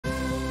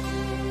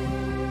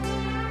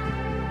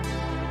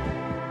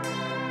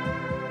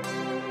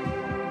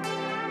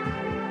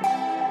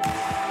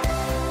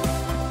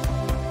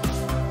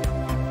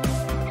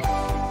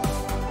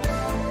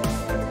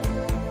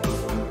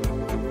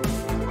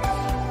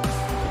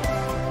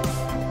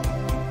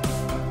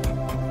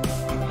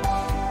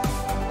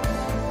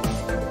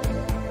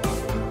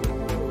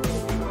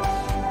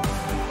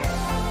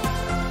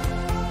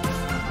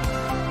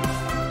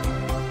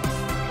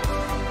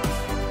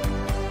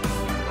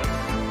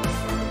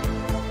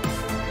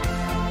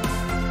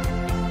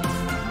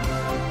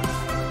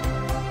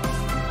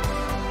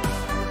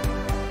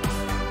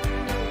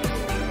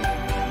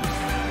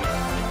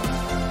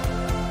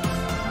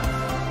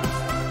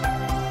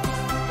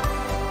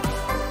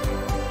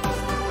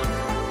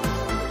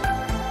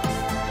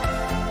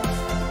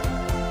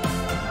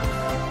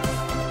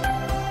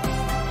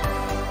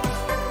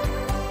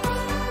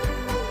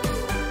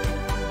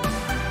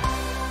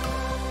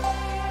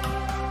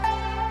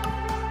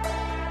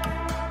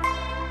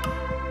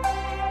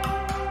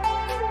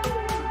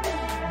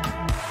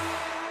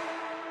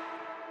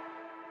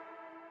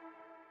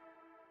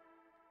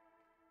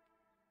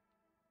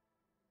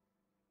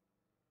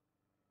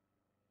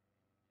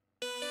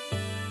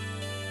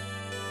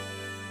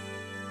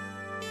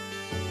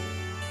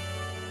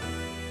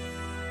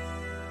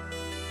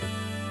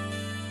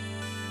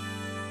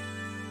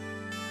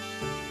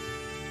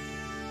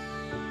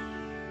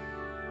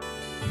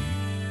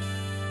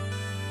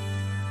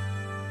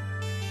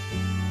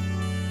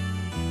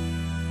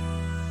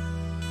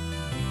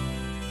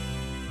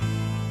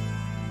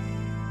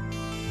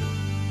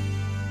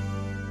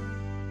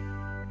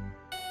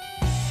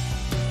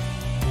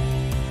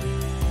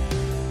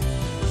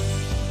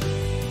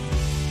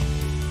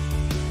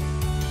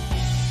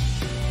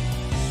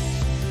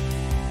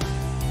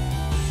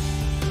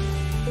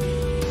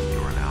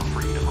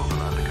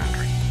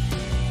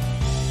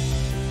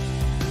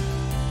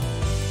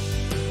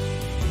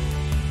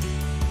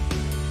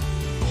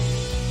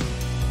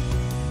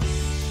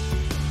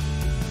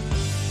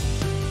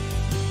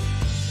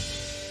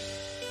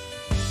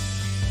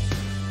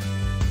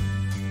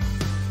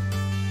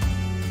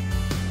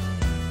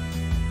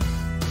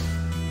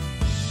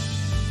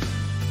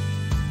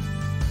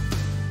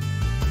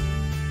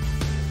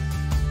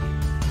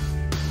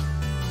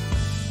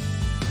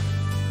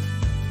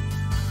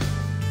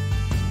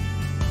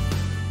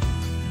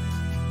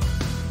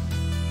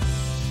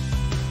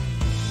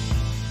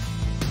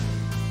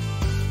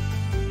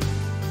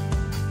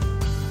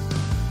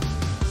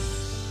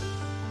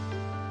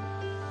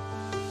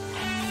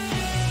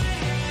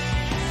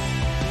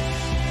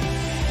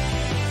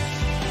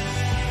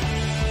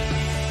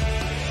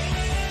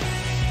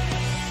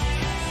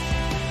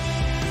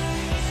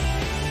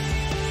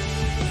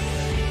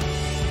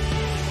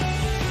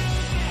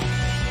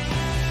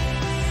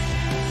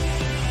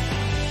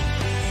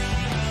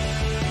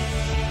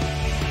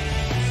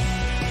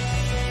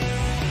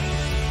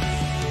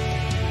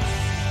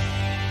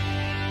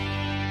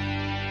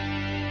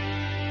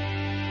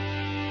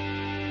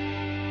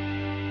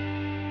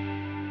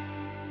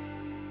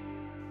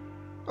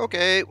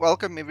Okay,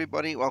 welcome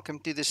everybody. Welcome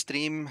to the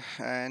stream.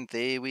 And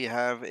there we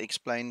have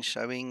explain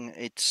showing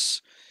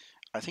it's,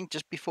 I think,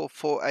 just before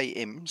 4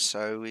 a.m.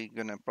 So we're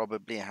going to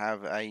probably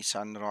have a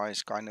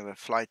sunrise kind of a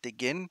flight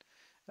again.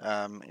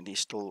 It is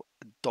still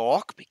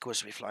dark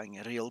because we're flying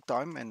in real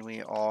time and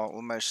we are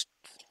almost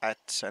at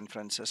San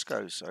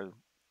Francisco. So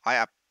high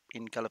up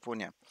in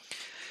California.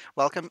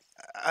 Welcome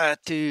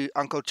to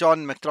Uncle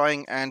John,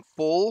 McTrying, and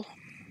Paul.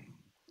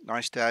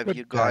 Nice to have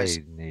you Good guys.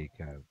 day,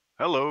 Nico.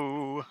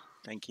 Hello.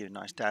 Thank you.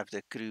 Nice to have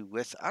the crew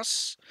with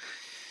us.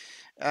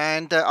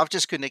 And I've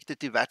just connected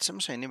to VATSIM,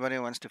 so anybody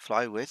who wants to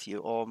fly with,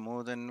 you are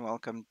more than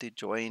welcome to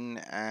join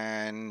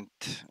and,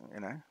 you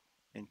know,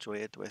 enjoy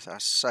it with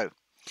us. So,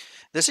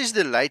 this is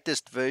the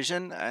latest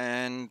version,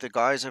 and the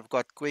guys have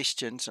got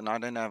questions, and I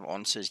don't have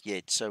answers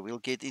yet. So, we'll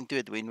get into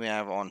it when we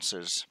have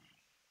answers.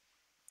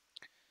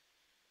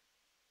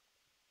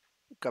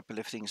 A couple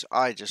of things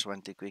I just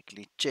want to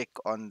quickly check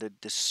on the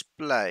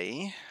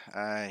display.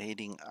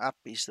 Heading up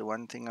is the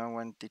one thing I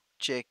want to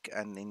check,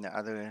 and then the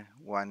other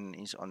one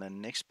is on the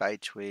next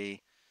page where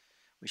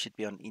we should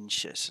be on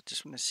inches. I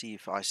just want to see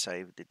if I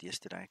saved it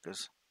yesterday,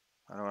 because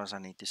otherwise I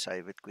need to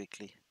save it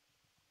quickly.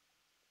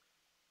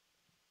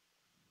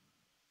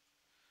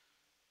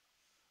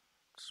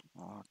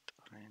 Smart,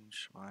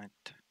 orange,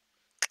 white.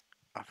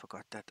 I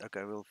forgot that.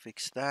 Okay, we'll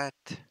fix that.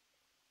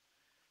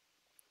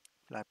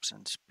 Flaps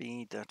and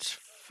speed, that's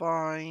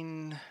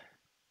fine.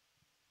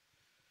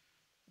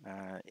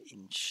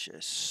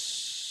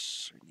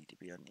 Inches. We need to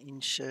be on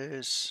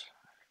inches,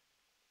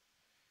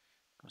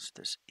 because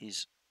this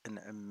is an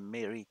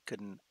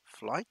American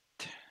flight.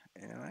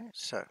 Anyway,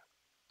 so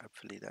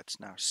hopefully that's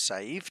now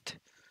saved.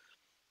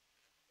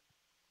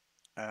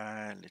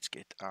 Let's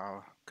get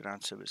our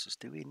ground services.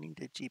 Do we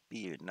need a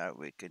GPU? No,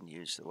 we can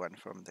use the one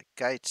from the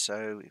gate.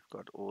 So we've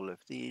got all of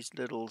these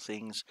little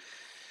things.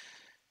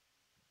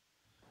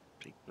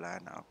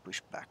 Pre-plan our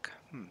pushback.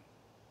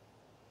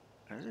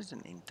 This is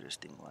an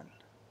interesting one.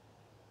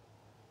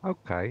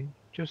 Okay,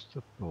 just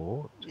a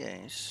thought.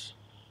 Yes.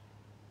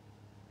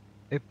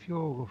 If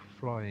you're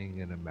flying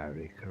in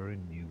America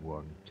and you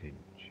want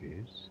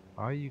inches,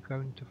 are you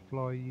going to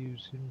fly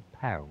using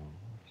pounds?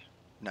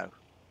 No.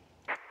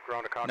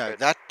 Ground to No, cockpit.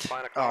 that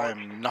Fine I acknowledged.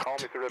 am Call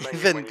not me through the menu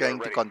even when you're going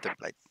to ready.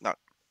 contemplate. No.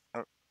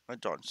 No, no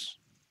chance.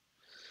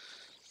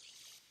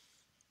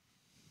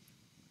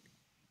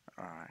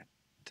 All right.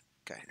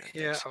 Okay, that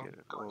Yeah, takes I've care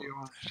of got all. you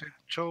on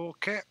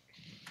toolkit.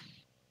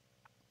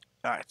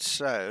 All right,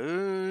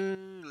 so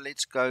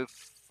let's go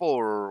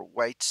for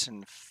weights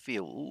and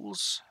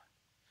fuels.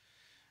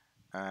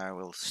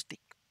 We'll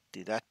stick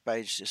to that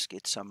page, just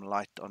get some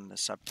light on the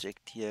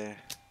subject here.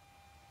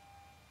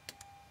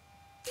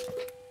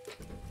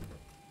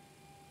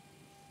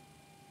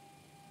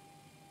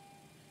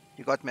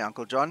 You got me,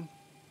 Uncle John?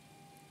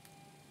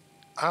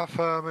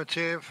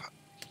 Affirmative.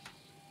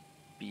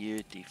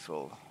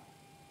 Beautiful.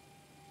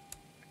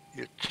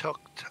 You're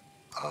tucked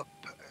up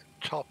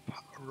top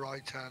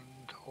right hand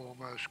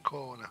almost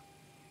corner.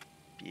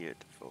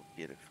 Beautiful,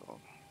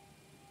 beautiful.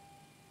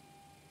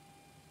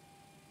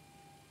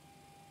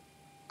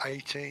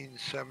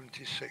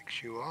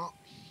 1876 you are.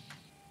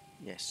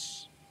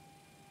 Yes.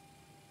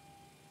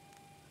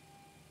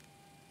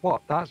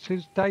 What, that's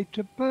his date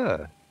of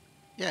birth?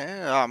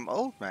 Yeah, I'm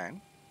old,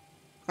 man.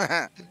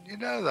 Didn't you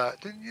know that?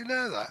 Didn't you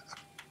know that?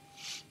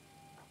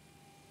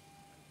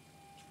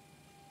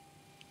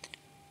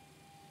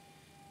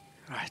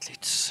 Right,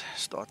 let's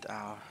start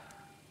our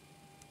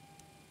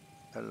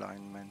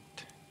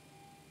alignment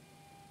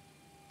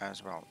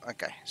as well.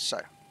 Okay, so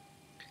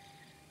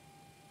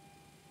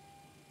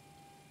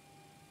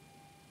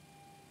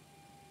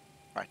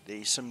right,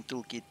 there's some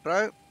Toolkit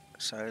Pro.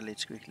 So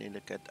let's quickly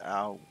look at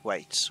our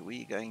weights.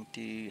 We're going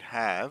to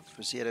have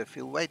zero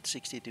fuel weight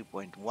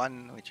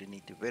 62.1, which we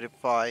need to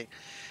verify.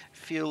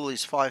 Fuel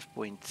is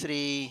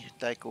 5.3,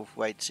 takeoff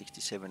weight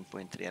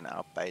 67.3, and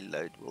our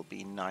payload will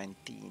be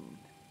 19.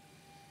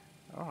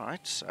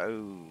 Alright,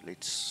 so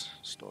let's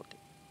start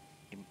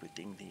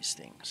inputting these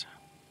things.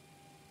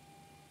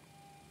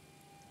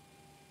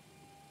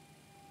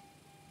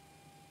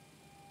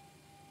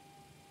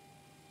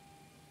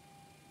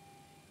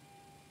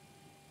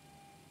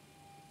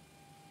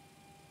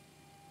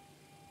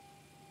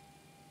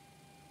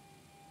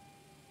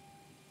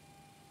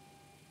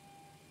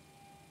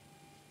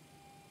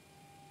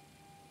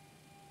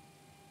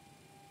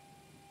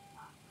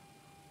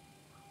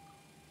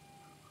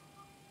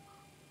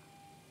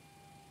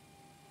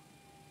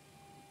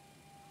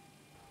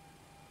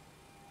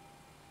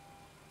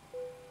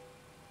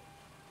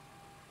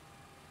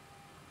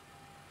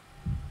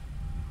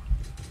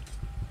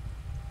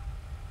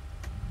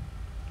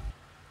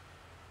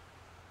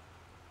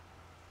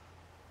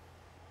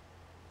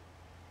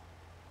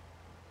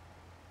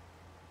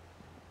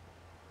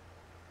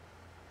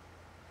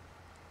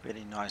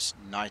 Very nice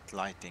night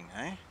lighting,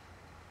 eh?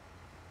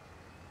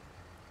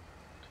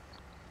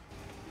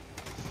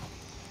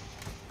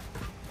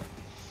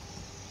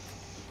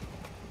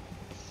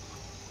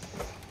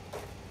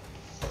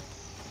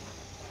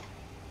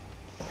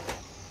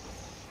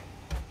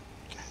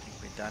 Okay, I think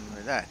we done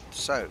with that.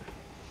 So,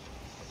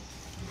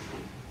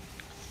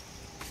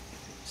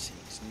 let's see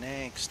what's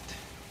next.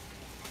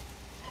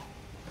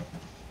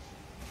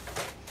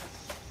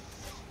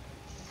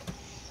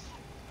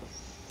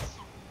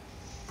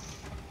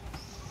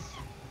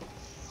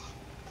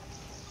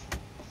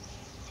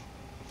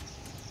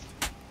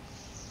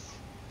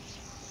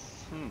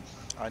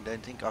 I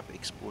don't think I've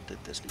exported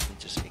this. Let me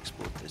just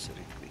export this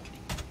really quickly.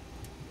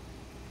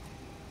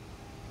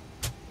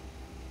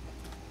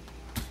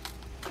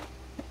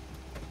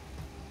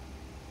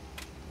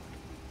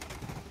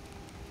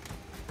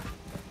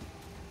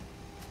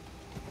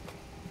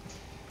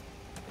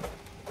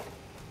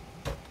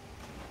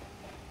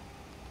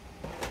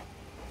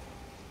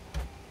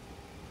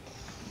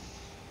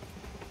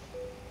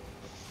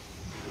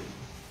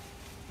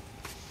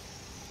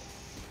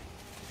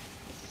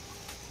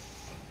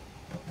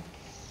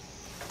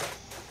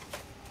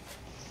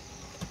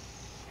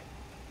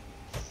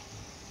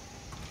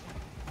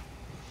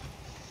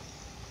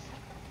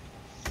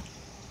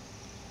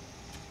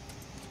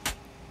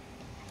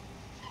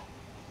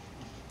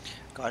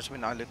 Guys,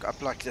 when I look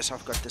up like this,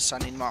 I've got the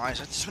sun in my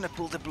eyes. I just want to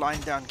pull the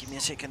blind down. Give me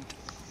a second.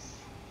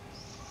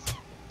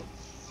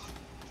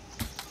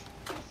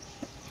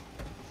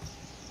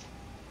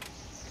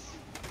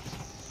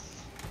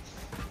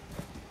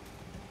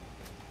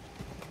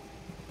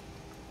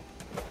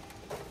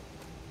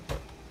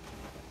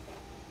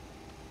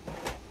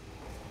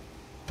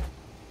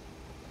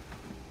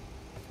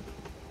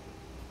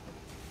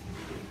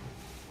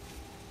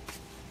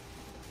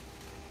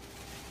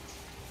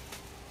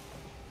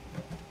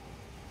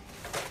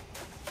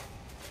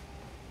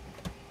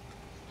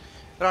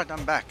 Right,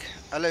 I'm back.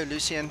 Hello,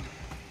 Lucian.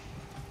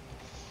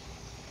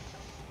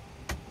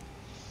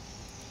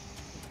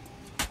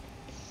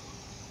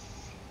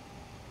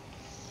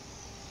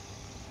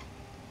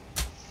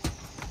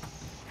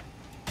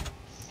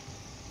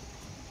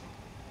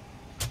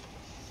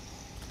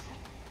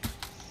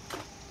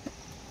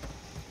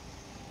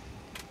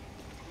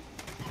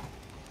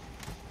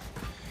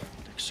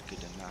 Looks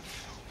good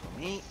enough for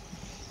me.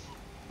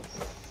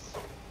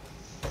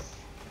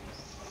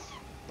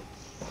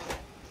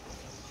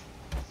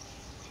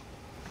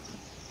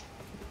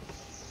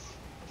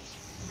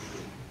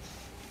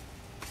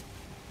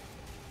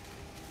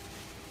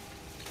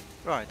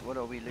 Right, what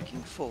are we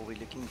looking for? We're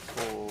looking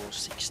for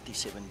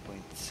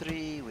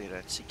 67.3. We're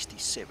at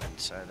 67,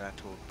 so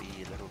that will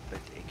be a little bit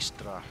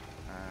extra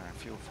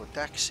fuel for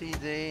taxi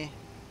there.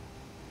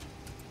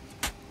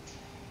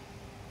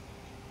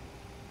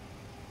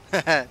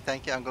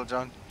 Thank you, Uncle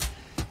John.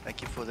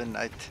 Thank you for the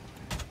note.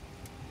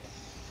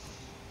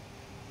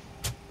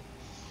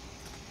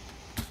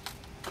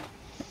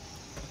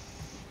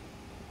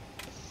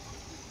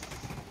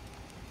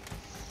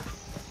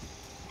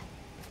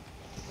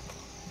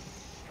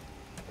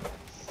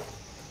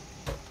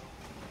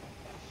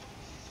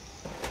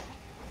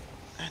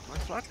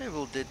 What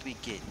level did we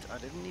get? I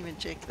didn't even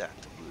check that.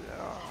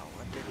 Oh,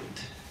 what did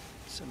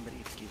somebody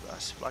give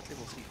us? Flight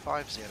level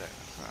 350,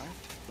 right?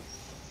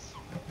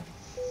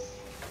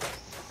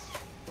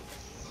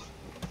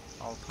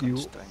 Alt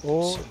constraint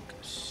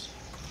focus.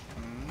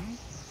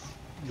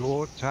 You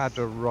ought to add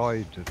a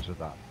rider to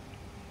that.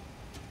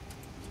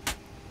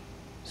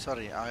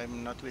 Sorry,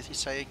 I'm not with you.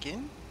 Say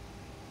again?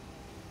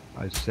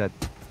 I said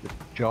that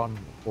John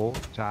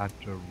ought to add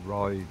a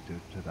rider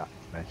to that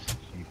message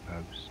you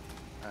post.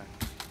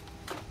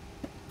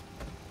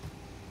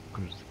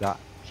 Because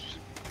that's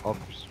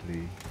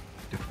obviously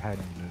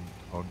dependent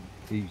on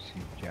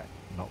EasyJet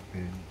not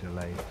being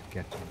delayed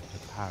getting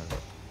to Paris.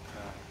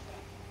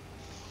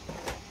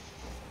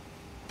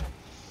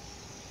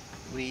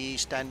 We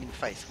stand in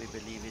faith. We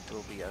believe it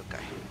will be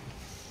okay.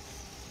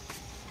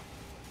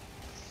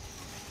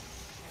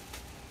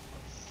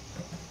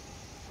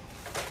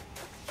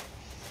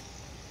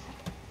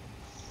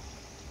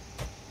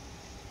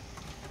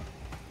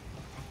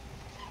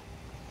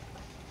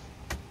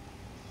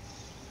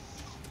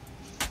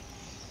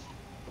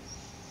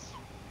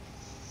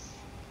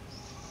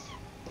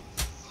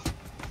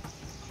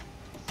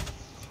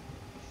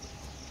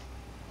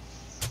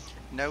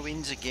 No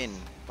winds again,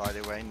 by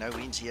the way. No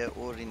winds here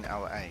or in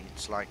LA.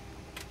 It's like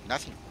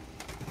nothing.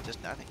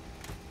 Just nothing.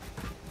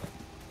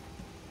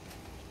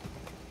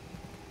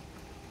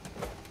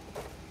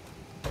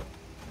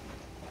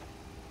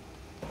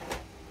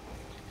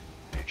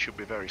 It should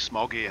be very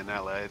smoggy in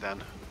LA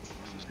then.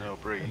 There's no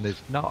breeze. And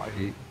it's not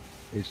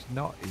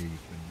even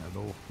an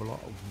awful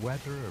lot of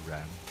weather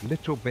around.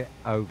 Little bit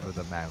over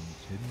the mountains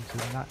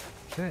and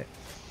that's it.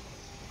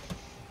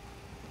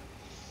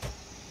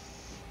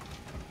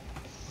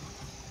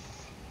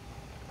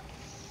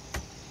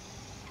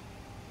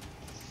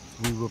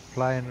 We were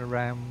playing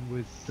around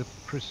with the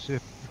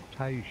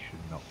precipitation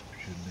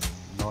option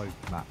in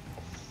Live Map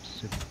on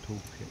Sim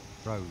Toolkit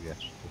Pro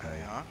yesterday.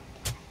 Yeah.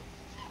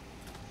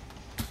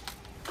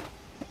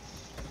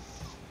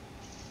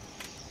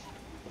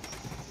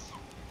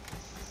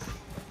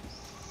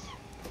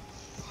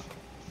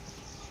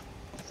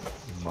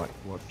 You might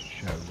want to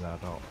show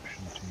that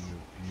option to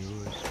your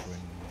viewers when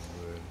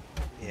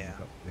you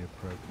got the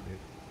appropriate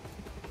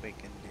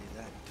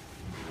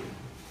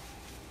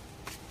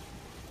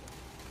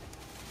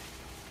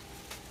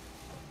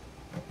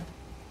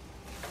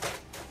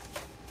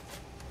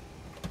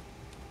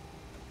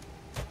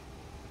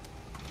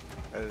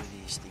Oh,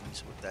 these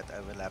things that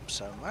overlap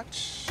so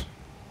much.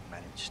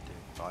 Managed to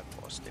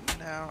bypass them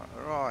now.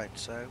 Right,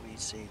 so we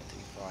said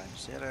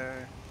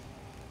 350.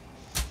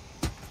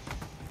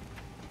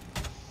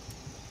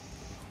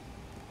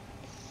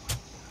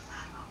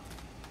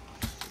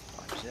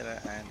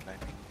 350 and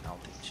landing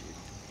altitude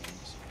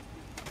is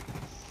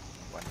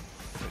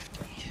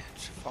 150.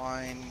 It's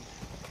fine.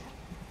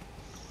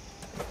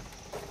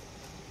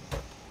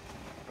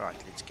 Right,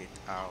 let's get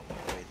our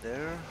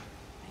weather.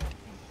 Need to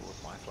import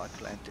my flight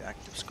plan to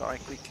active sky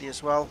quickly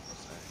as well.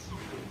 So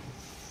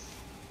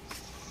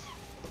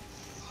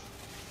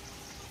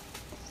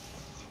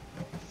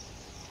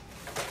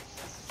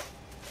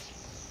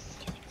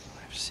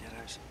 350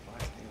 is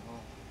flight level.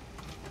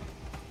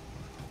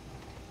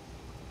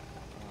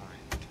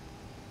 Right.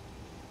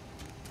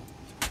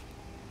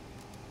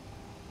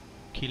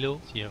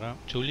 Kilo Sierra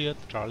Juliet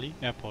Charlie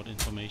Airport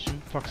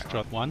information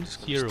Foxtrot I'm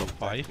just going to stop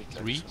that quickly.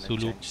 I 1053 just want to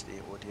Zulu. change the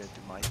audio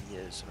to my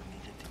ears, or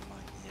need it in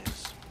my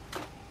ears.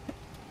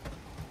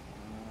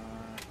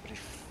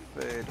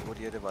 Preferred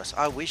audio device.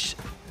 I wish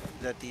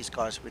that these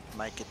guys would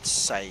make it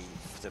save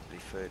the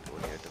preferred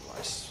audio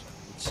device.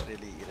 It's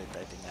really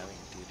irritating having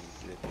to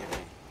redo it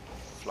every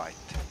flight.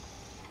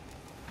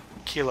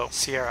 Kilo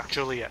Sierra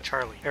Juliet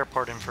Charlie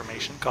Airport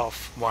information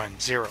Golf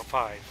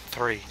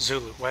 1053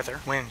 Zulu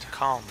weather wind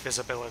calm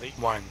visibility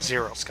 10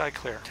 sky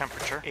clear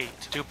temperature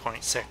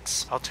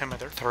 82.6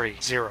 altimeter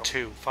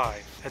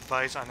 3025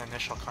 advise on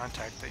initial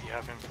contact that you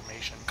have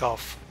information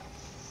Golf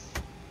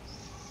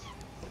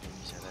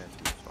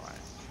 3025.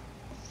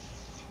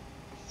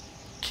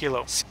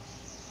 Kilo 3025.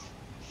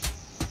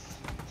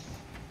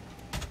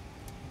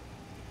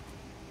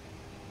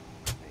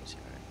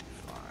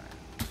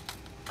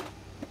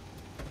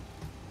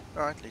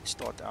 Right, let's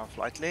start our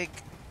flight leg.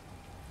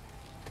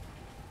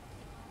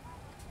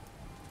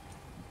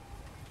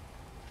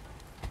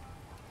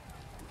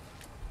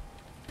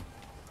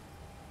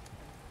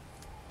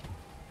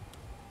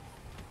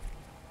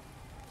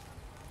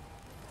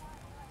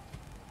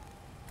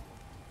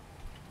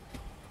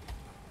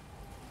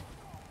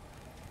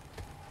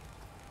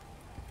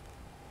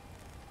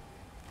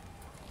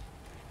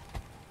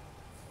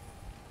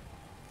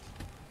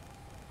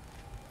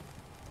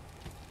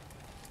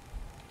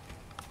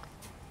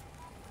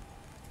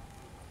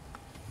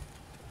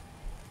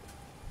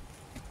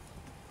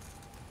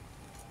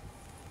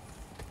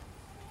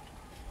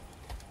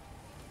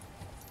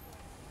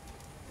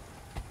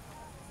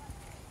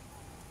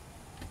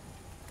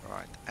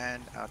 Right,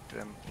 and our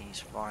trim is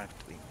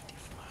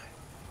 525.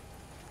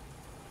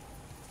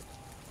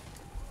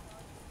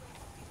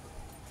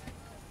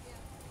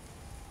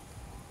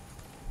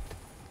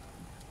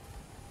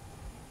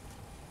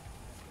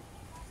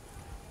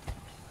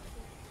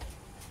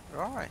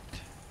 Right.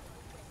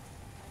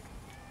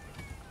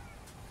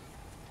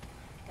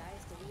 Guys,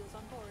 the wheel's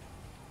on board.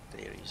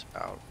 There is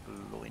our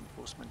law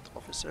enforcement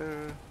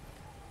officer.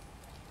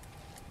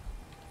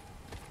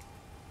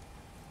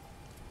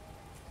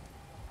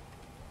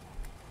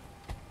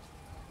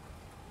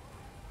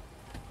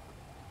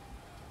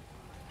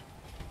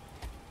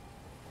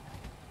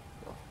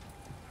 Oh,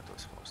 that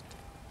was fast.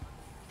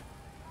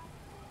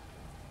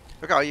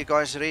 Okay, are you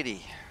guys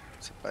ready?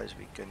 Suppose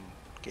we can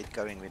get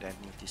going. We don't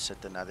need to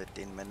sit another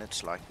 10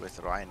 minutes like with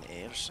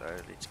Ryanair. So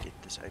let's get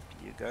this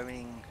APU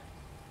going.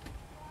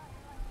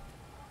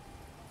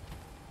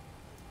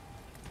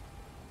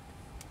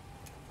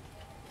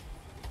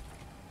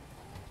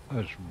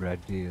 As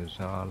ready as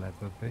I'll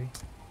ever be.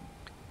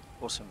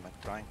 Awesome,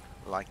 McBride.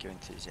 Like your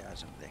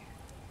enthusiasm there.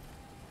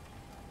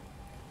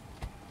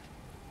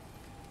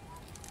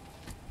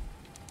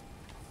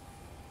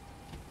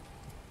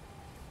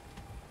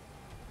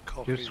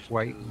 Coffee's Just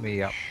wake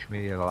me up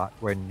delish.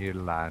 when you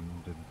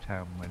land and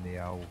tell me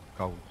the old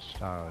gold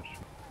stars.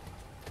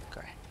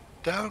 Okay,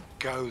 Don't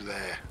go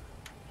there.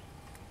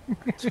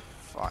 that's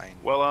fine.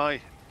 Well,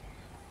 I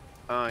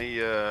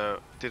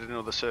did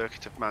another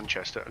circuit of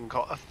Manchester and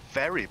got a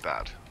very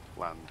bad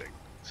landing,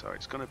 so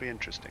it's going to be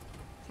interesting.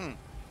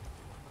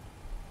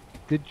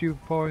 Did you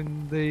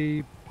find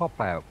the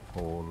pop-out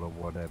pole or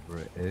whatever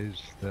it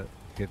is that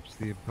gives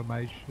the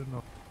information?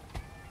 Or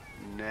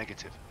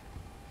Negative.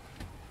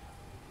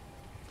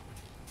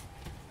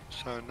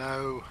 So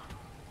no,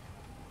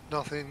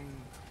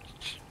 nothing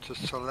to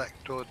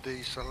select or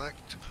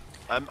deselect.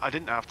 I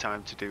didn't have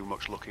time to do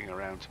much looking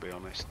around, to be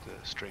honest.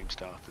 The stream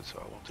started, so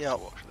I wanted Yeah. to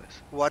watch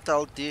this. What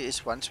I'll do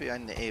is once we're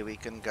in the air, we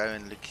can go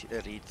and look,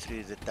 read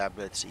through the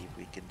tablet, see if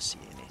we can see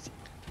anything.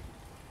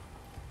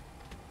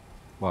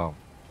 well,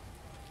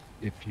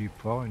 if you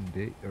find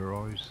it, your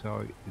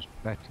eyesight is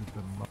better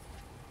than mine.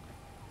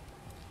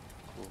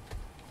 Cool.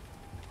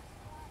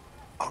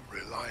 I'm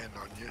relying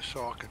on you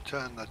so I can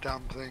turn the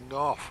damn thing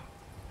off.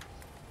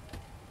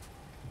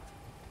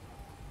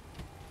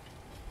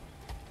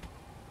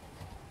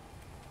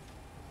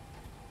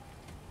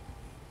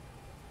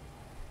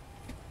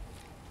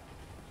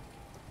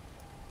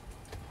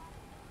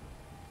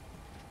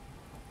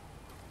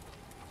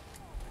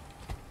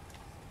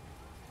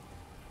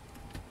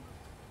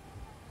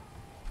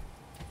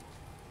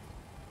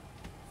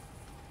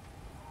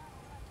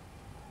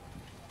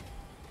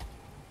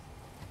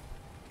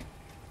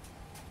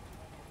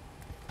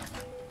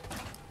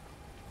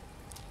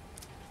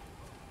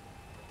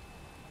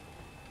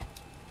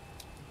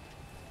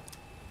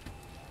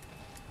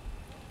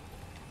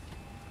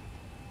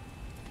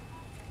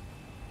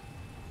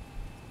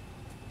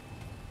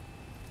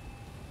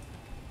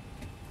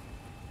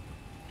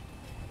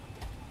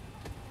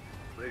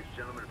 Ladies and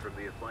gentlemen, from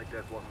the flight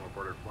deck, welcome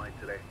aboard our flight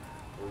today.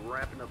 We're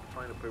wrapping up the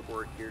final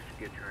paperwork here to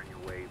get you on your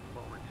way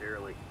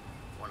momentarily.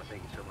 I want to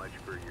thank you so much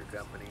for your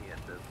company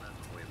and business.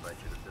 We invite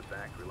you to sit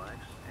back, relax,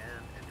 and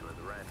enjoy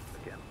the ride.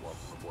 Again,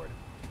 welcome aboard.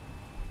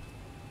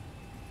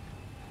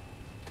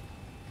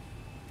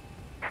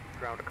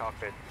 Ground to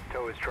cockpit.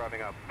 Tow is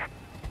driving up.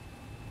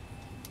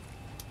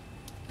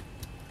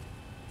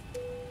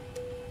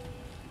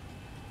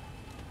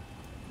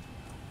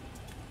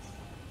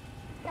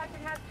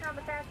 Captain Hudson on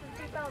the fasten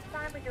seatbelt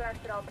sign. We do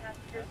ask that all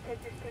passengers take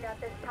your seat at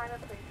this time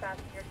and please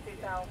fasten your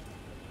seatbelt.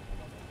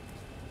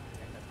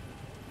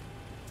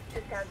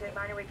 Just as a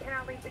reminder, we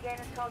cannot leave the gate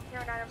until all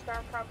carrying items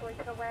are properly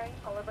put away.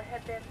 All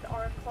overhead bins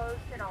are closed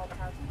and all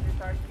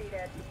passengers are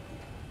seated.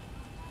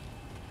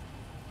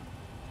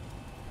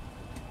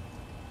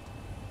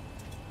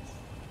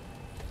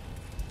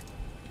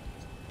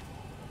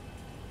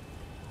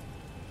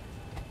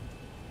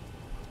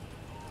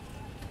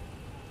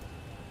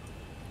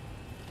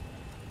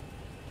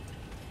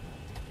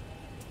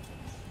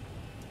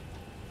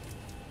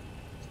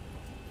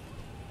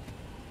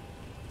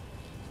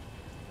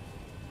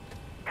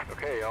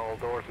 Okay, all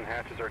doors and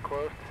hatches are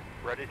closed.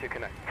 Ready to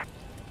connect.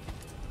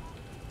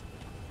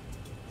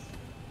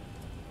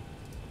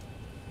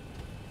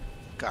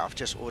 Okay, I've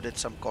just ordered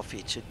some coffee.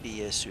 It should be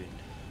here soon.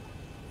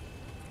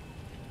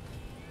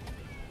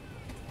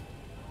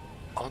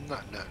 On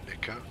that note,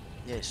 Nico,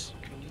 Yes.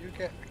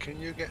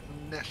 can you get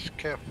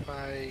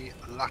Nescafe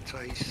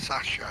latte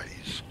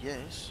sachets?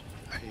 Yes.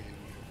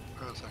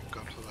 Oh, thank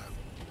God for that.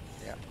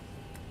 Yeah.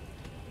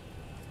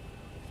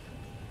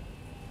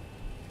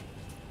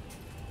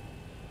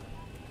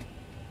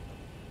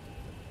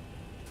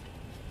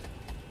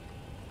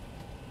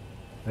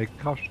 They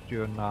cost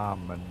you an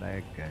arm and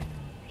leg in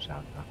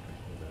South Africa.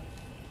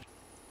 Though.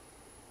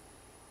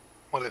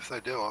 Well, if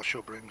they do, I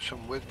shall bring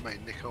some with me.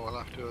 Nico will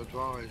have to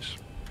advise.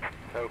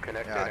 So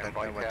connected Yeah, I and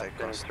don't know what they bypassed and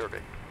cost.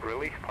 inserted.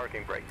 Release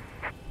parking brake.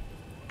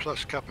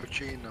 Plus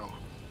cappuccino.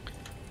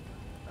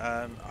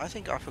 I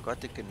think I forgot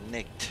to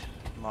connect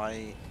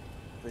my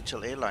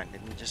virtual airline.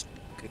 Let me just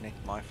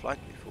connect my flight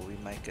before we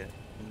make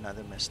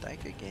another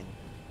mistake again.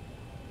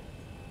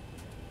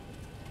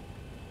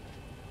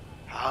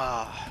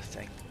 Ah,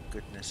 thank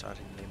goodness I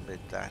remembered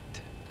that.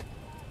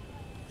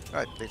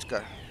 Right, let's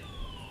go.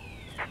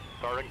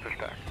 Starting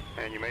pushback.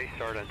 And you may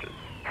start engines.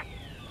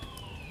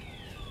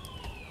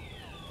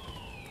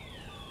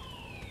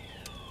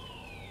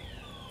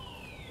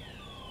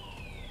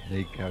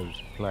 Nico's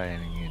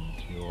playing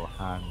into your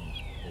hands,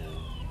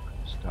 Paul. You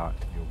can start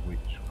your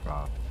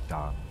witchcraft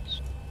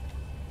dance.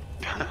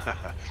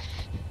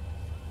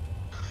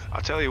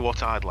 I'll tell you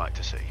what I'd like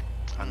to see,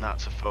 and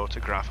that's a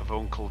photograph of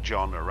Uncle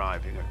John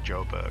arriving at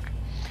Joburg,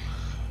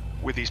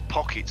 with his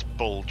pockets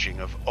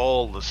bulging of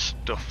all the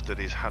stuff that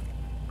he's had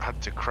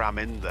to cram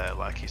in there,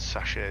 like his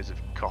sachets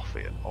of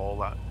coffee and all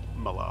that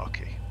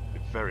malarkey.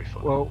 Very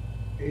funny. Well,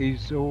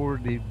 he's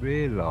already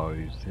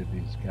realised that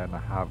he's going to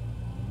have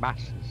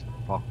masses of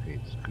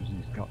pockets because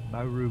he's got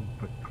no room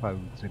for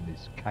clothes in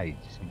his case.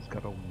 He's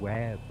got to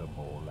wear them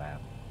all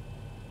out.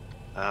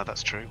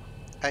 That's true.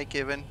 Hey,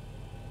 Kevin.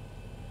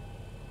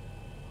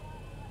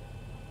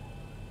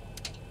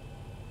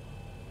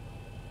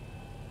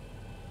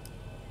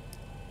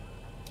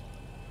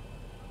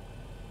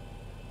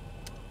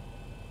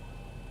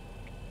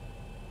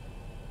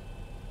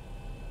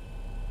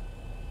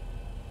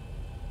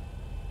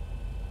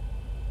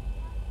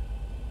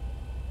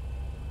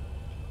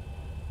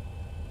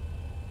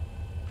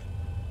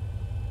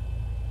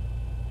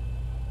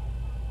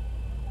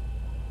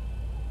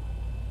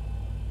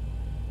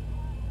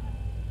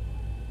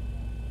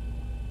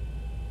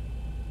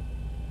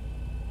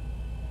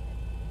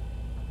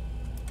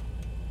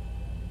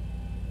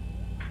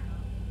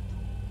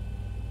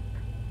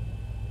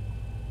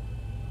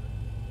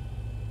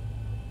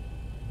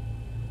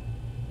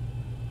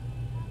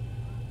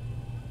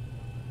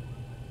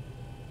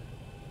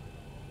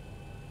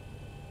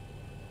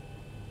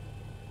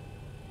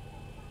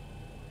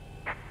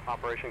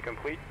 Operation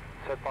complete.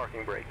 Set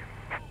parking brake.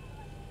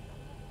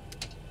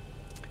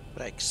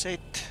 Brake set.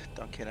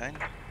 Dankie, Ryan.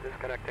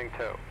 Disconnecting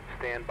tow.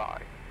 Stand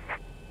by.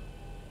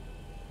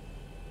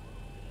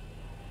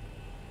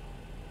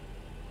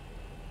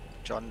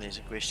 John, there's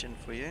a question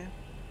for you.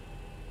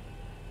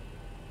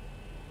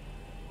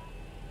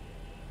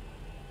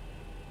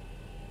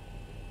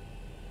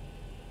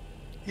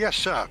 Yes,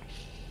 sir.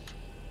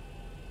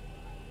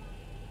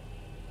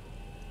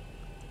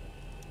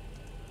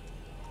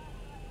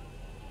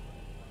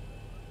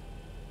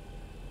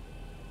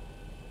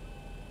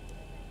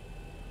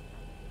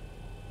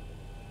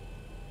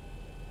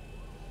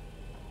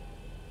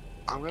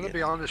 I'm going to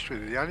be honest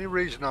with you. The only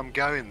reason I'm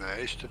going there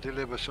is to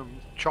deliver some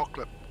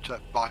chocolate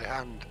by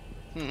hand.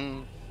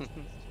 I'm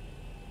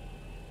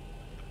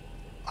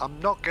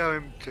not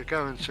going to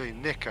go and see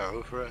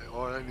Nico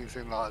or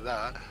anything like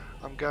that.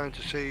 I'm going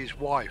to see his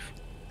wife.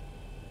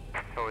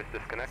 So it's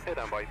disconnected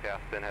and bypass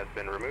bin has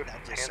been removed. That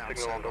Hand just sounds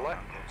signal so on the wrong,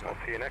 left. Uncle We'll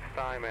John. see you next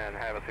time and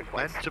have a safe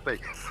flight. Meant to be.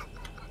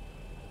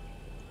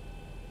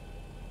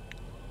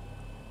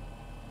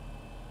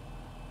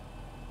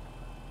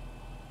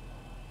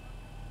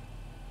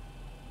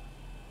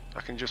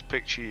 I can just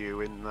picture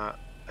you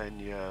in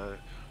your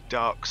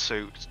dark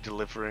suit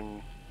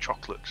delivering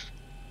chocolates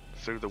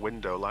through the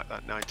window like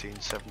that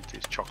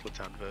 1970s chocolate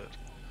advert.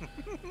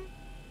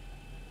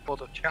 Well,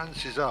 the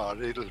chances are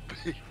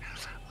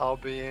I'll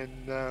be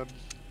in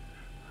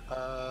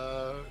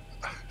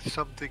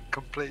something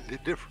completely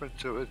different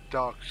to a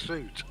dark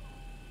suit.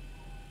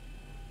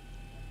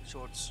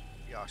 Shorts.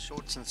 Yeah,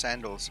 shorts and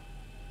sandals.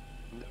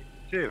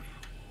 Negative.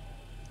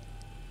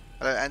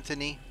 Hello,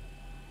 Anthony.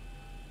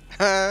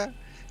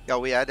 Yeah,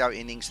 we had our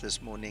innings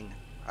this morning.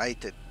 I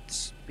ate it.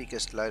 It's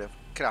biggest load of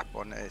crap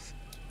on earth.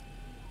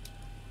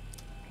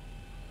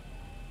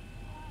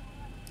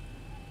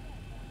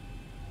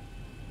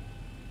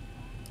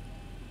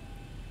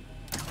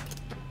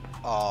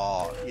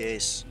 Oh,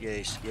 yes,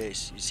 yes,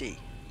 yes. You see,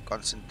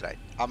 concentrate.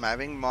 I'm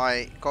having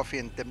my coffee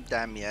and Tim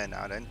Tam here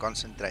now. Don't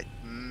concentrate.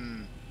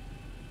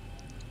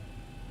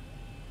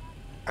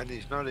 And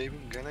he's not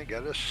even going to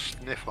get a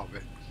sniff of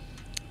it.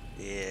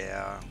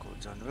 Yeah, Uncle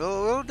John.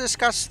 We'll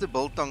discuss the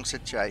biltong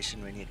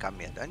situation when you come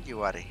here. Don't you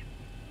worry.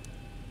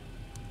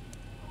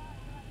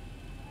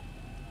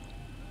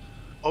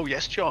 Oh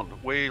yes, John,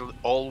 we'll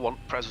all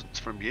want presents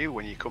from you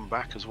when you come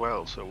back as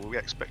well, so we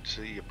expect to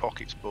see your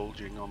pockets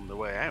bulging on the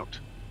way out.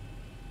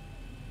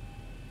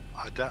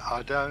 I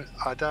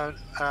don't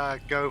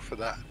go for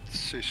that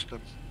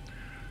system.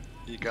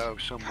 You go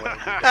somewhere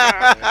with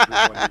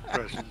everybody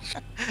presents.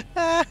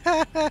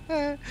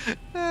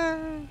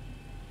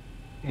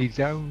 He's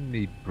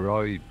only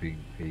bribing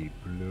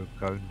people who are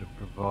going to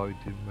provide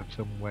him with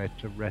somewhere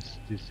to rest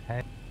his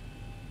head.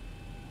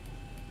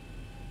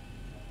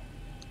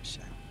 So.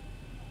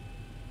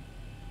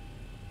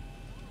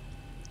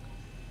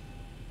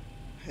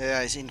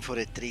 Yeah, he's in for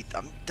a treat.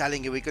 I'm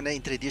telling you, we're going to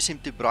introduce him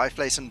to braai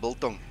vleis and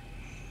biltong.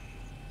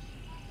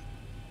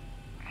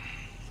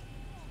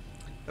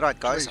 Right,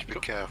 guys. Please be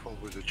careful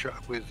with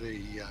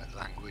the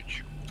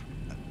language.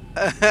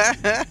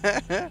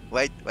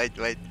 Wait.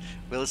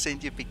 We'll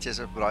send you pictures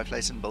of braai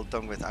vleis and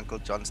biltong with Uncle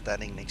John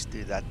standing next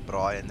to that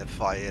braai and the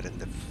fire and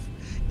the,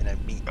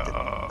 meat.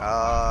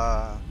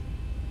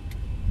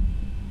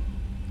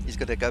 He's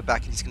going to go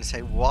back and he's going to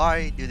say,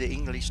 why do the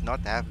English not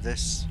have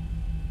this?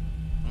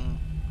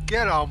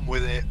 Get on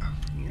with it.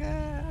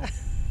 Yeah.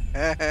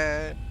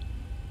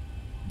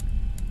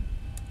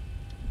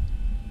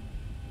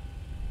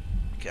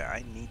 Okay,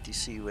 I need to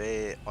see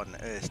where on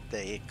earth the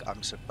heck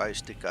I'm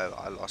supposed to go.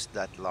 I lost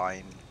that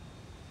line.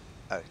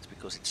 Oh, it's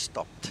because it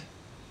stopped.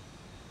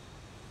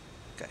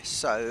 Okay,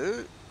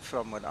 so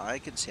from what I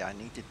can see, I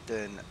need to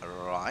turn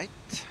right.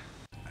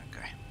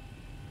 Okay.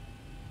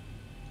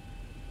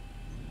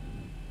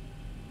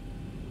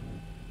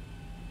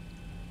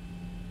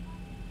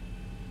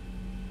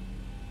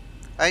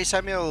 Hey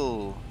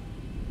Samuel.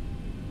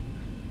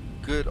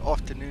 Good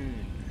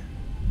afternoon.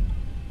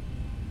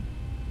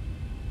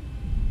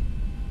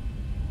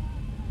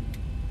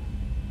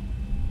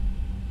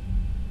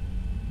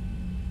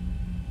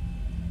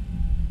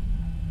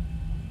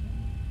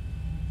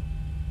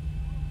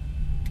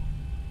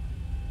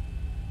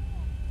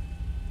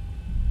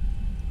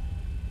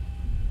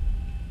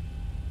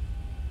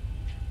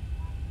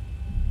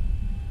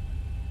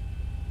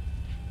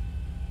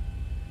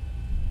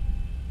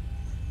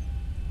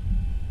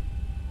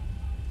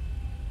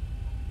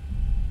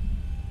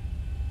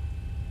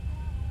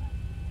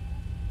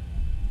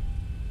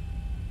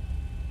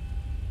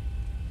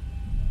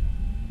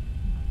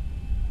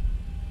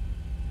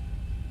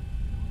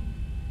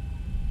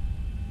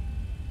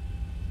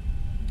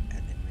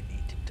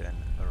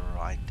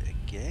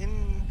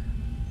 Again.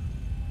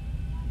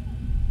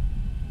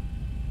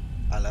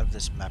 I love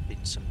this map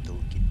in some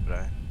toolkit,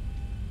 bro.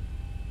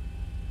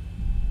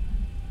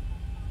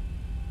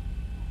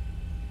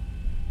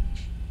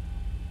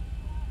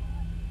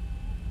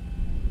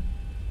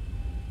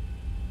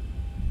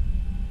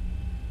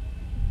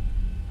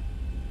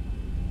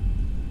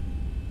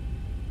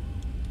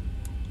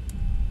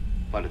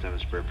 Flight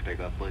attendant spare for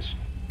takeoff, please.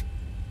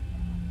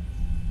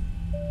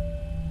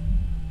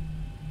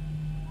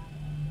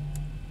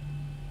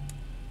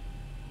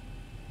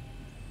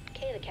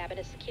 Okay, the cabin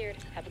is secured.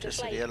 Have a good Just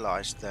flight.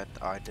 realized that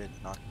I did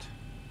not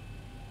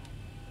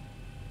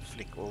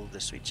flick all the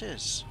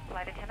switches.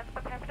 Flight attendants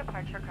prepare for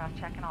departure. Cross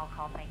check and all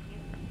call. Thank you.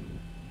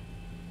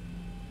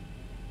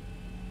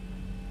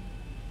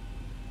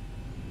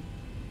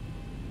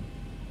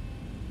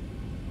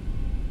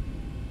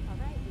 All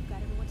right, we've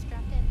got everyone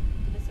strapped in.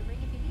 Give us a ring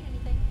if you need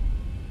anything.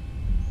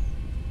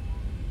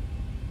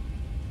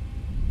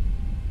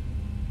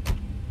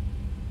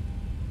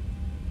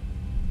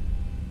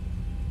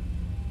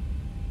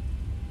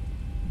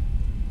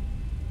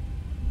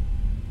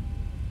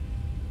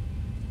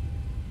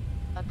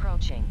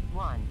 Approaching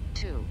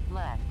 1-2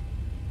 left.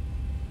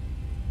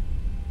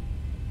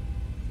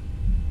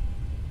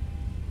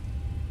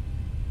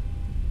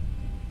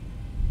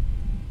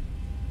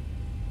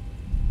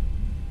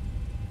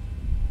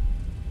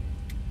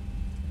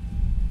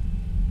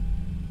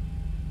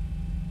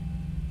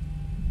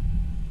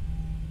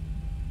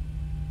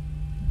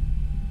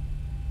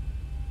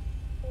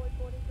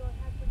 Boarding door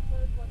has been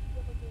closed. Once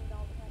again, we're doing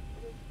all the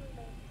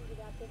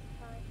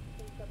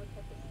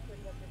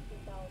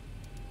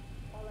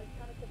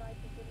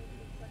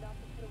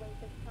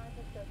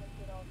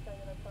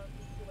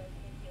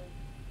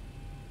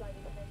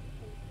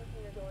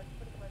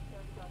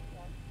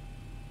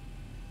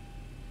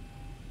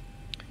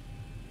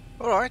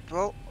Alright,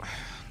 well,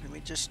 let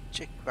me just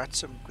check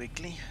VATSIM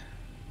quickly.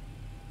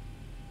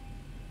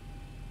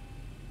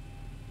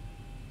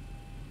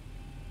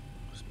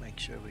 Just make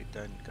sure we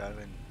don't go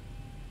and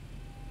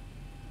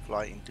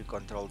fly into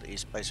controlled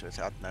airspace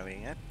without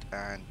knowing it.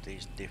 And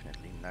there's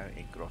definitely no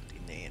aircraft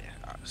in the area,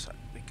 so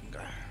we can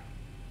go.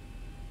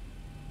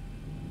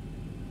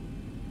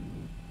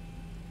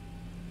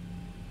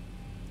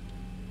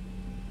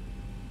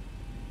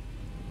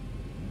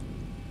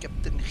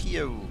 Captain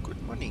Geo,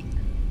 good morning.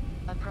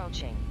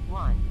 Approaching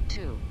 1,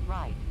 2,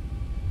 right.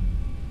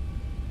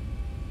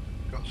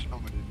 Got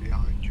somebody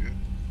behind you.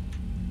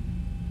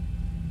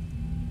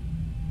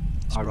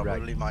 It's I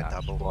probably reckon my that's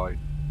double. why.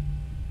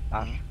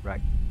 That's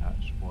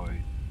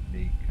why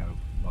Nico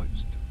likes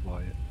to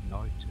fly at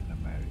night in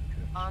America.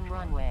 On to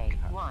try and runway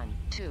catch 1,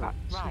 2, bats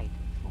right.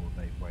 before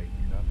they wake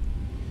up.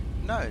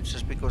 No, it's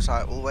just because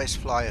I always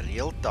fly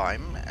real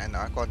time and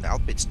I can't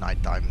help it's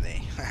night time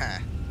there.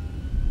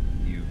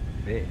 You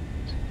bet.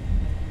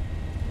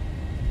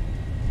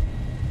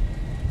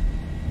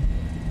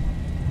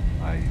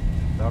 I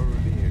thoroughly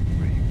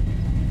agree with you,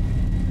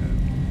 Nico.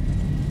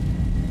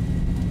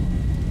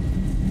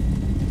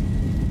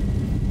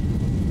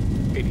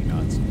 80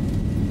 knots.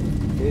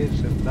 Here's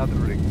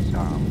another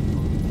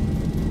example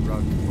of a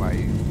runway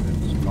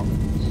that's got the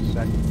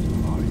centre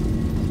line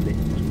lit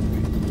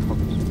with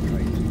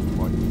concentrated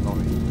white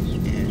lines,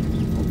 which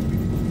is what we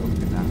were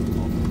looking at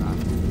on that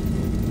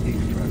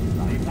Heathrow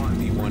line.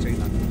 V1, 8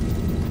 knots.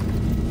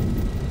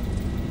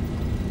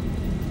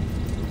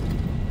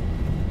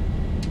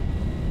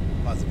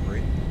 Positive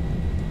rate.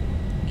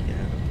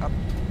 Gear up.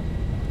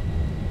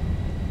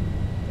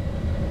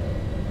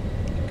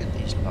 Look at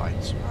these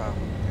lights. Wow,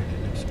 really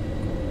looks cool.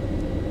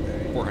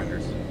 Very 400.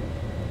 nice.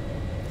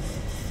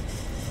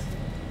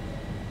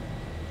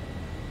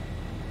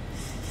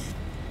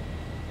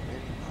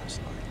 Very nice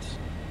lights.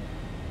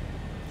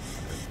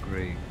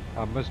 Agree. I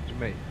must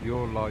admit,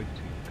 your lighting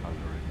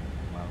colouring at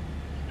the moment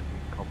is to be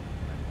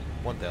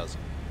complimented. 1000.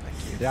 Thank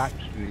you. It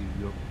actually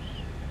looks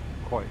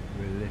quite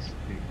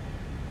realistic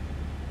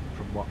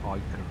from what I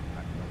can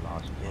remember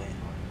last time. Yeah.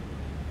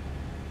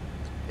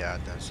 Yeah,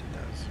 it does,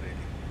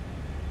 really.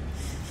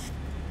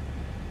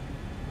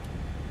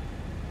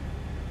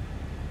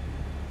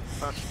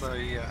 That's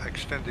the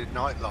extended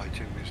night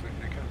lighting, isn't it,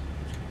 Nico?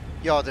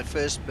 Yeah, the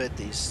first bit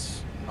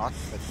is not,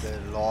 but the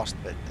last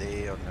bit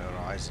there on the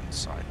horizon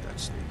side,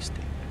 that's the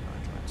extended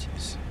night lights,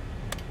 yes.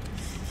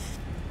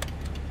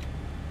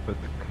 But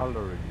the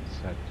colouring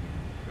setting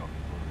you've got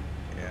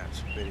for it. Yeah, it's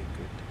very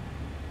good.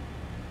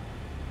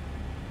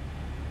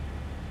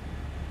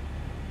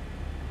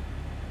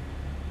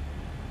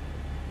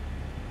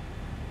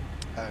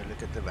 Oh,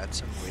 look at the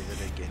VATSIM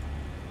weather again.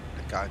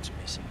 The cloud's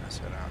messing us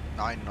around.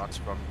 9 knots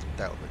from the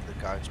tail, but the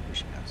cloud's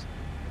pushing us.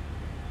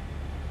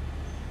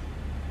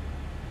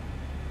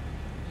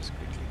 Just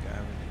quickly go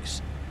over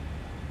next.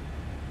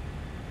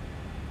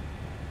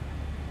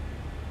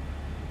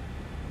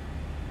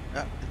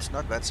 No, it's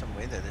not VATSIM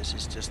weather. This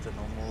is just the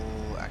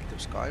normal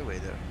active sky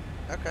weather.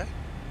 Okay.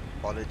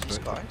 Apologies,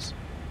 But- guys.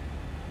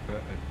 But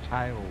a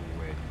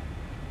tailwind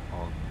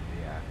on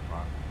the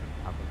aircraft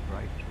can have a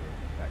greater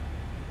effect.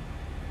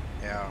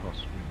 Yeah.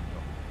 Crosswind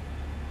on.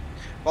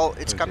 Well,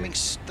 it's So coming the-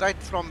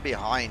 straight from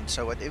behind,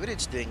 so whatever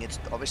it's doing, it's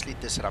obviously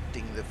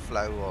disrupting the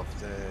flow of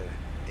the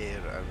air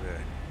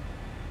over.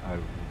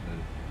 over the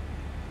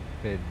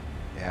fin.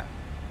 Yeah.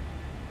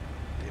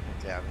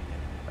 Definitely having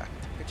an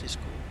impact, which is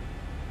cool.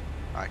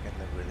 I can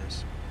live with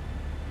this.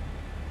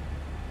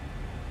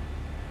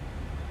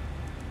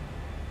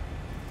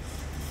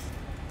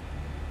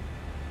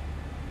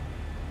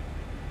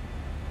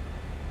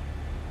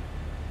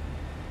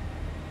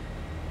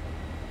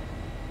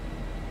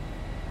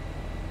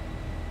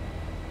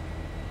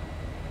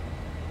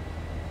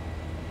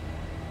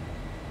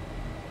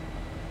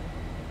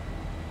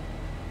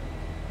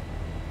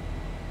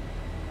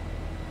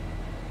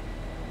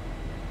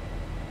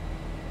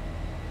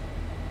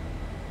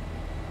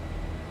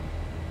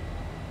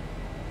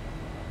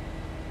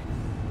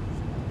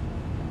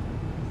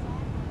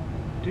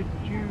 Did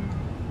you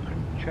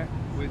check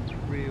with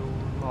real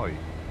life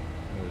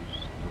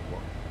as to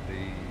what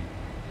the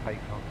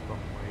takeoff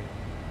runway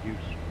use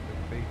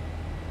would be,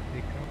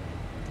 Nico?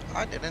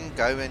 I didn't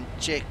go and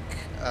check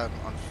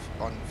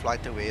on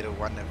FlightAware or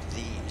one of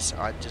these.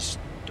 I just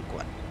took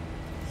one.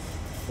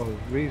 Well,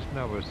 the reason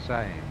I was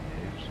saying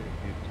is if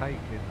you're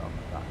taking off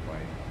that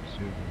way,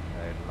 assuming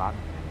they're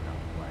landing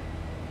that way,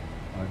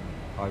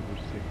 I was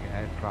thinking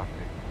air traffic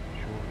would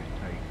surely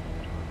take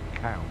into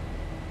account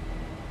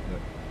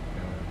that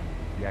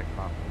the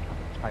aircraft would have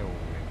a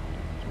tailwind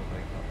until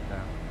they got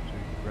down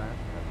to ground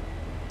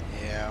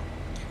level. Yeah.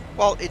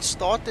 Well, it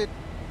started,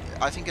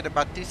 I think, at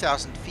about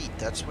 2,000 feet.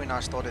 That's when I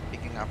started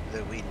picking up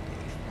the wind,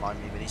 if my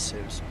memory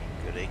serves me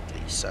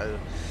correctly. So,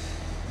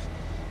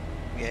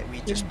 yeah, we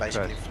just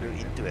basically flew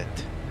into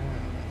it.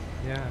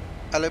 Yeah.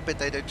 Hello,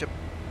 potato chip.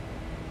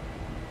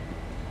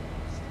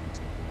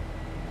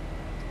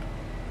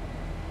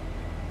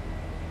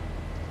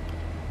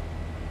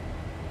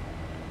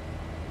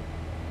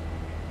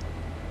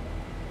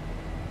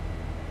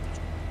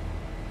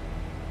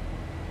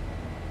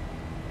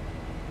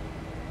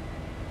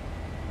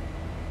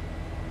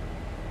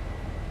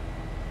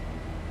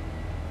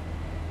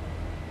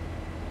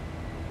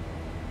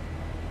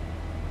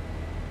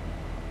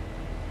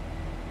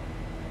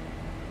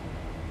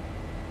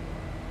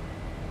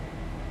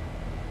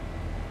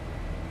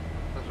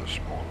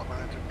 small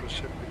amount of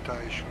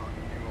precipitation on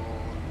your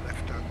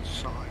left-hand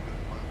side of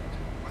the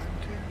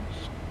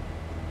mountains.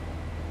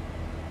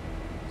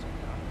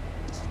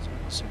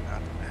 Soon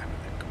out and have a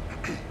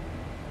look.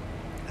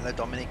 Hello,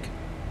 Dominic.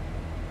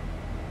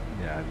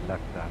 Yeah,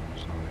 left-hand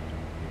side of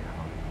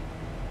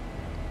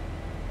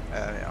the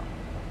high. Yeah.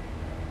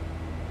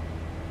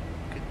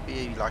 Could be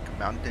like a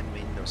mountain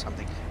wind or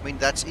something. I mean,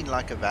 that's in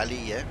like a valley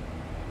here.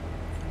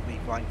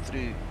 We're going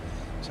through,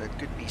 so it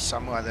could be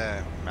some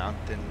other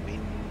mountain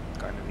wind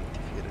kind of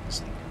interference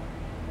thing.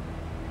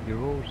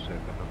 You're also going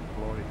to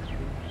fly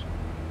through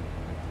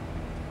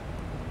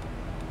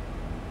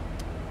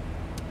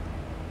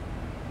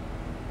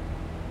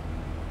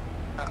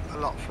A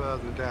lot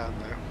further down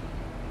there.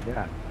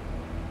 Yeah.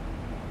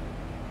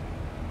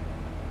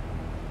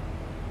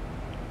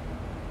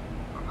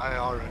 And they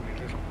are only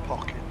little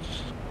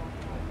pockets.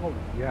 Oh,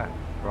 yeah,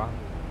 right.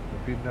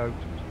 Have you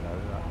noticed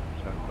though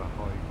that's over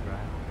high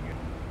ground again?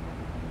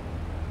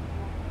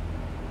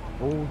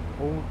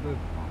 All the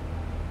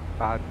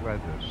bad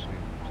weather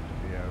seems to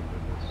be over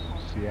the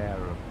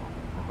Sierra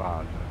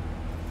Nevada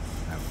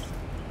mountains.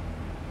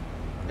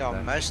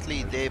 Yeah,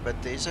 mostly there,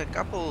 but there's a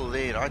couple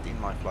there right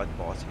in my flight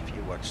path if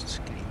you watch the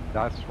screen.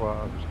 That's what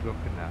I was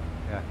looking at,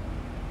 yeah.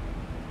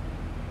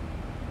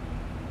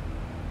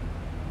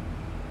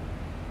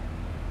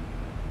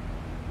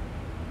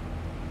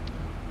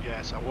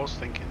 Yes, I was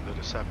thinking that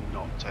a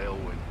 7-knot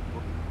tailwind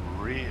wouldn't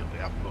really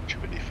have much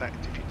of an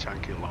effect if you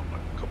tank it along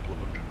a couple of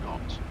hundred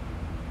knots.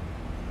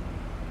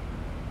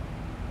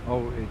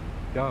 Oh, it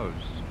does,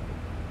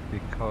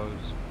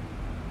 because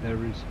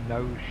there is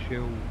no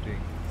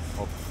shielding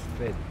of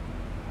the fin.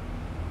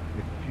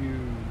 If you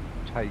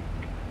take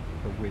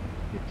the wind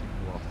hitting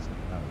you off the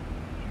nose,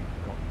 you've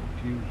got the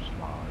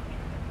fuselage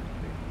and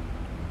everything,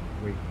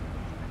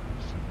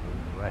 wings and all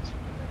the rest of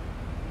it.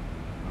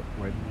 But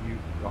when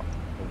you've got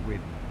the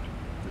wind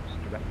that's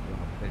directly on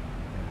the fin,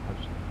 it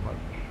has a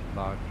much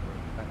larger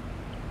effect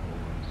for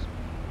us.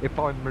 If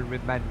I'm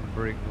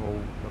remembering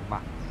all the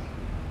maths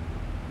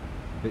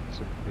bits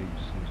and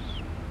pieces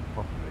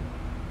properly.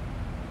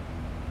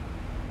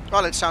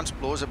 Well, it sounds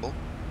plausible.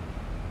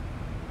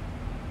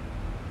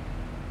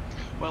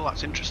 Well,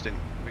 that's interesting,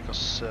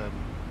 because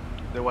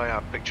the way I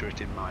picture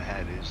it in my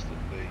head is that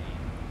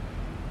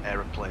the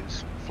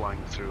aeroplane's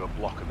flying through a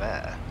block of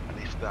air, and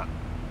if that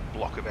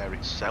block of air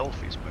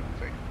itself is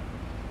moving,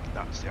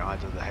 that's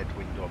either the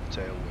headwind or the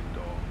tailwind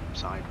or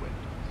side wind.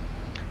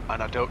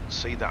 And I don't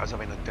see that as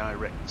having a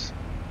direct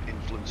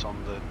influence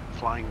on the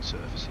flying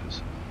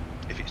surfaces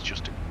if it's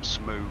just a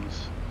smooth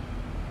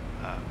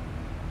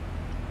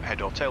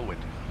head or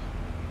tailwind.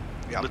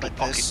 Yeah,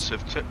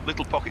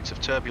 little pockets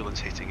of turbulence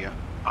hitting you,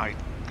 I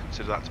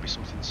consider that to be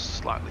something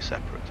slightly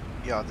separate.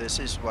 Yeah, this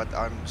is what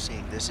I'm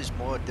seeing. This is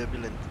more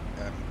turbulent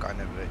kind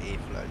of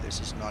airflow. This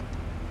is not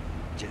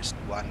just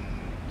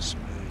one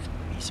smooth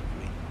piece of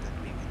wind that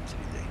we went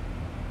through there.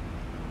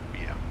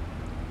 Yeah.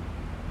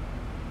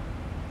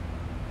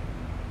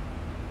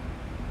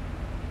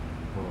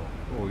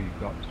 All you've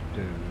got to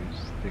do is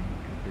think of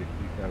if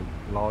you go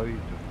glide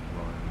of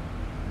flying,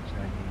 there's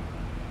any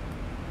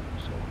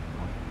sort of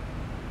like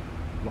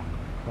block of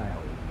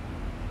cloud,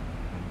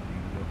 and you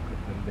look at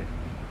the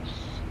lifts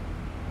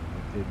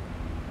within.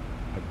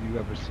 Have you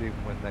ever seen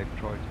when they've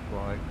tried to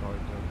fly kind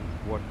of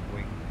with one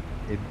wing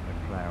in the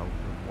cloud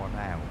and one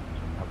out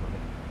and have a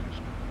lift just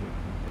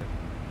completely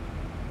different?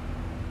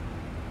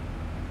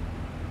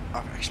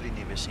 I've actually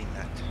never seen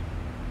that.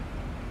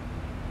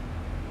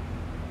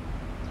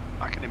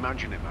 I can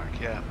imagine it, Mark,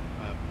 yeah.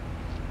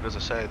 But as I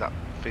say, that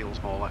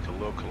feels more like a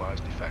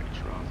localised effect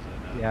rather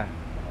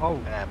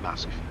than air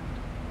mass effect.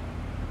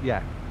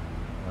 Yeah.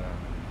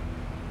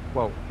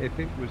 Well, if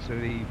it was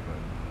uneven,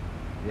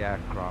 the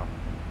aircraft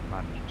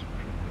managed to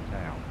trim it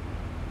out.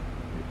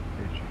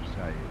 As you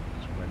say,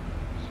 it's when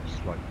it's a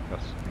slight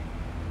gusting.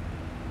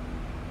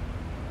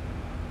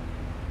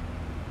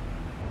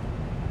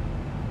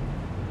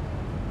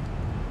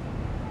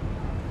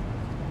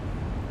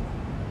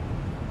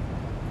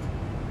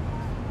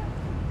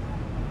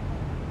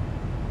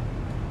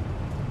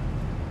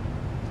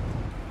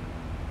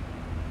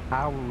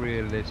 How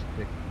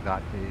realistic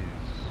that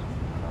is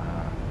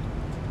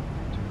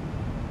to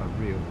a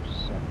real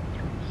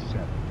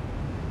 737,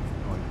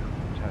 I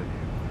couldn't tell you.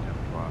 I'd have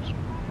to ask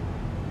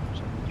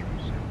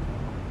 737.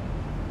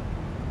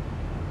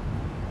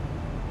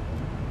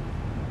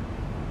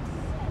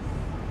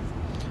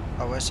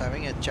 I was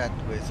having a chat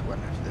with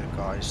one of the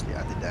guys the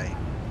other day,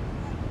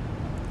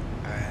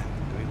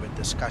 and we were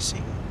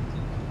discussing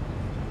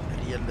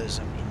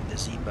realism in the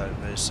Zibo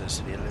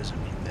versus realism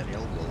in the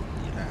real world,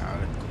 you know, how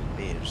it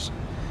compares.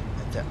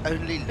 And the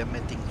only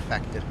limiting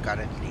factor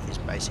currently is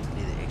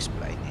basically the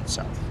X-plane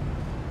itself.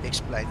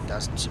 X-plane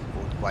doesn't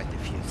support quite a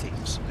few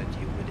things that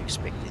you would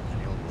expect in the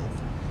real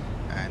world.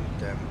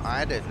 And I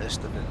had a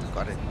list of it,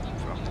 got it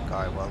from the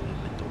guy while we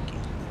were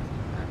talking.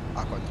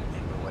 I can't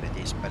remember what it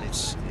is, but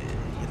it's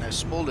you know,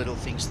 small little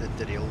things that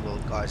the real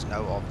world guys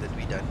know of that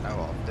we don't know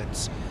of.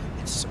 It's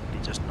simply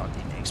just not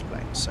in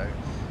X-plane. So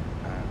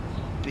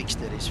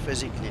Twixter is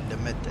physically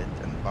limited,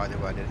 and by the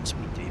way, I didn't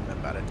speak to him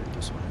about it. It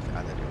was one of the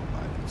other real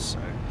pilots. So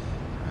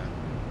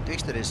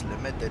Twixter is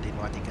limited in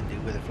what he can do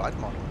with a flight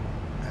model,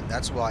 and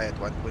that's why at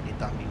one point in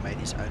time he made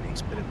his own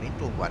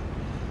experimental one,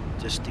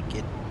 just to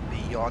get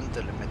beyond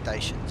the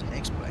limitations in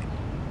X-plane.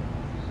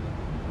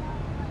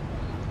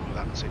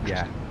 Well, that's interesting.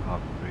 Yeah, I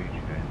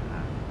appreciate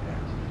that, yeah.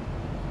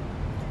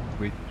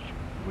 Which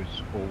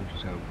was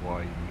also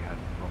why he had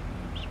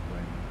problems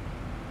when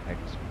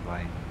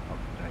X-plane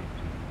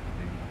updated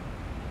the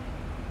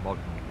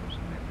model,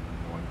 wasn't it? And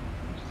why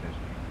he says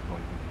you fly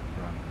with the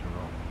parameter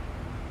off.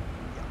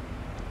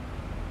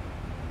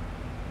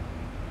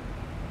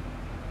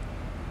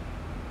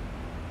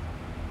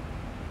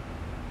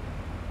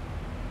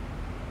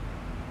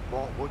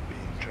 What would be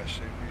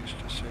interesting is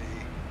to see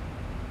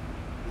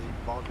the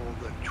model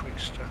that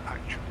Twixter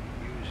actually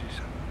uses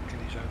in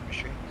his own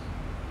machine.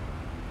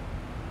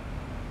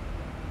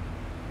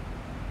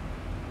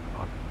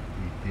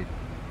 He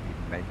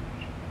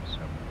mentioned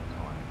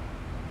sometime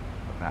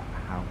about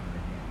how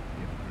many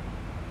different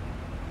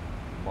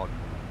models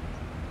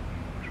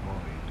he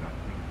tried. I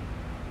think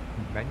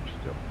he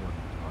mentioned at one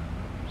time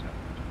it was up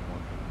to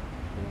model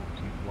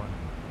 41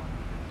 of one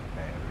of his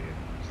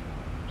variants that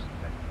was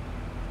left.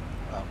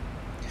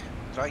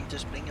 Trying to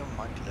bring your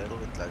mic a little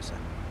bit closer,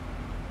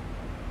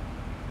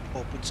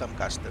 or put some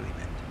gusto in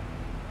it.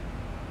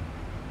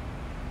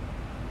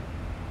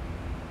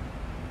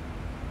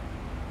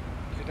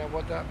 You know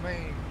what that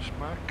means,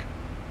 Mac?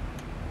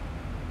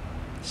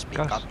 Speak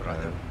Gusto. up,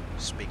 brother.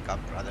 Speak up,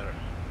 brother.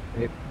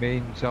 It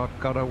means I've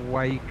got to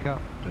wake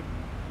up to...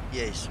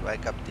 Yes,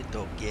 wake up to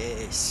talk.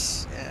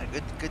 Yes. Yeah,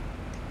 good, good.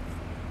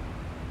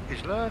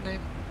 He's learning.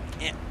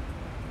 Yeah.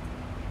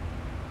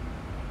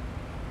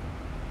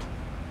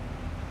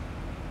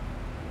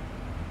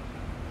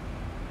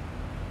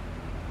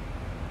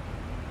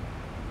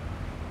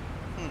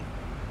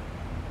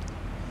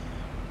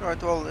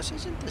 Right, well, this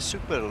isn't a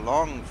super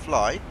long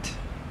flight.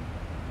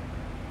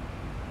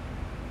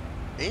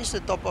 There's the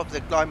top of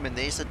the climb and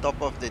there's the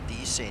top of the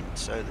descent,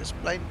 so this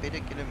plane better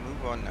get a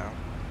move on now.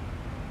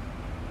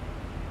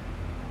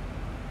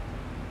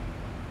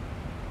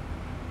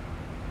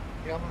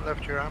 You haven't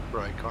left your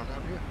handbrake on,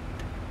 have you?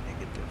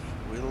 Negative.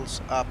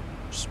 Wheels up,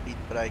 speed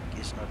brake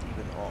is not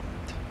even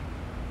armed.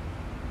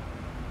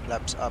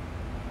 Flaps up.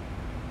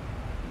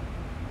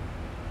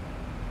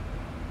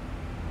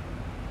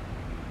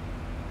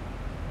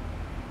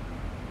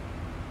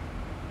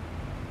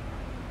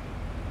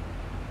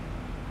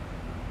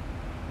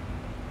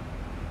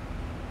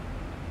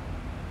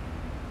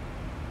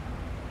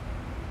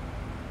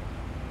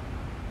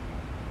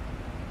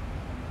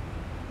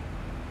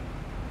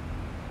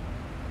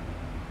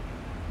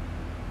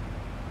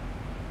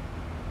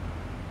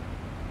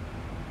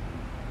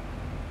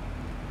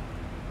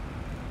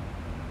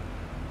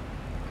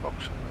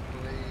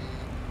 Approximately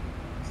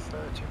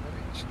 30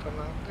 minutes to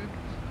landing.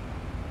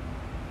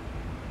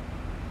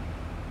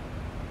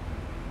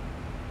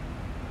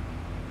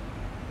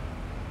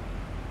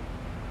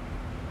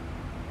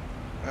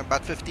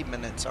 About 50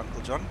 minutes,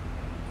 Uncle John.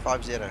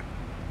 5-0.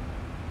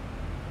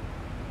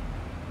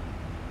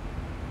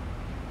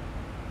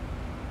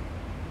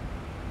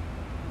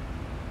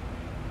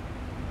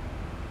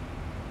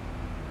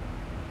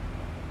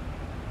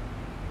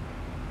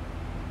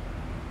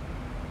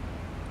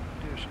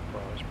 You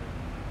surprise me.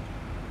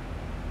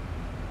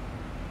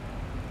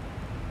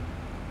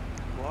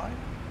 Why?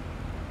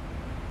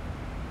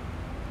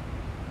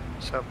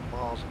 7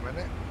 miles a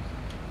minute.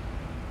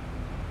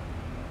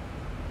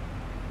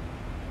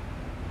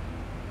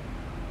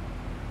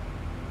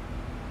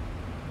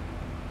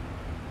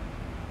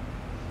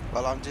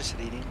 Well, I'm just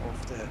reading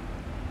off the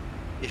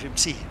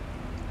FMC.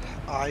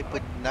 I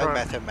put no Right,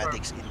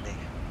 mathematics in there.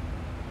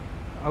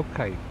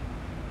 Okay,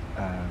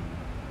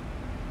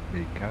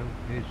 Nico,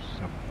 here's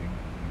something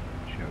you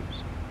can show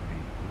some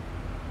people.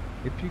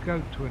 If you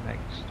go to an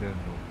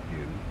external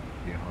view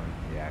behind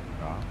the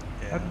aircraft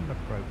Yeah. at an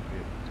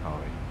appropriate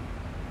time,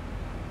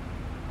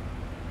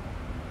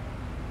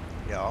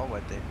 Yeah,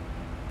 what then?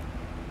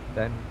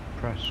 then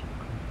press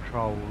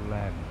Control M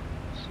and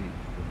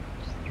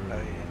sequence through Oh, yeah.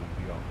 all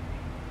the options.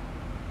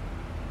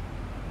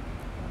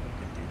 We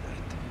can do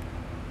that.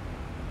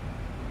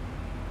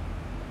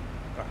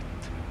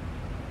 Right.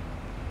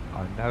 I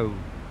know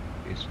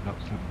it's not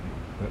something,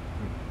 but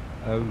for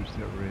those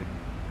that are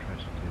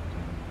interested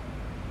in,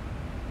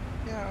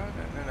 Yeah,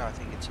 no, I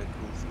think it's a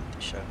cool thing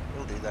to show.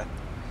 We'll do that.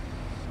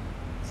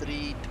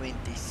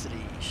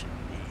 323 should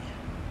be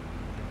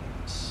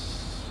limits.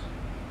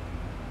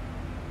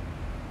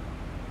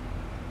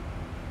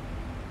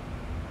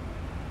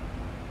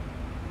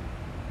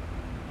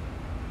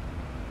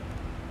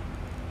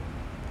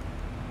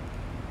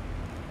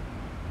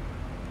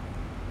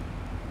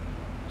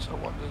 So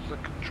what does the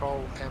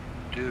Control M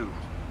do?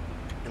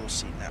 You'll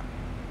see now.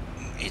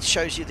 It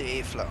shows you the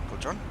airflow, Uncle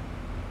John.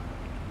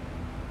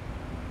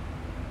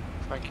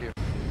 Thank you.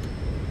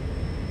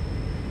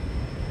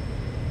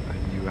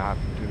 and you have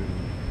to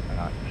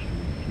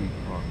actually keep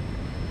on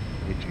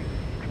hitting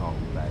Control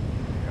M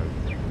to go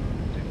through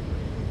the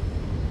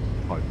different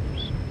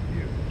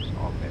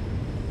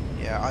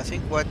I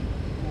think what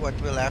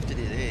we'll have to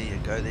do, there you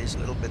go, there's a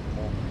little bit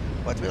more.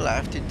 What we'll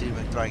have to do,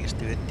 McTrying, is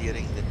do it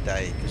during the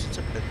day, because it's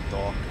a bit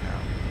dark now,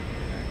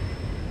 you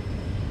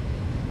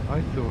know.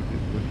 I thought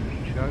it would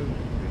have shown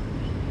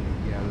because of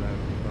the yellow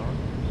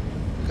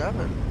lights.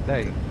 Cover.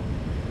 There's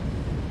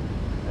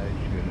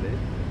your lid.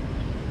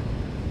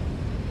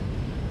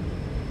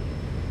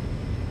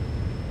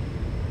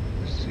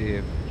 The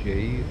CMG,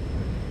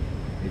 and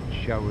it's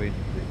showing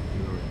that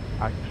you're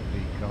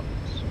actually got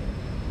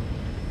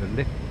the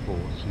lift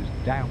force is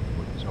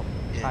downwards on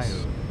the Yes. tail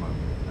at the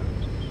moment,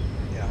 notice.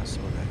 Yeah, I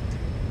saw that.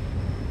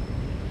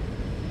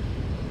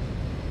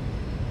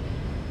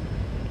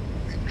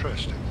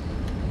 Interesting.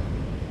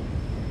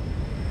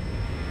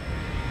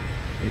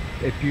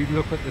 If you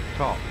look at the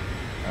top,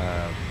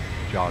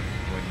 John,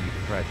 when you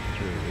thread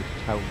through, it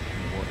tells you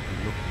what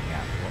you're looking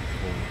at, what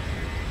force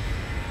is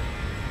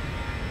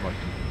right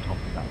at the top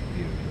of that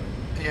view.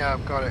 Yeah,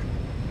 I've got it.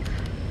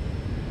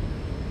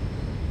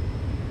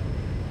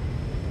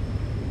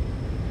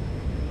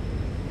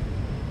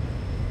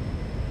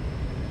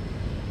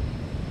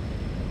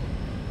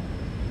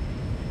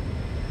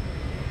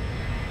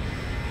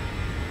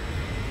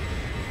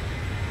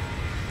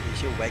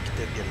 There's your wake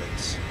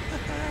turbulence.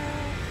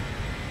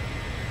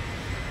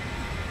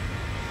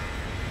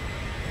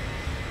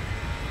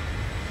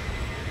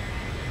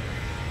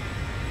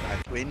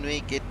 But when we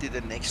get to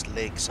the next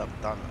leg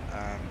sometime,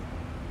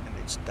 and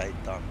it's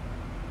daytime,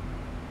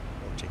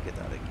 we'll check it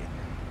out again.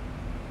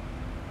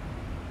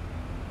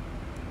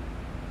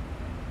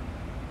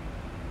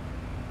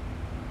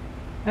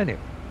 Anyway,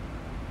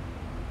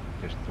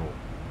 just thought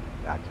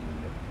add a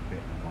little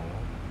bit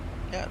more.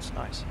 Yeah, it's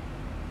nice.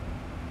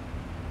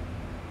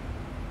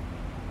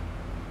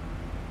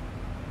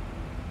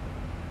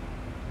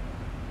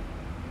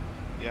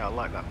 Yeah, I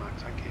like that,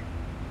 Max. Thank you.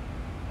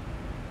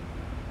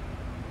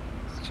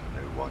 That's a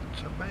new one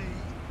to me.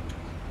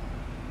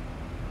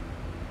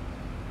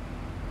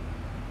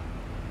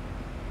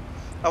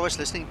 I was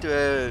listening to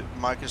a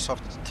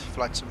Microsoft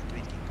Flight Sim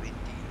 2020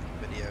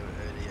 video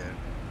earlier.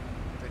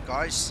 The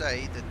guys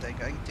say that they're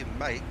going to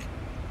make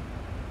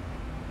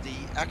the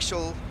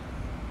actual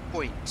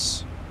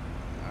points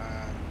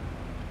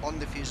on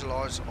the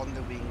fuselage, on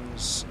the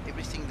wings,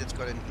 everything that's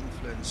got an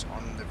influence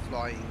on the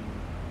flying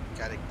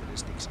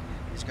characteristics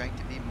is going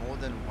to be more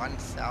than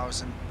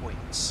 1,000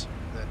 points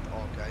that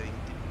are going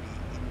to be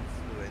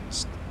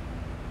influenced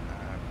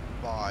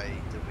by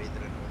the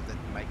weather and all that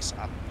makes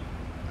up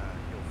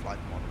your flight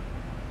model.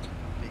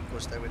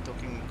 Because they were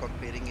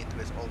comparing it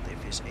with old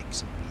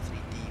FSX and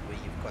V3D, where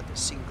you've got a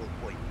single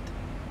point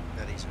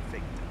that is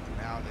affected.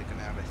 Now they're going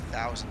to have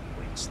 1,000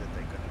 points that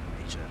they're going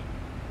to measure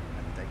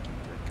and take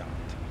into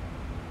account.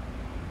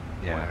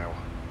 Yeah. Wow.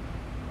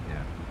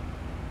 Yeah.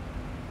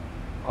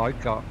 I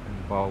got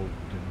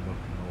involved in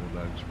looking at all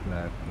those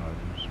flare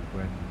flows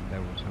when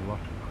there was a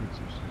lot of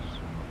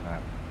criticism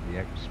about the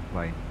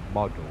X-plane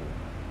model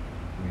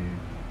with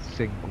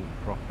single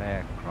prop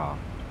aircraft,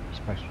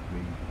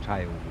 especially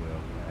tail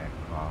wheel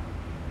aircraft,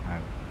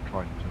 and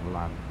trying to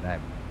land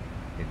them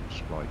in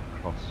slight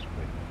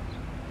crosswinds.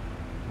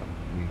 And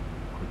we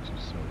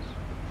criticised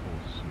the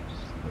forces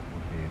that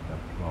were being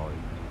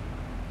applied,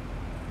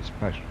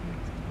 especially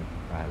the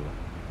propeller.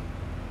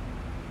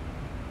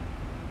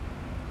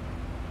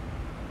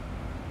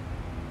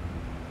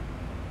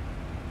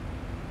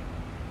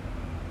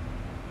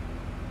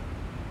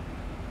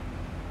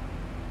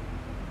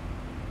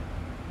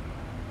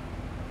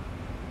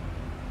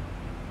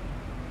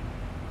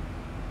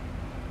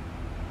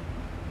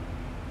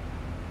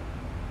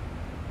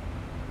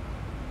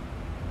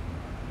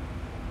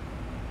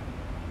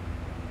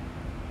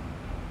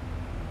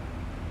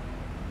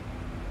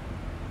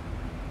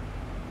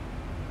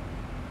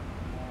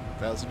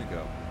 Thousand to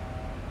go.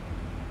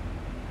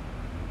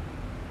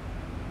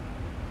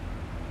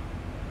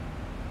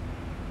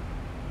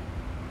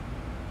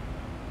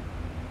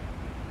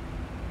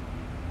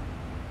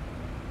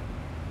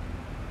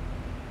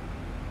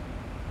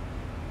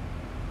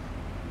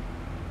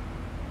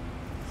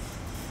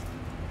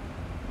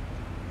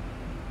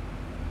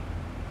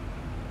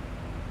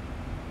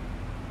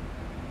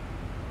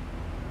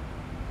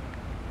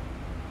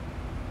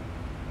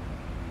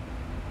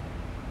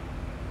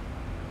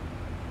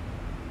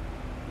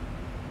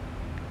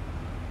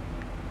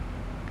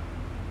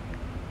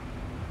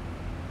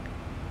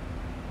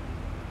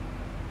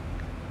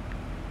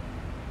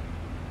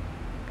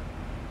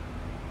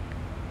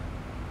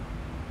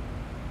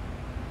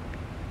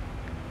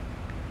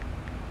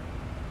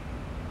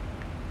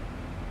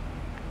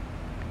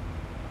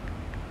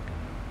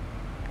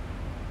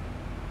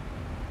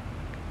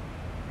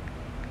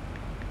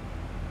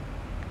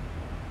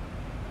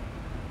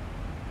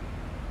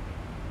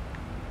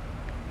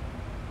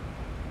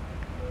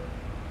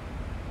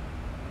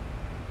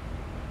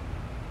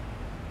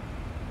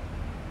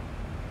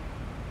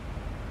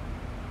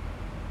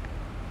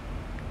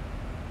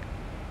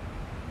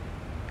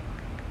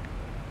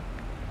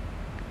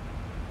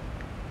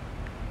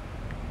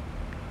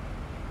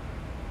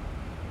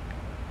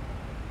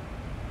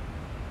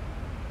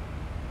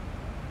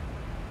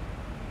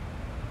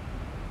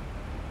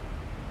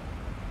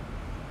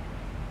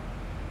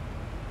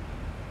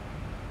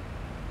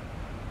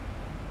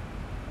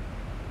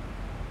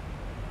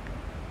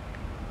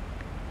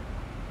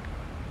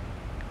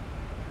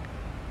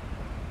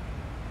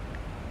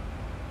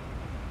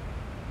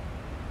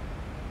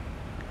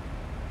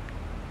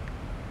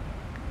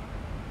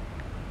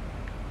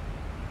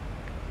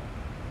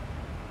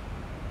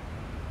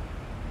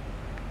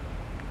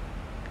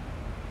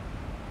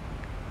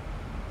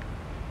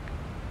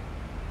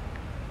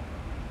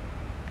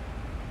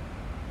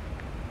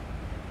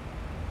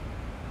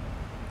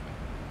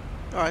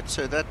 Alright,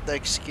 so that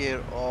takes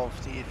care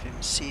of the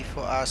FMC for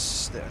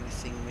us. The only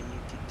thing we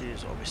need to do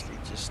is obviously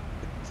just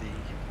put the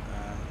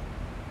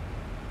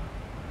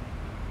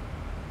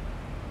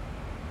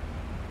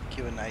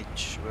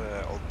QNH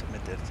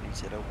altimeter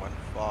 3015.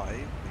 We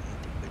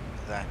need to put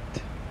that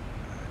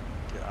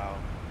to our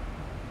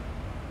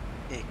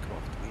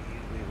aircraft.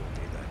 We will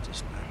do that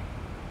just now.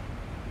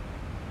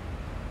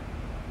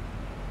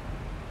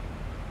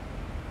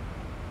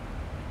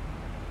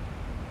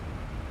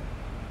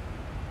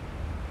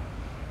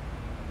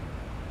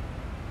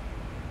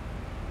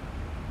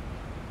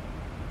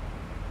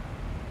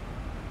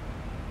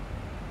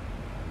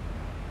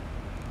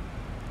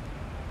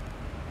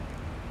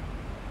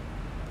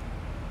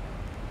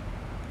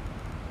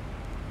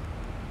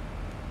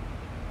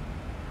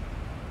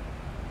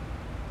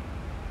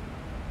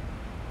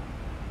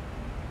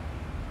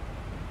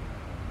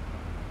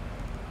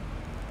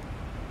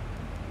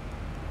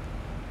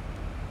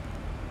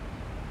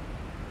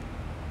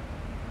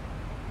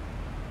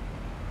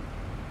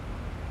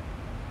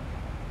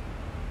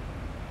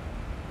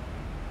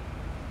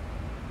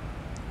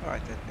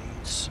 Alright, that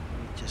means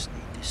we just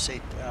need to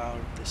set our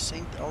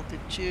descent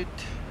altitude.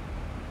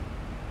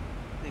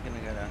 We're going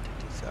to go down to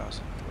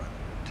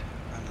 2,200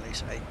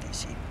 unless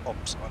ATC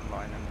pops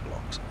online and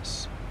blocks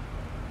us.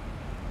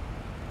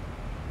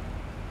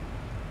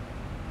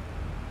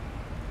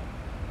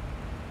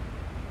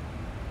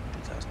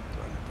 For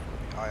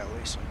the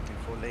ILS on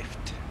 24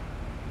 left.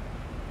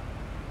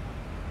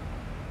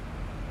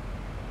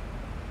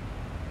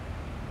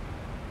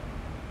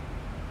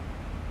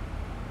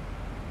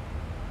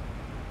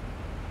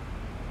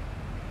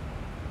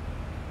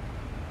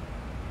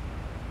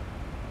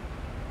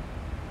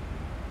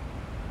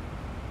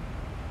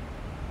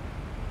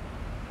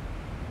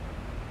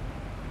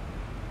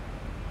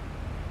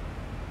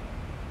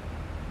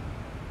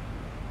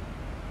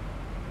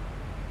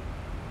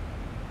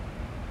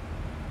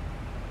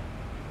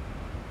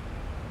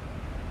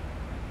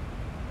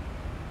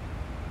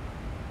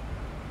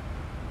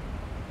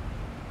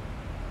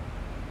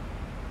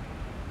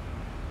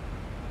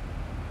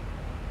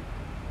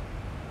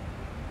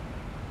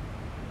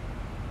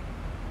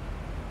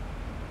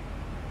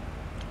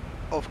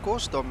 Of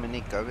course,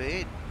 Dominic, go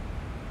ahead.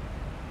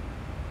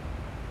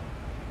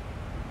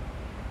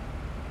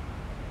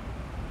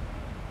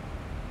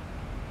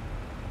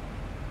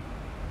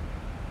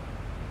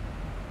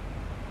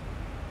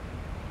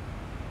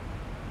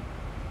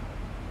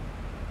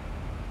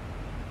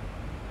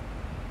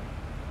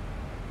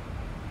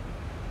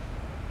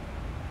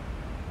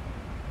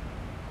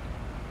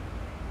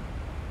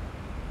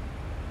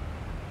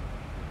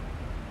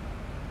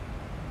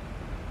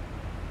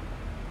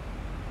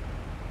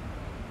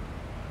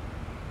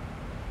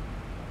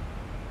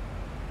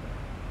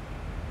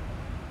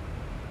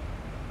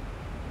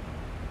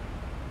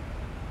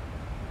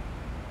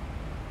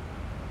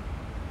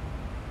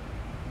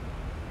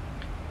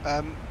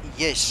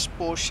 Yes,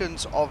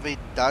 portions of it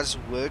does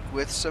work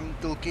with Sim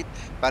Toolkit,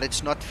 but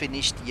it's not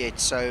finished yet,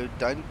 so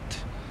don't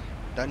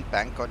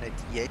bank on it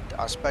yet.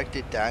 I spoke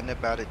to Dan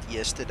about it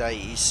yesterday.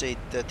 He said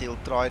that he'll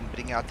try and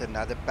bring out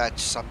another patch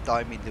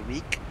sometime in the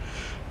week.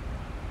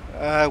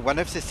 One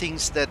of the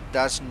things that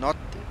does not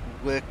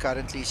work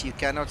currently is you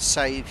cannot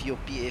save your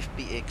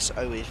PFPX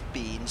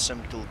OFP in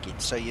Sim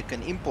Toolkit. So you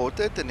can import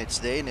it and it's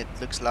there and it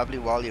looks lovely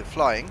while you're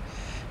flying.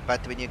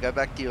 But when you go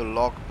back to your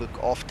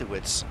logbook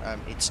afterwards,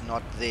 it's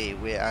not there,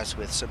 whereas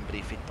with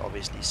SimBrief it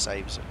obviously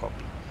saves a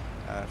copy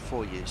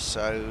for you.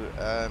 So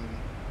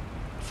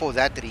for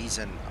that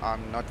reason,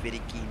 I'm not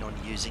very keen on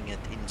using it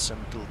in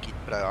Sim Toolkit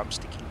Pro. I'm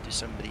sticking to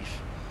SimBrief.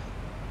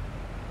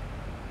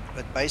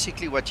 But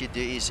basically what you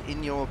do is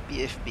in your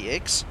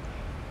PFPX,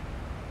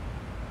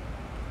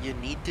 you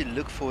need to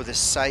look for the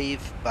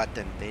save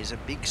button. There's a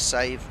big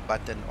save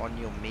button on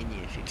your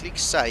menu. If you click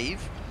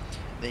save,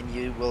 then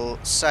you will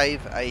save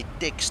a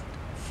text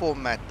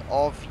format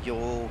of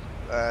your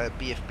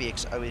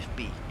PFPX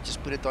OFP.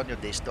 Just put it on your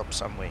desktop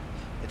somewhere.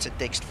 It's a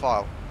text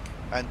file.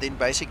 And then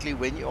basically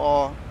when you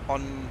are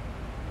on,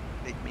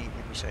 let me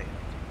say,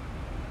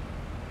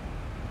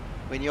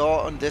 when you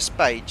are on this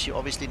page, you're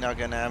obviously now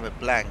going to have a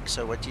blank.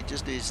 So what you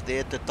just do is there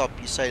at the top,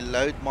 you say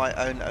load my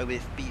own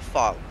OFP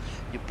file.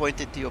 You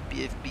point it to your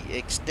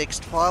PFPX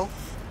text file,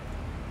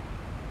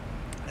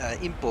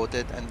 import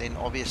it, and then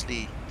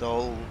obviously the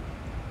whole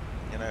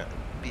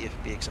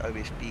PFPX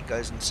OFP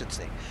goes and sits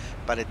there,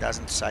 but it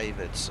doesn't save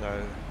it.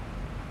 So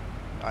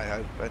I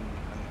hope, and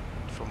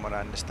from what I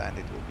understand,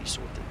 it will be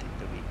sorted in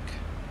the week.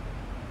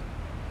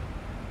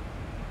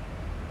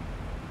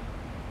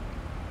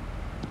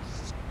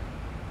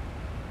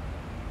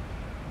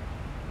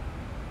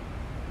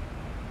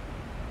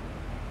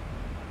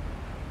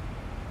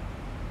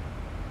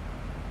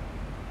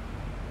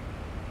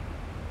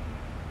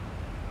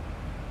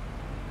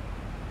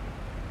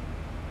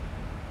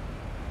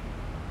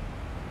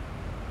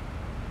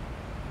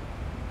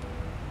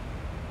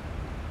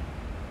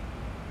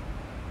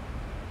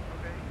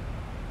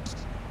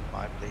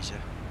 My pleasure.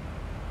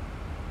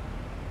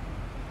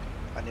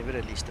 I never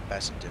release the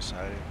passengers,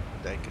 so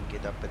they can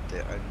get up at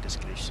their own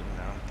discretion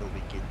now until we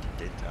get to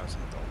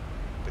 10,000.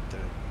 I'll put the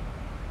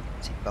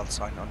seatbelt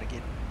sign on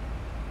again.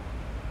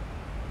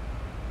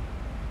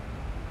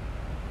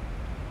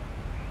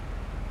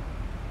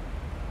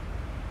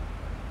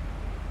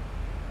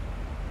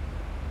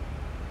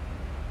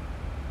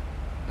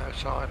 No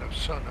sign of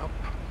sun up.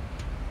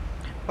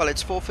 Well,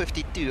 it's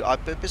 4:52. I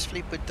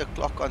purposefully put the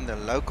clock on the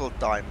local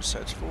time, so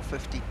it's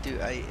 4:52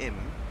 a.m.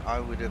 I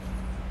would have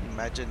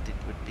imagined it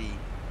would be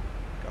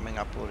coming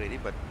up already,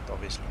 but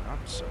obviously not.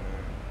 So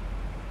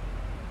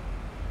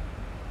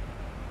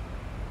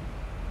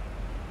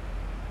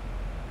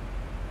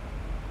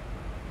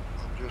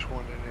I'm just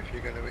wondering if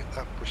you're going to hit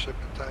that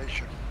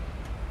precipitation.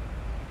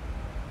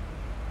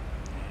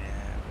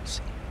 yeah, we'll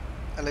see.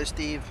 Hello,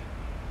 Steve.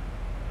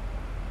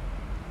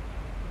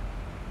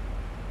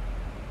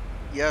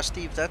 Yeah,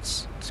 Steve,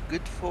 it's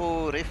good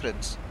for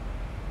reference.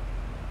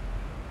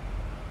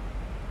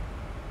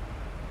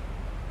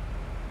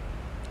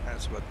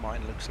 That's what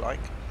mine looks like.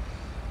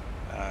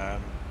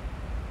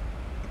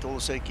 It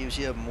also gives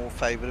you a more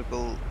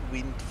favorable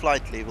wind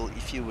flight level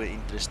if you were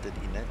interested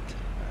in it.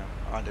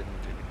 I didn't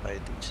really pay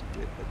attention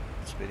to it, but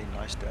it's very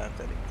nice to have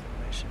that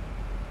information.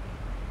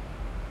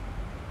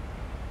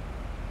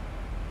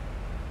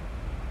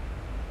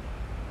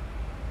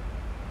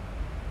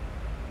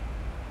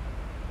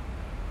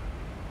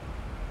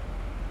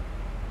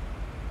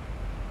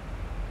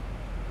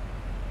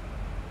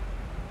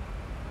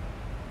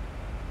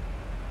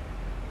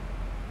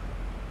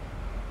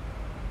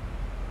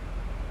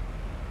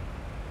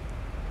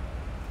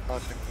 I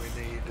think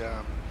we need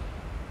an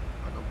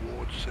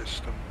award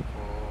system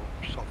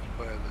for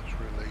software that's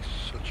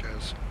released, such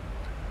as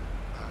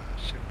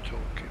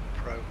SimTalking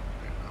Pro.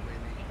 I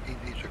mean, he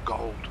needs a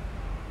gold.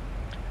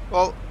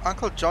 Well,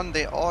 Uncle John,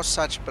 there are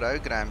such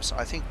programs.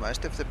 I think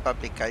most of the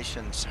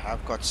publications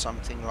have got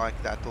something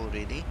like that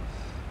already.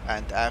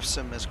 And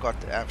AFSIM has got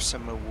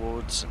AFSIM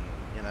awards, and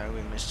you know,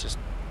 we must just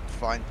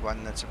find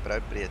one that's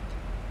appropriate.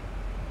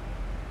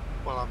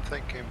 Well, I'm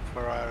thinking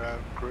for our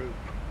own group.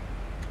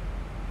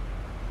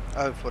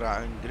 Oh, for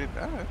our own group.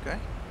 Oh, okay.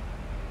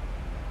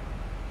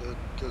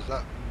 Does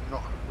that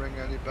not ring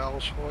any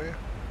bells for you?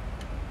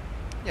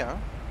 Yeah.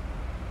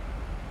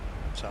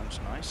 Sounds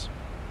nice.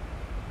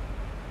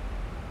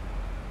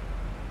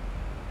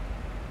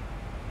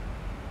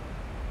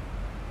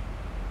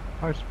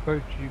 I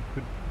suppose you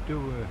could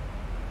do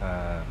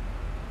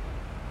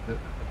the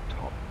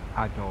top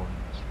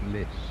add-ons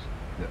list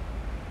that,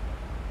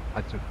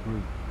 as a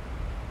group,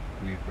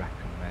 we'd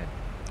recommend.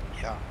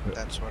 Yeah, But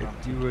that's what I'm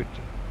if you thinking. were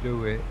to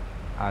do it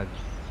as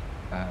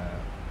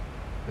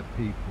the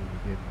people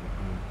within the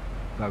group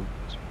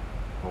vote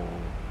for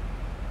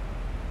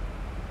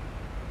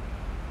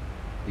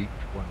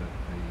each one of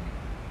the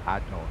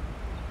add-ons,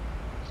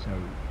 so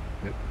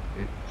that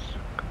it's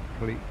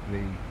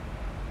completely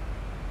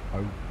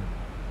open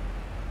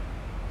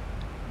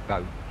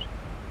vote.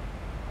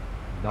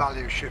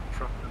 Value ship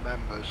from the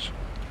members.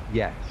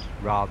 Yes,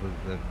 rather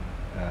than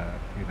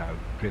you know,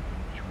 driven,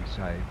 shall we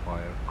say,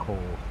 by a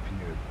core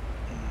few.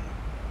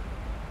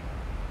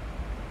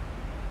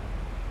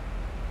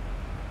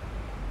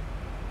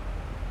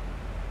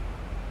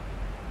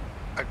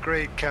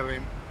 Agreed,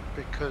 Kevin,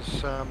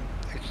 because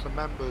it's the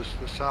members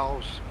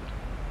themselves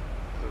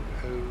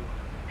who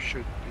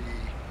should be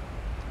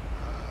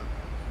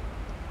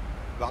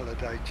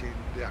validating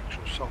the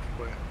actual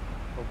software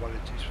for what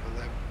it is for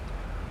them.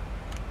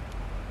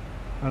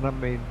 And I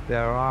mean,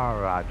 there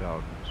are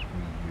add-ons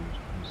we use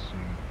with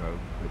Zibo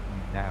that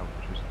we now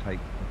just take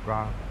for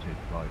granted,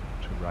 like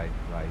terrain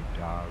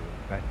radar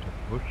and better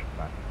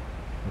pushback.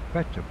 The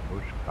better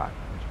pushback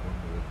is one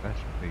of the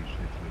best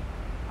pieces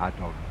of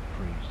add-on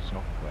free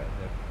software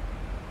there.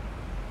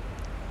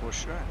 For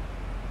sure.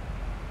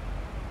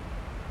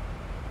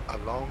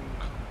 Along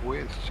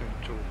with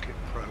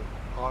SimTalking Pro,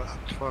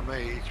 for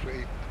me, it's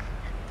really,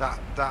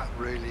 that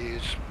really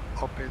is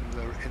up in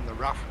the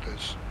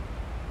rafters.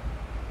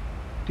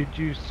 Did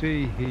you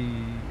see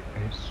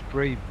his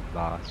stream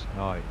last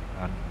night?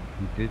 And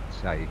he did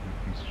say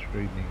he'd be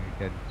streaming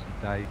again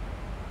today.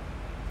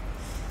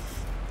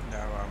 No,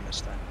 I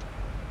missed that.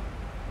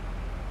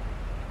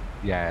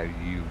 Yeah,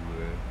 you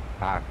were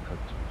back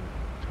at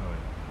the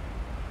time.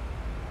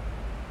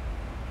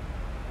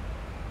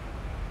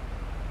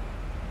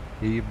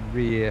 He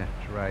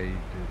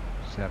reiterated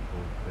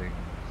several things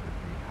that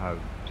he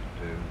hoped to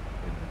do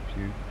in the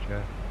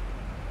future.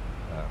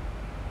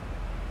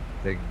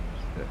 Things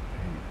that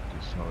he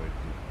decided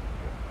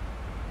that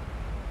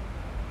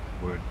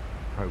weren't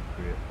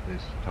appropriate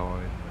this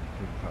time and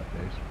things like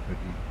this, but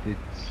he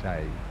did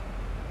say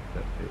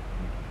that it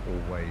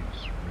would always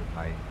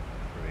remain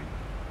free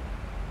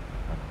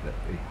and that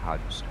he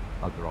had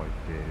other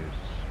ideas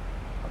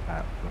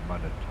about the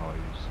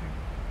monetizing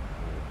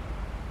or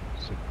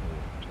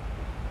support of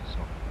the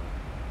software.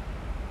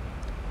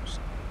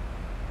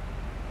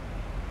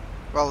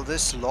 Well,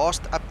 this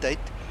last update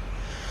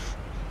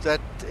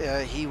that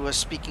he was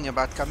speaking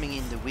about coming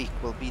in the week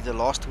will be the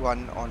last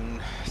one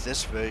on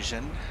this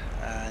version,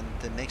 and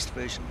the next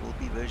version will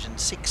be version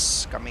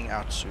 6 coming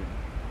out soon.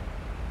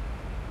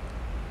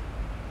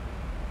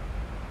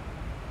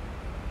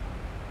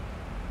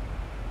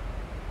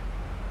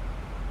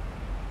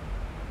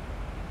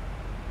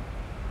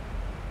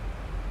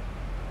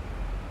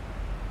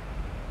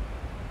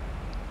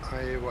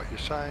 I hear what you're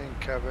saying,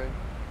 Kevin.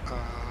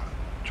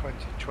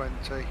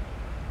 2020.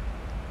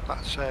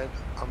 That said,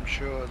 I'm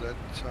sure that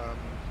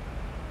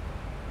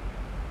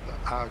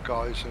our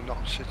guys are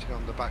not sitting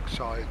on the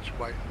backsides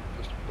waiting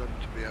for them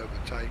to be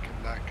overtaken.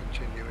 They're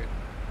continuing,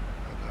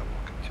 and they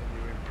will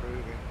continue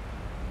improving.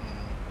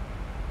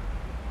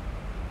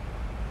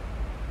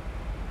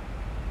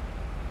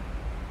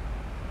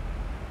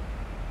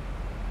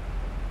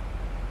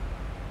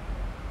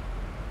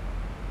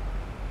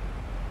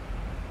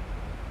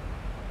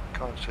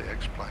 Can't see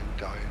X-Plane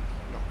dying,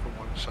 not for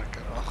 1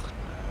 second. Oh,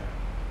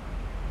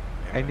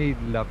 no. Any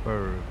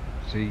lover of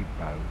Zibo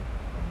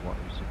and what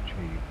he's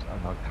achieved,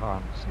 and I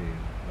can't see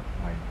the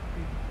plane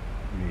being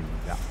really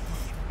that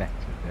much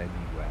better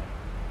anywhere,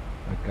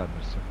 are going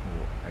to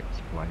support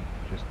X-Plane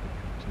just to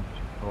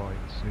continue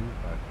flying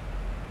Zibo.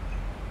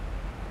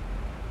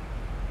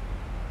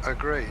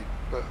 Agreed,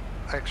 but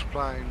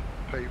X-Plane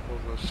people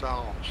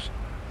themselves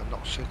are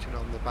not sitting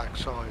on the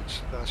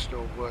backsides. They're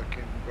still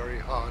working very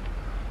hard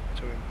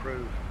to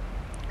improve.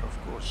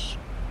 Of course.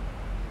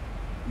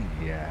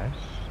 Yes.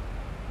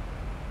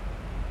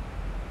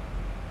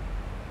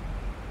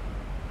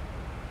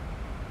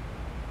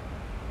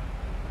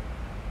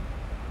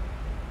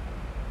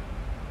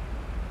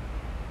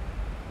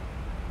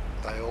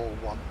 They all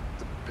want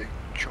the big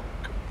chunk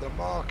of the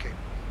market.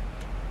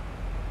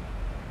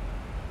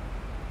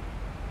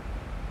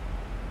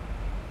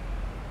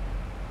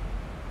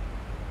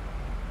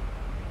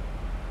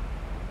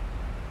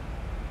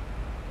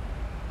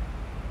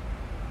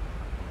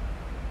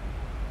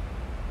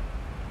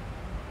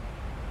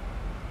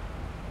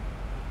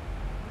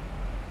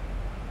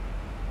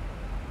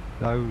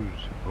 Those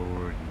who've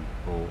already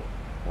bought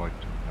quite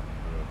a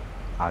number of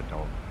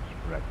add-ons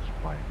for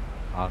X-Plane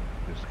aren't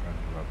just going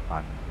to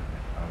abandon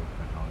it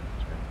overnight.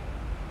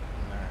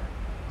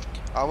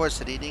 No. I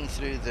was reading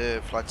through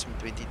the Flight Sim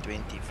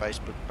 2020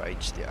 Facebook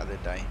page the other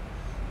day.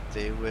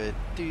 There were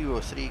 2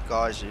 or 3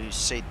 guys who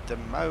said the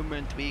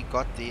moment we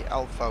got the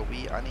alpha,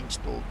 we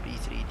uninstalled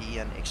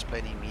B3D and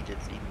X-Plane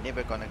immediately,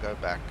 never gonna go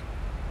back.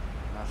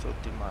 And I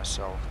thought to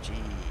myself, gee,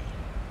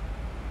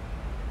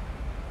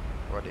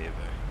 whatever.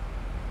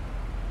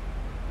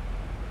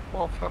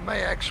 Well, for me,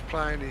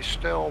 X-Plane is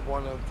still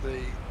one of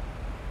the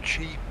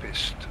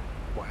cheapest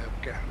way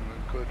of getting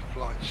a good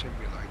flight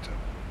simulator.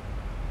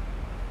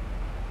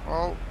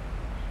 Well,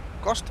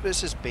 cost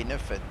versus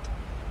benefit,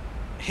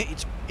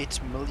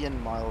 it's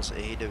million miles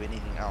ahead of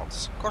anything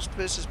else. Cost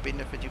versus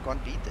benefit, you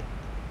can't beat it.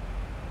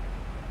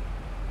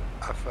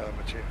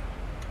 Affirmative.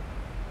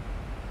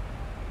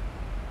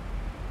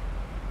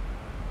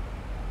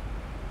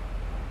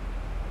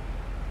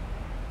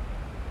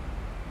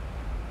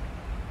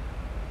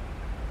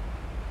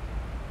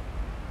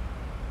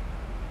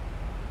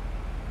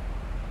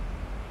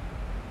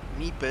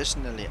 Me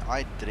personally,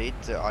 I dread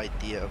the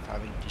idea of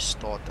having to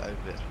start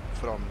over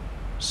from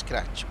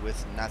scratch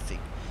with nothing,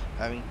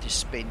 having to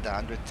spend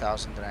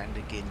 100,000 rand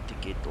again to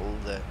get all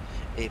the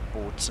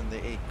airports and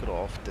the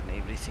aircraft and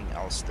everything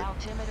else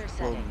that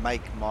will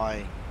make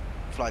my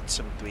Flight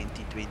Sim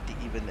 2020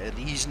 even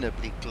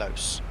reasonably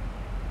close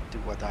to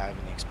what I have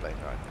in X-Plane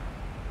right now.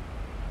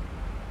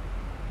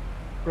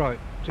 Right,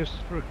 just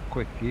for a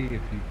quickie, if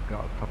you've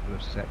got a couple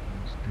of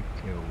seconds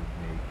to kill,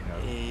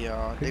 Nico.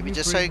 Yeah, Can let me you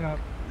just bring say up-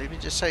 let me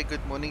just say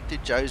good morning to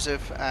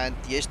Joseph, and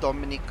yes,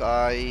 Dominic,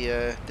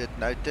 I did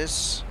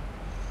notice.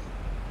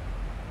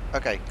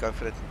 Okay, go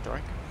for it,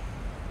 Tarek.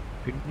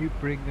 Can you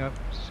bring up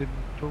Sim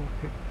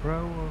Toolkit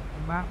Pro of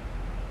the map?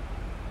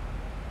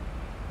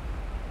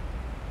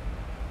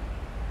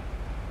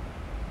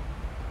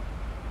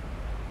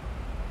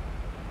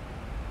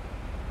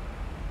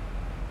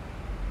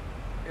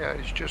 Yeah,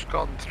 he's just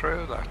gone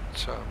through that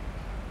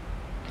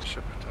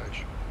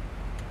precipitation.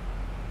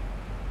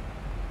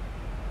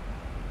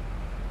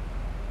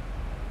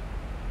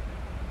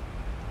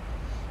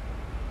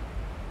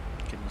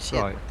 Can you see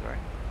Right. it, Tarek?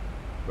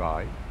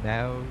 Right,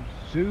 now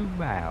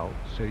zoom out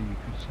so you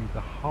can see the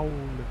whole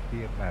of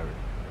the America.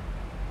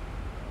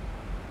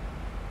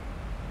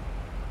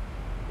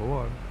 Go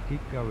on,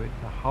 keep going,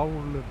 the whole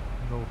of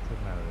North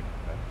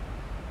America,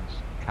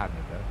 that's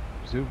Canada,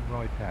 zoom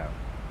right out.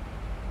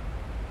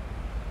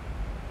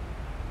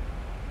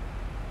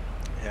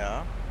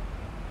 Yeah.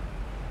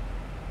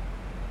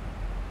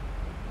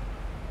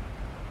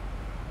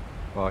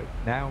 Right,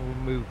 now we'll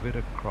move it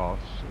across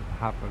and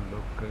have a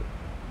look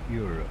at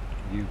Europe,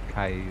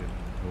 UK and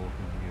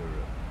Northern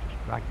Europe.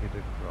 Just drag it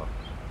across.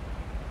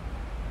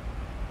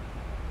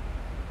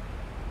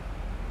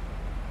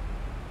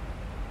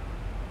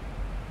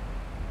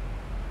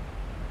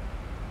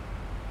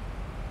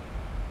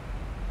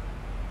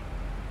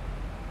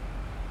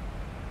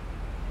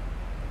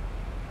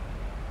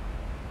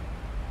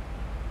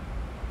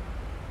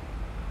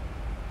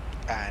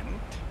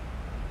 And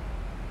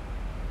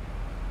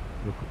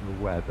Look at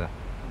the weather.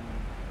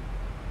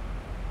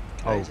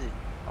 crazy.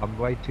 Oh, I'm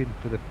waiting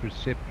for the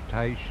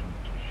precipitation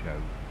to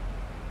show.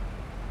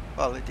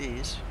 Well, it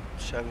is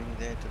showing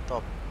there at the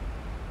top.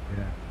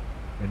 Yeah.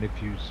 And if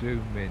you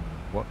zoom in,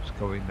 what's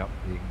going up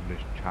the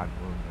English Channel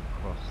and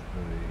across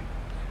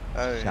the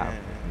Oh, south yeah, of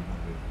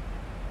England?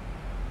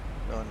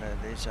 Oh no,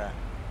 there's a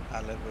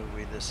hell of a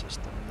weather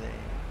system there.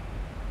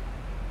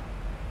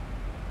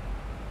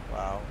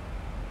 Wow.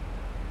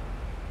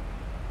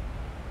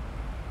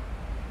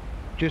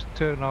 Just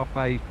turn off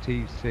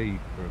ATC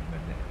for a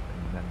minute,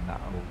 and then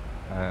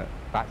that'll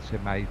that's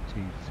him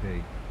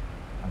ATC,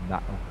 and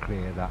that'll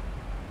clear that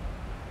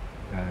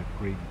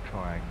green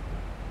triangle.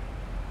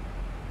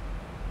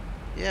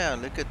 Yeah,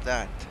 look at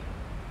that.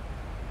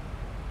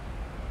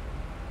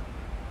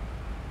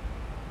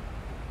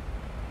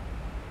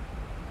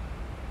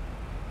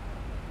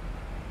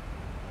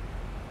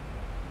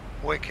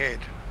 Wicked.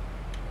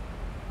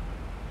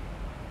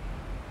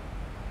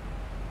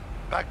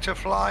 Back to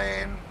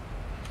flying.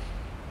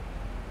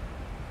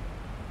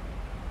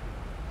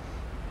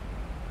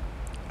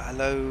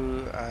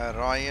 Hello,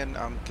 Ryan.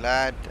 I'm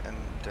glad, and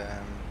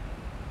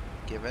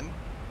Given.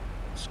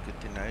 It's good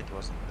to know it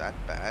wasn't that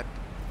bad.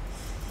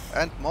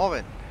 And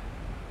Marvin.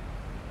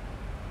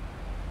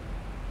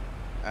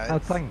 Oh,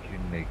 thank you,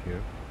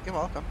 Nico. You're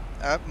welcome.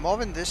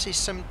 Marvin, this is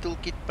Sim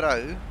Toolkit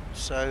Pro,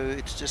 so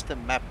it's just a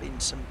map in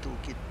Sim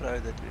Toolkit Pro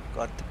that we've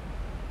got,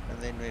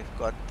 and then we've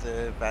got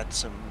the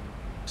VATSIM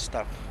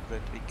stuff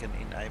that we can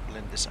enable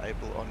and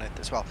disable on it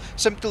as well.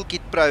 Sim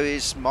Toolkit Pro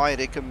is my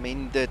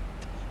recommended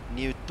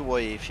new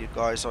toy if you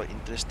guys are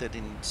interested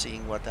in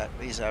seeing what that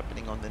is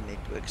happening on the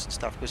networks and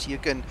stuff, because you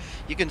can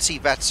see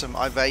VATSIM,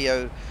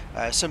 EBAYE,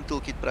 Sim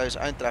Toolkit Pro's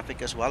own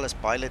traffic as well as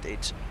Pilot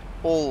Edge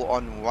all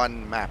on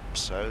one map,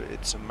 so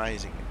it's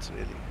amazing. It's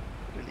really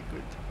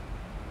good.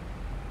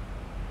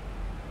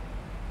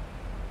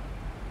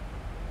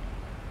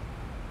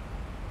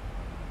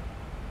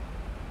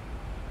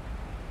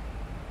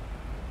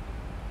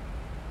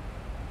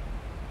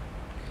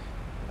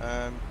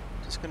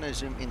 Just gonna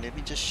zoom in, let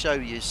me just show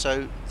you.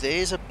 So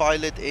there's a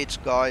Pilot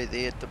Edge guy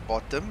there at the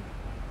bottom.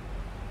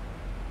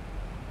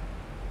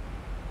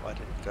 Why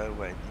did it go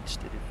away? It needs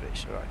to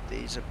refresh. Right,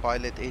 there's a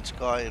Pilot Edge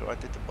guy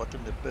right at the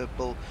bottom. The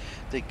purple,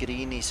 the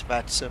green is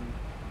VATSIM.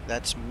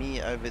 That's me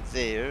over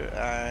there,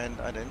 and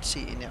I don't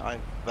see any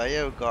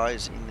EBAYE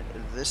guys in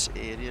this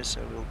area,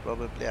 so we'll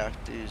probably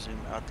have to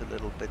zoom out a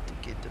little bit to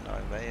get an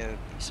EBAYE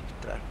piece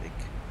of traffic.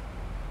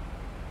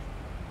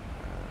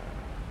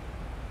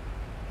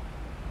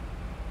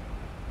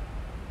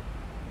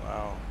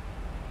 Wow,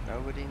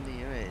 nobody in the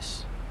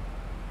US.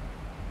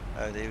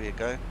 Oh, there we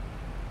go.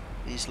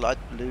 These light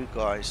blue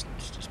guys,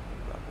 let's just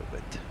move up a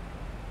bit.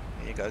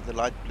 There you go, the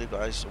light blue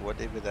guys,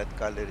 whatever that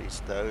color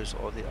is, those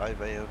are the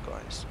EBAYE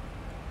guys.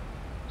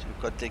 So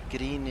we've got the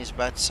green is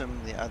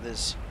VATSIM, the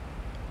others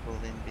will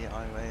then be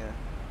EBAYE.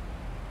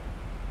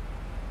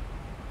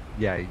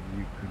 Yeah,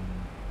 you can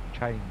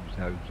change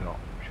those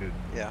options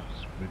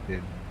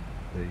within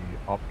the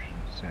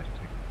options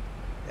setting.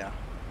 Yeah.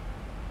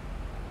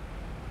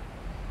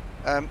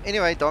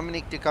 Anyway,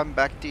 Dominic, to come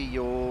back to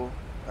your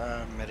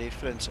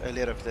reference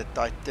earlier of the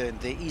tight turn,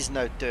 there is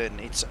no turn.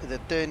 The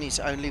turn is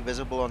only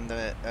visible on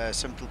the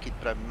Sim Toolkit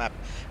Pro map.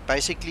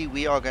 Basically,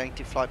 we are going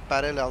to fly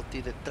parallel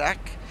to the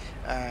track,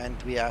 and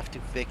we have to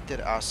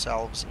vector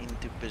ourselves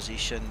into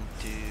position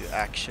to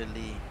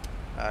actually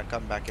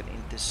come back and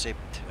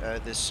intercept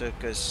the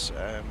circus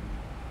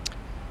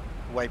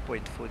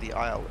waypoint for the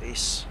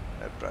ILS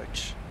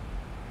approach.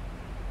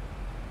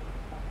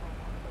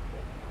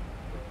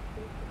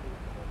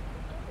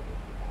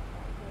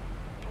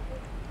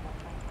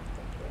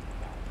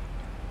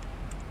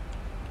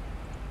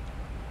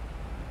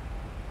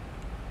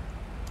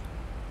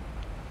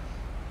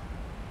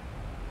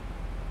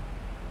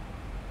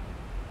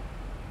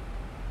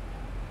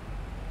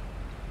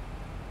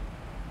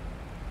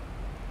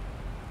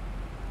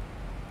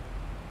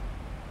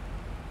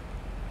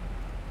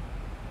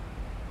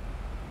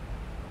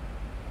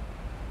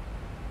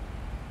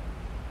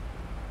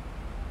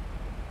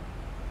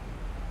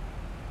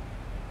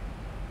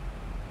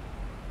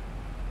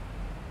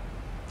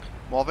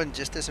 Marvin,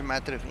 just as a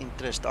matter of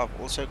interest,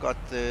 I've also got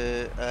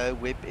the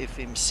web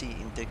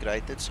FMC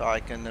integrated, so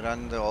I can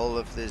run the whole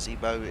of the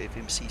Zibo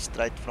FMC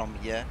straight from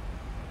here.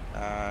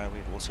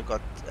 We've also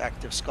got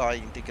Active Sky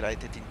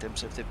integrated in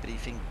terms of the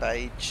briefing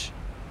page,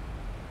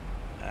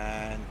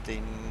 and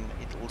then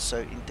it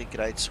also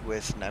integrates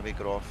with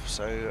Navigraph,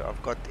 so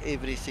I've got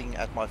everything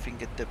at my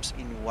fingertips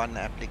in one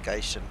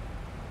application.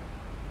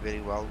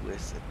 Very well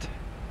worth it.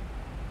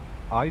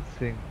 I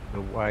think the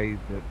way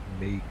that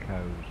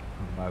Nico's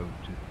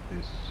promoted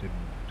this Sim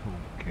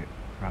Toolkit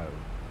Pro,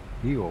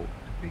 he ought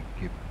to be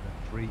given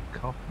a free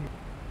copy.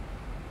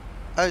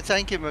 Oh,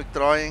 thank you,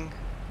 McDrying.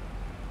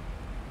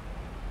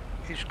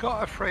 He's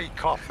got a free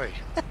coffee.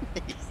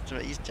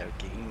 He's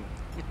joking.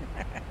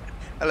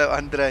 Hello,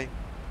 Andre.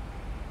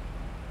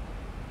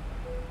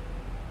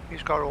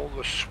 He's got all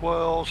the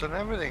swirls and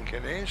everything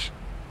in his.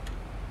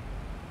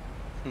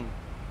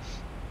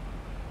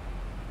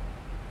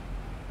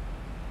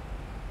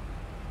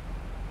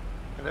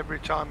 And every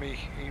time he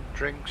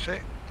drinks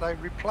it, they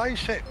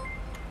replace it.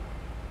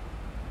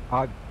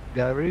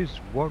 There is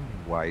one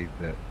way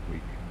that we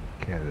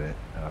can kill it,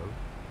 though.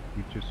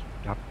 We just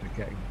have to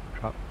get him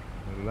trapped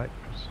with an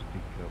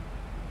electricity gun.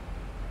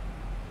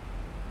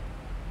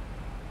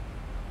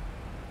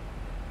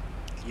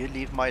 You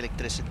leave my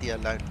electricity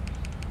alone.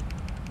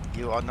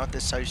 You are not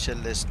a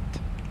socialist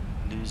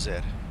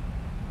loser.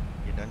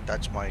 You don't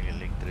touch my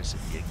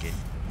electricity again.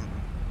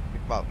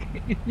 Well,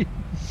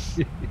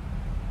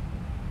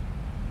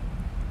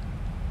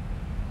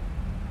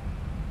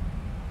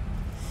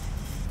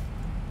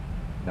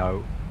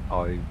 no,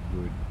 I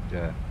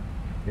would.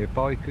 If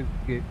I could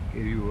give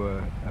you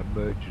an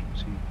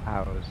emergency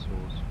power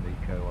source,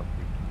 Nico, I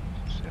think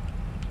you'd accept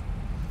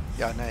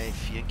it. yeah, no,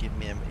 if you give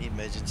me an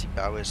emergency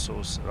power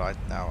source right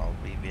now, I'll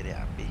be very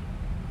happy.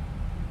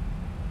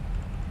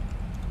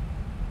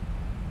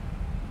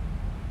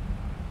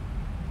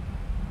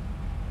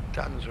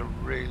 Dan's a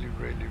really,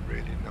 really,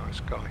 really nice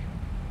guy.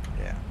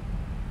 Yeah.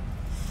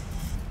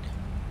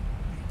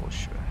 For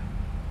sure.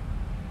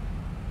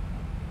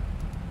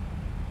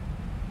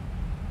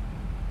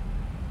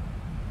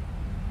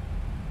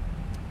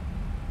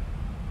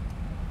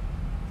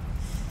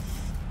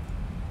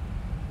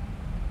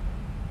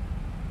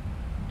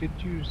 Did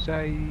you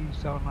say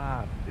he's on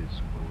our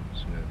Discord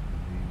server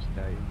these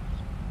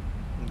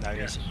days? No,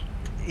 Yes.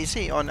 is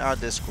he on our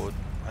Discord?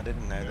 I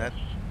didn't know that.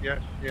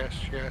 Yes, yes,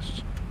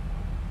 yes.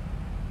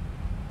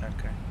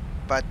 Okay.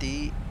 But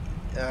the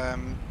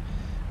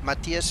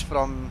Matthias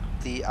from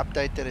the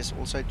Updater has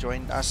also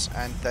joined us,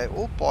 and they're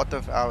all part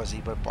of our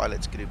Zibo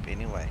Pilots group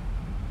anyway.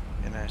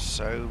 You know,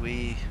 so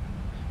we're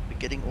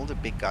getting all the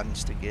big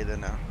guns together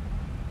now.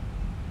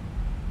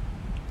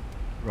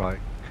 Right,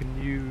 can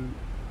you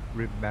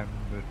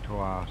remember to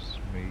ask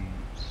me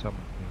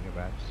something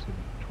about Sim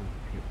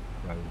Toolkit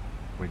Pro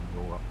when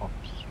you're off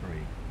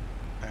stream?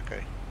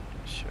 Okay,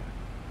 sure.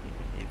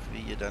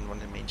 If you don't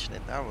want to mention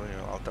it now,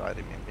 I'll try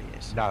to remember,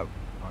 yes. No,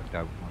 I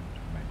don't want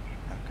to mention.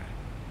 Okay.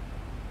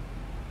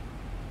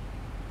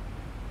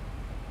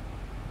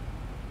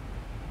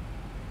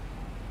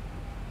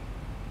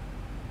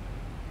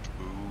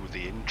 Ooh,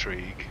 the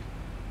intrigue.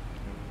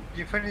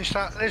 You finished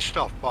that list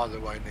off, by the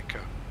way,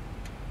 Nico?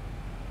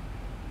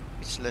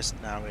 Which list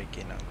now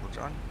again, Uncle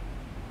John?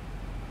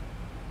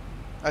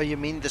 Oh, you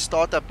mean the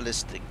startup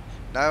listing?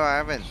 No, I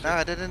haven't. No,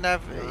 I didn't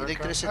have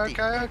electricity.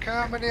 Okay,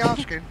 I'm only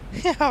asking.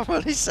 Yeah, I'm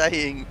only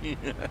saying.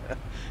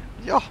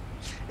 Yeah.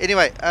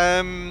 Anyway,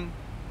 what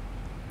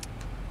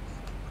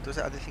was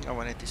the other thing I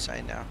wanted to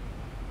say now?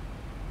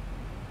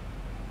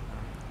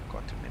 I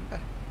can't remember.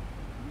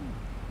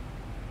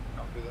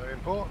 Not be very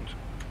important.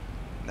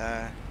 No,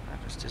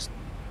 that was just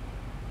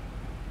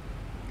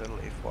a little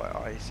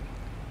FYI thing.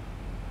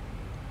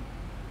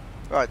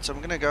 Right, so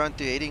I'm gonna go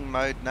into heading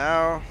mode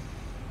now.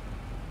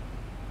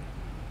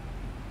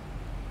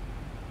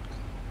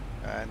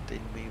 And then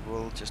we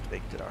will just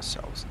vector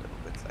ourselves a little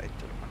bit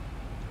later on.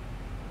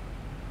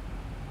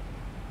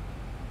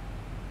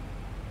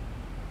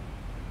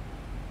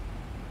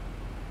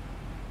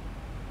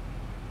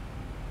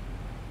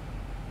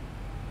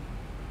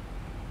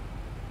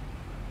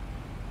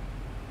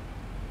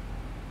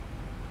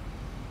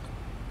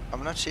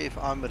 I'm not sure if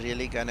I'm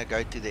really gonna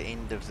go to the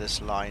end of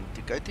this line.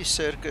 To go to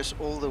Circus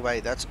all the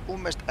way, that's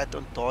almost at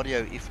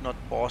Ontario, if not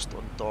past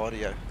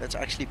Ontario. That's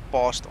actually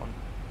past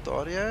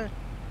Ontario?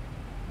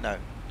 No,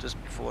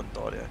 just before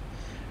Ontario.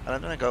 And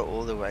I'm going to go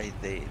all the way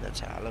there.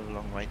 That's a hell of a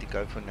long way to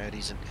go for no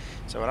reason.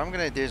 So what I'm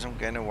going to do is I'm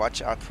going to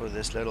watch out for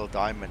this little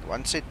diamond.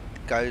 Once it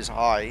goes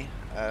high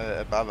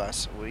above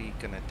us, we're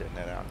going to turn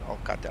around.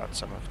 I'll cut out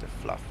some of the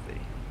fluff there.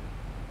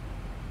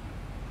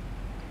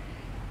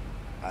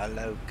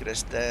 Hello,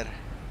 Krister.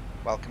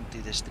 Welcome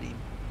to the stream.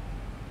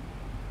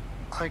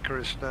 Hi,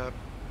 Krista.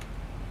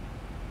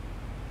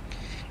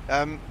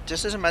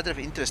 Just as a matter of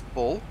interest,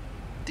 Paul,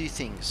 two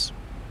things.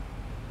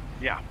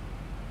 Yeah.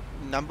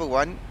 Number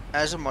one,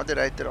 as a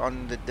moderator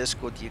on the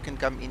Discord, you can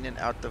come in and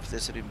out of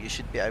this room. You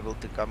should be able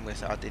to come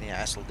without any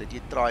hassle. Did you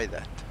try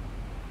that?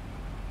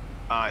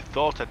 I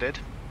thought I did,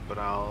 but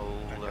I'll...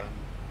 Okay.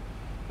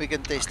 We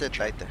can test it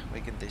later.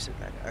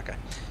 Okay.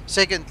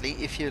 Secondly,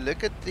 if you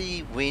look at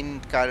the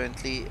wind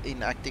currently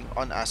enacting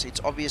on us, it's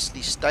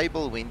obviously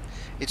stable wind.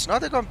 It's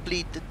not a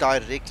complete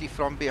directly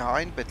from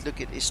behind, but look,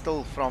 it is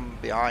still from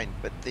behind,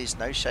 but there's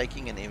no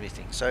shaking and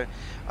everything. So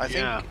I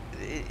think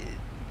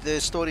the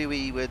story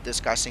we were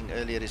discussing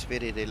earlier is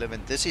very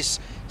relevant. This is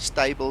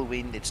stable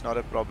wind, it's not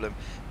a problem.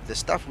 The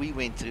stuff we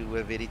went through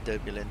were very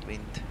turbulent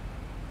wind.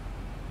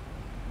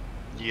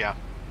 Yeah.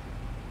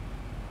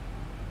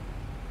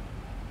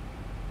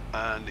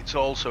 And it's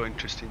also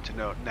interesting to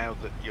note, now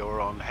that you're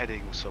on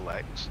heading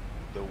select,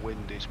 the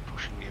wind is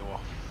pushing you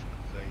off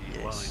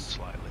the line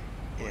slightly,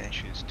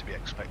 which is to be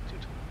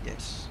expected.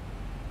 Yes.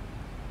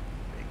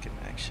 We can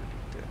actually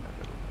turn a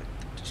little bit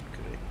to just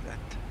correct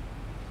that.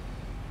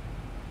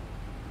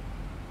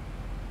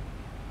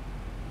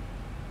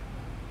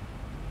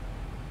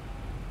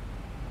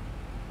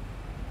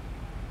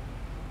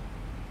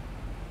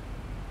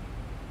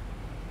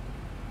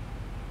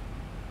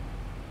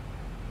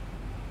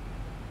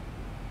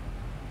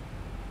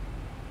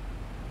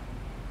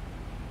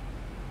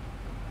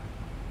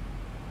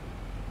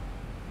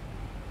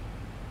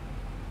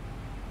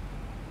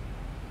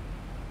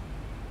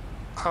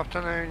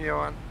 Afternoon,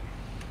 Johan.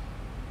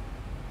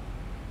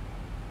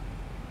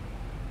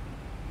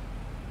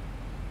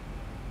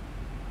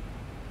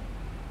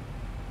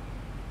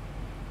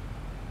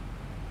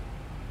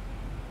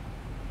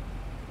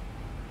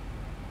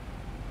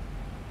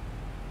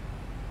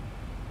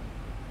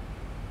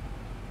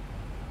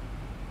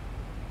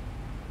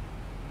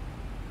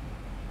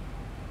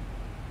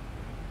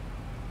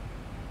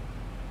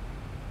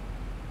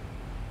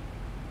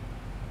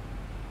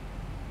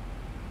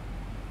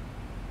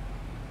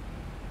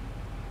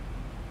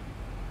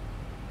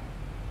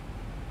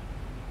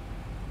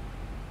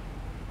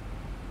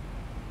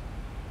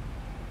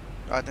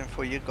 Right, and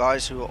for you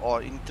guys who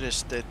are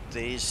interested,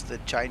 there's the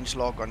change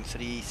log on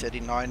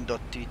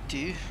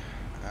 3.39.22.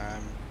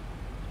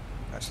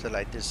 That's the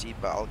latest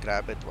Zibo. I'll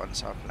grab it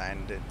once I've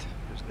landed,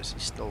 because this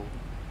is still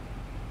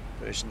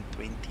version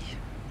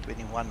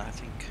 21, I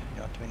think.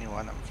 Yeah,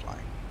 21 I'm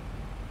flying.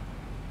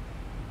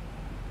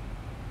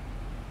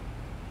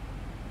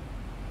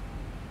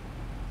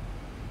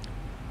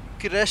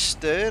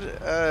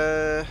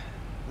 Christer,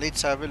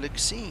 let's have a look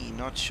see,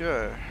 not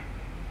sure.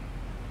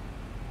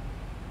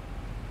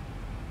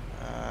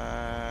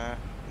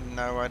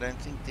 No, I don't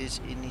think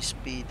there's any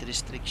speed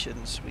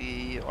restrictions.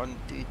 We on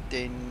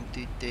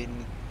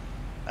 210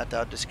 at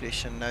our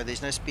discretion. No,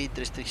 there's no speed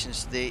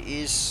restrictions. There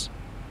is,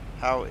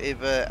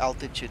 however,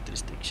 altitude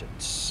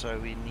restrictions, so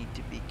we need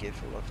to be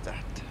careful of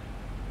that.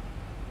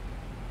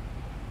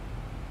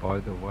 By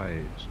the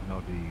way, it's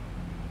not even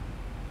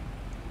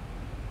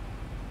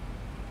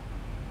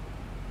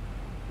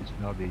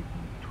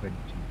 22,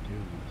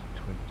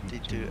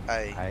 it's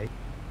 22A.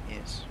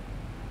 Yes,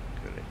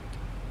 correct.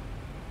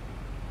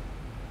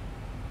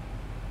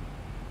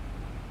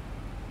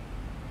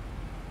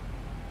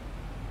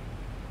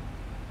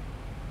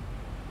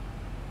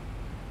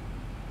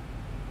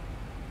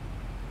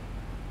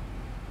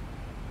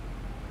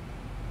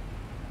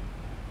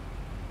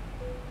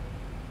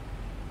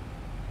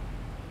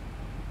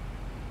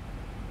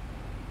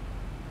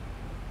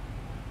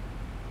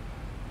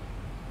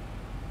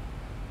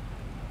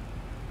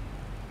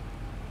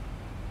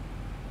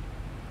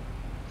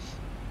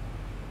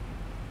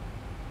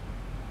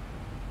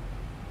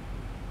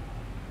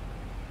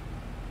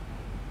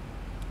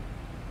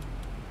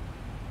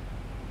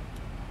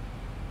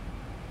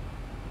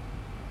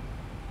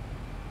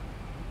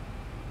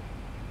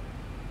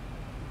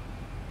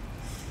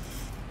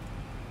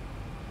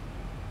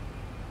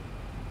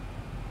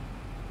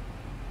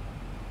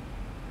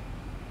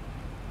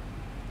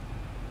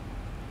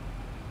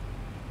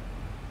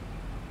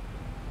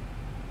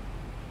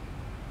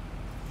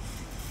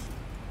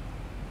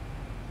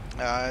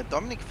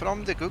 Dominic,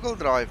 from the Google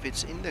Drive,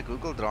 it's in the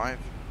Google Drive.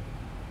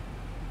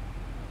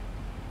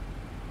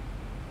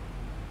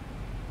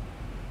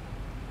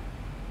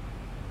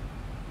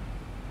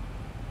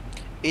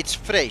 It's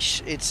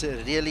fresh, it's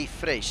really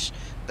fresh.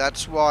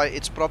 That's why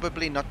it's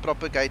probably not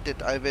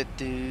propagated over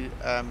to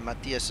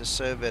Matthias'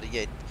 server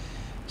yet.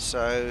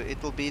 So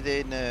it will be there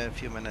in a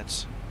few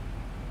minutes.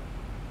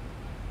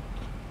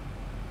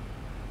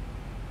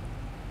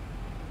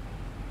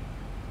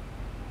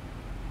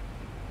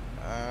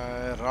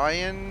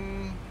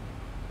 Ryan,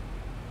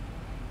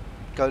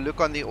 go look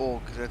on the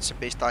org. That's the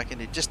best I can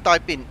do. Just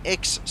type in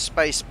X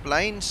space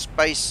plane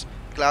space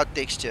cloud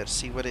texture.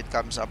 See what it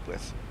comes up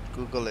with.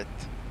 Google it.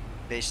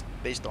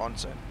 Best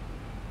answer.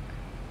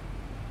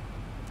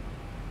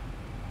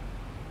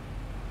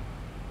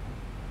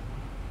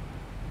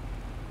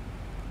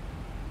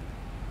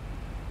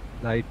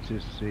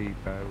 Latest Zibo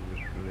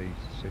was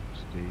released 16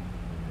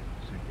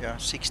 minutes ago. Yeah,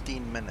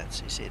 16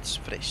 minutes. He said it's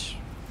fresh,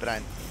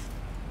 brand new.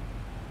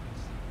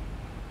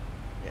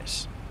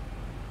 Yes.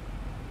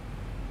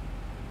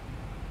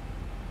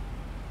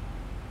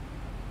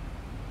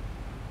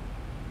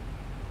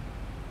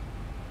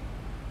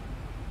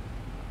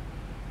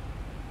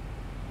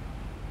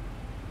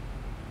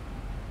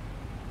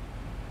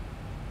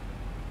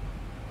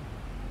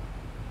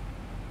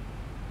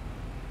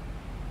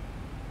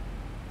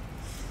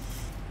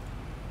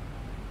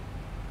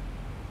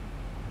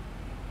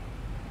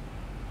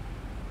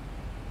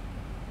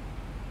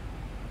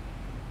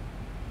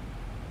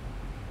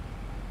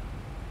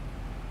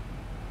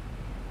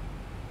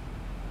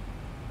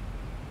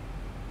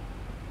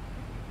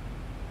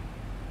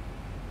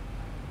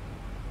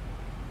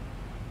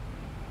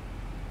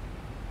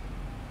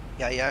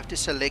 Yeah, you have to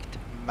select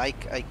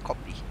make a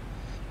copy,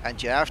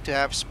 and you have to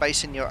have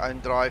space in your own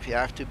drive. You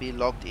have to be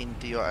logged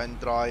into your own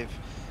drive.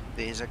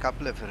 There's a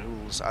couple of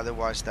rules,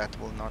 otherwise that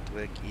will not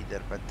work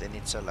either, but then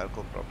it's a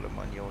local problem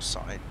on your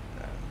side,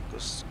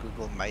 because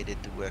Google made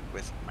it to work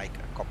with make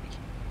a copy.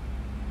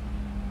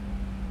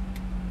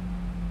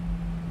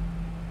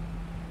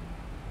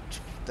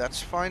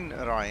 That's fine,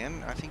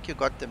 Ryan. I think you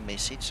got the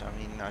message. I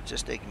mean, I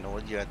just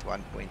ignored you at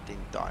one point in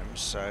time,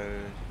 so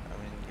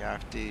I mean, you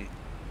have to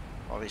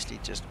obviously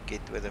just get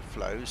with the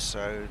flow,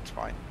 so it's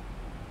fine.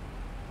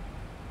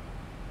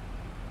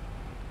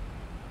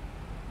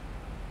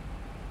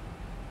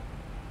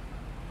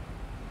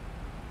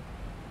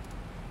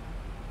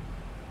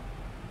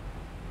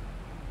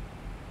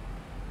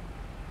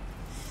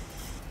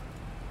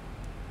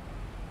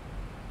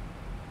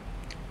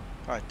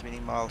 Right, 20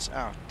 miles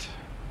out.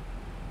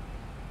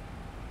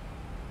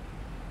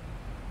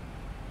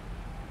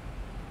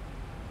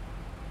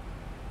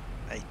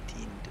 18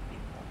 to be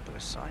more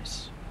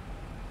precise.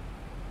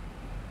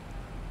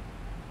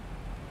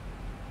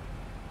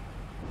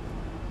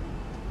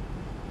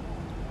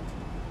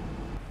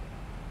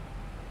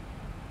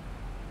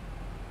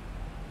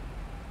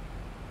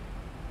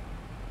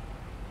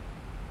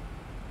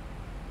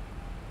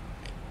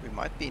 We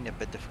might be in a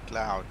bit of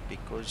cloud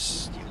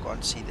because you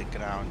can't see the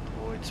ground,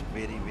 or it's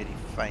very, very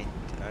faint.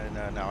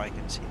 No, now I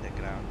can see the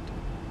ground.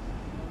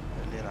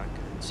 Earlier I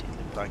couldn't see. It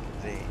looked like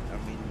there. I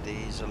mean,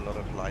 there's a lot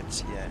of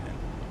lights here and you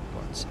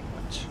can't see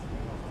much.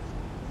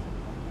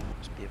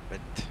 Must be a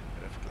bit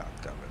of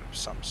cloud cover of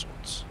some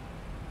sorts.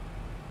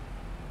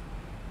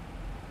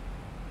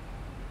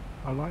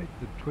 I like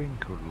the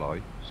twinkle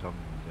lights on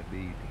the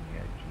leading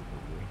edge of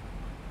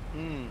the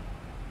wing.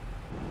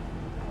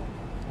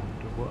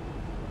 Wonder what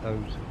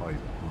those high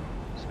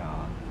points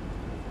are,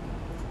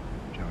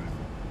 Joe.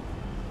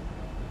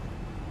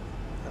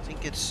 I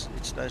think it's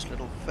those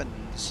little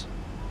fins.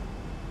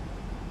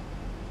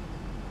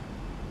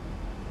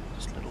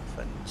 Just little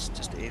fins,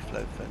 just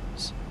airflow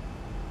fins.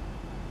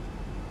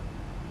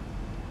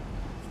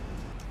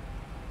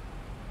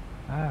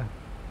 Ah,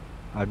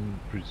 and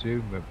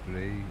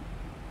presumably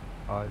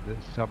either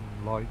some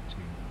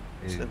lighting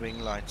It's is the wing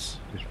lights.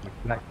 just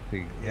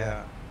reflecting.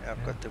 Yeah,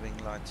 I've got the wing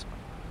lights on.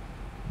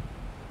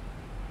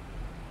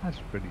 That's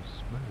pretty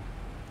smooth.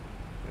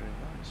 Very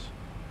nice.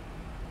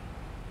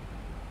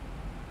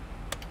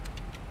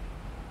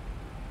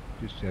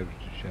 Just goes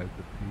to show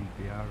the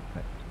PBR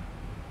effect.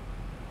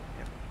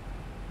 Yep.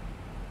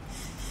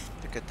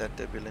 Look at that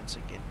turbulence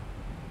again.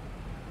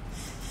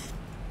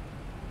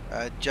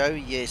 Joe,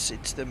 yes,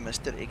 it's the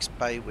Mr. X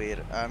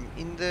payware.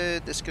 In the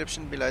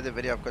description below the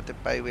video, I've got the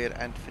payware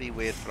and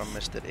freeware from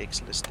Mr.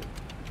 X listed.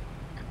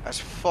 As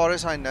far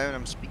as I know, and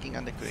I'm speaking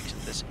under correction,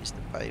 this is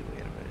the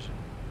payware version.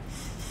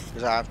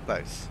 Because I have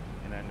both.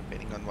 You know,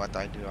 depending on what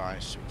I do, I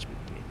switch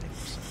between them.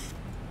 So.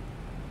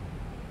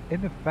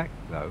 In effect,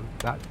 though,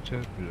 that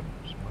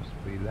turbulence must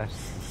be less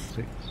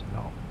than 6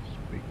 knots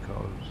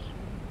because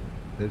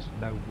there's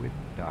no wind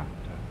data.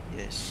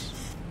 Yes.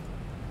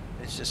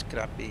 It's just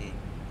crappy,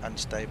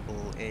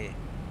 unstable air.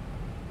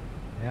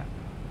 Yeah.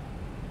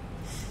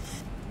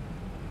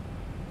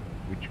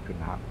 Which can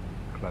happen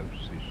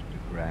closest to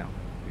ground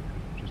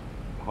because just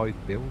high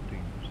buildings.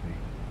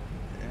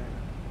 Yeah.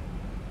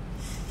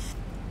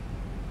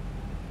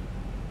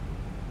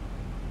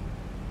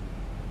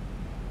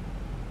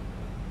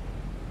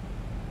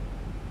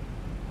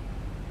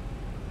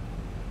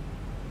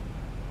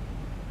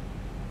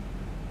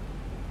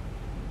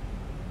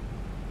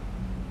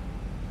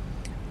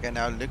 Okay,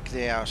 now look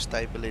there how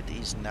stable it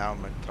is now,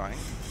 McTrying.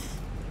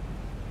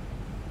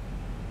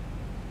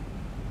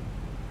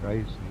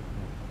 Crazy.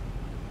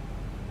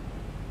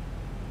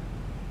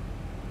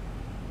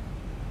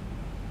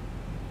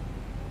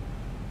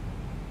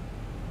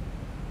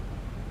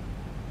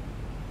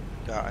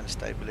 Look how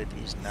unstable it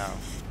is now.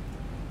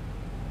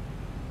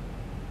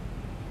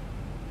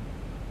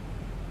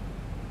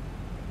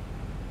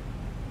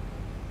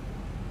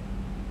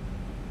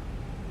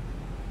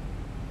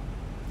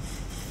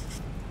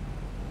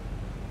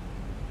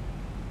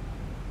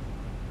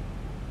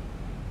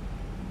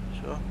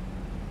 Sure.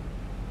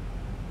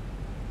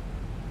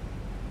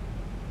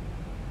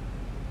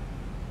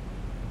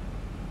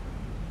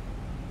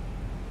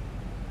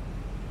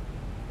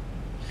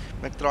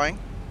 McTrying?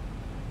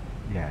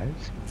 Yes.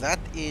 That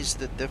is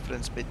the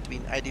difference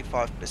between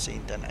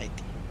 85% and 80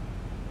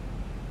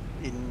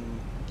 in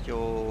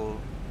your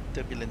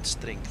turbulence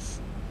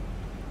strength.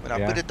 When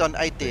I put it on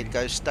 80, it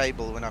goes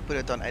stable. When I put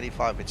it on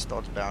 85, it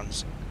starts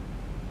bouncing.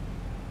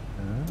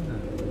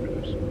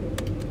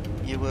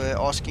 You were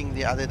asking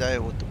the other day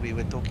what we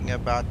were talking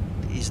about,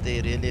 is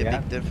there really a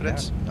big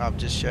difference? I've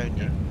just shown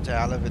you. It's a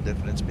hell of a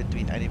difference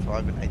between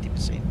 85 and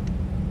 80%.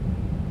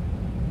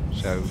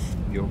 So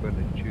you're going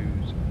to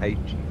choose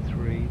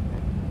 83?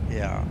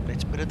 Yeah,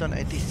 let's put it on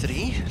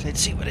 83. Let's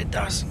see what it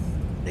does.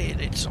 There,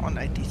 it's on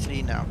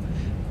 83 now.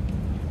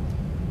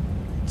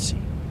 Let's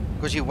see.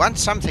 Because you want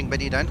something,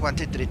 but you don't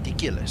want it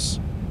ridiculous.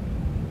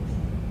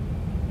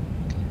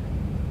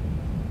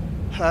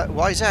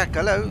 Why, Zach?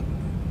 Hello.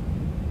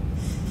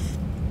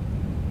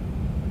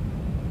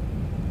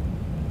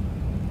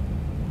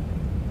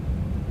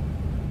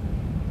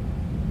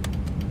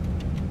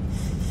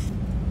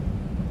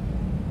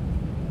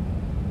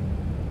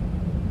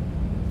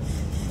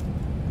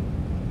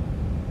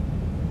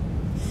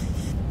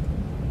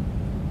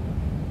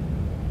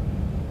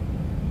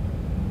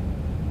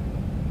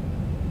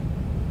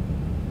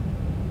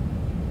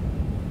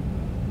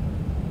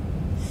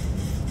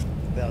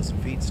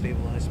 Feet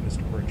stabilized,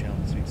 Mr. Birch,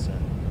 altitude set.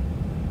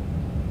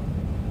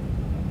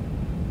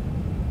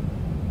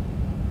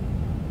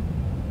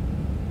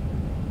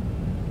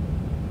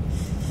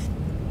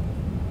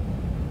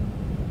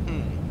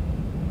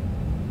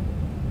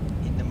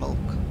 In the milk.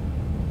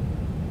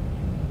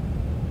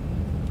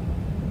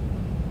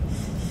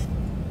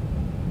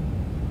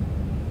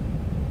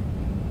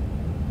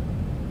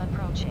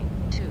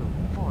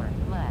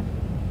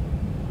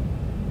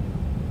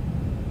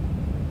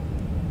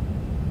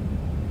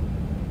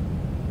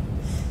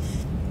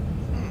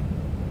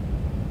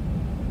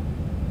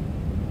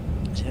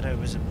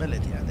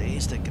 visibility. Yeah, there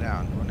is the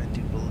ground. 1 or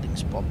 2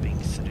 buildings popping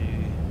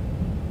through.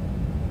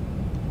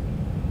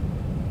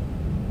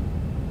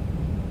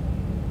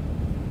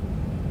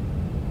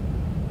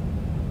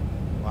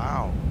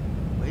 Wow.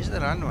 Where's the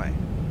runway?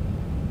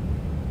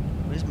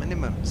 Where's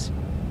minimums?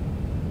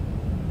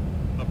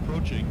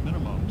 Approaching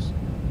minimums.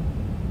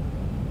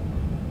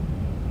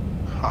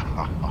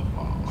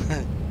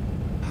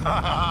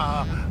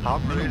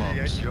 I'm really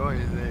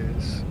enjoying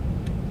this.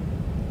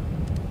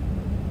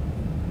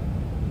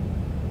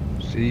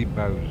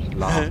 Zibo's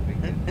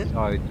laughing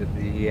inside of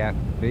the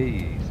EFB.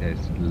 He says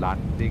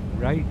landing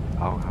rate.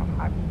 Oh, how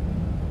happy.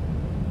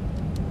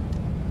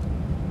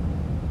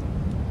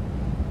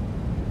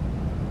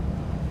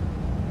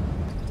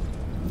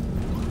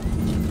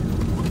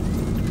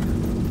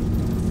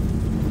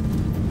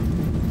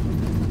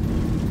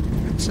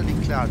 Sunny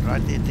cloud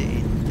right at the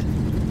end.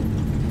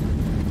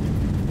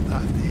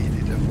 That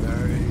needed a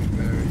very,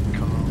 very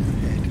calm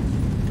head.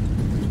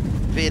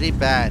 Very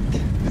bad.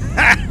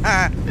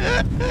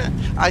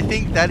 I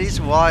think that is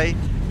why,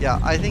 yeah,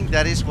 I think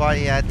that is why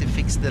he had to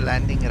fix the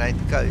landing rate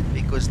code,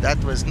 because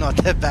that was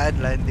not a bad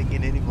landing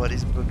in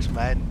anybody's books,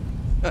 man.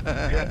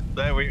 Yeah,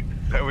 there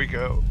we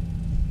go.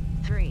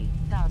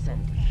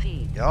 3,000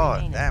 feet. Yeah,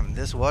 remaining. damn,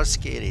 this was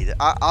scary.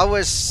 I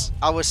was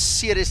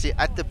seriously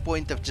at the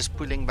point of just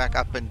pulling back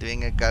up and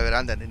doing a go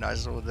around, and then I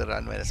saw the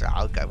runway. I said,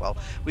 okay, well,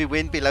 we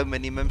went below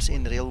minimums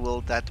in real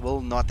world. That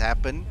will not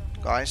happen,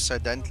 guys. So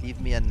don't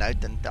leave me a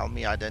note and tell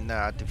me I don't know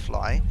how to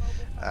fly.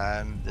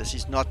 This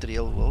is not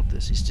real world.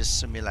 This is just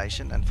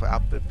simulation, and for our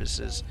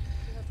purposes,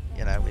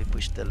 you know, we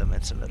pushed the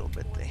limits a little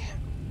bit there.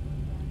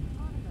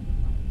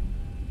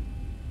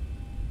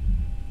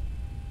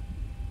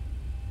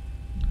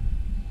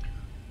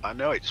 I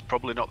know it's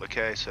probably not the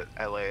case at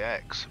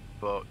LAX,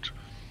 but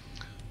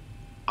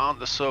aren't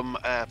there some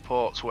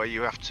airports where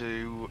you have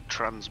to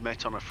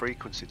transmit on a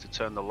frequency to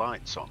turn the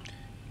lights on?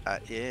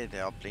 Yeah,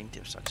 there are plenty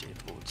of such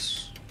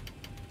airports.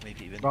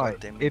 We've even Right, got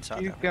them in if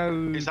South you Africa.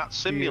 go Is that to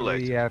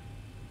simulated?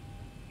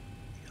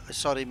 the,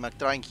 Sorry,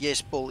 McTrank.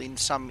 Yes, Paul. In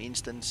some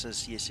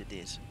instances, yes, it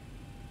is.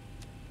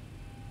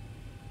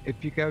 if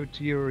you go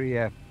to your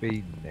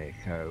EFB,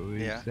 Nico,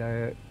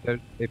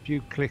 if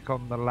you click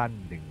on the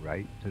landing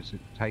rate, does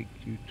it take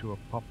you to a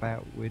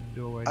pop-out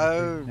window or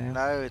Oh anything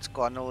now? no, it's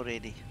gone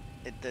already.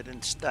 It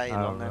didn't stay Oh,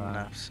 long right.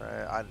 enough, so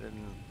I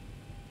didn't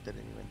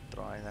even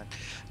try that.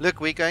 Look,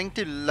 we're going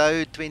to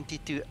load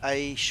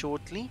 22A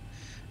shortly,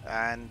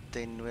 and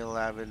then we'll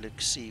have a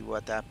look, see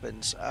what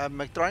happens.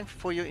 McTrank,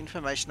 for your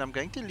information, I'm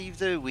going to leave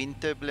the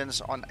wind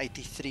turbulence on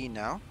 83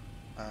 now.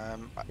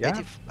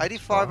 Yeah,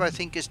 85 I fine.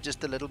 think is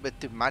just a little bit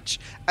too much.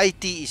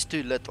 80 is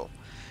too little.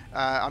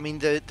 I mean,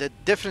 the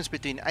difference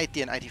between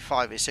 80 and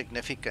 85 is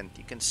significant.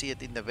 You can see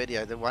it in the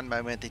video. The one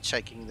moment it's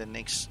shaking, the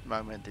next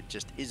moment it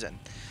just isn't.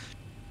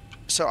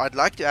 So I'd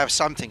like to have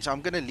something. So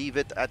I'm going to leave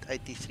it at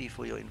 83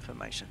 for your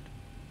information.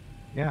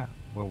 Yeah,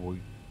 well,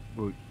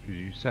 as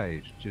you say,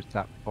 it's just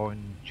that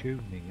fine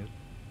tuning, isn't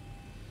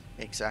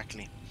it?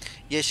 Exactly.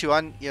 Yes,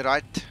 Johan, you're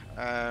right.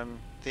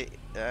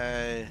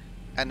 The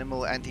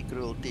Animal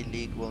Anti-Cruelty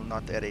League will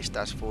not arrest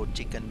us for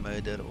chicken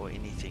murder or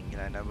anything. You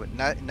know,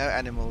 no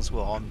animals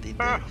were harmed in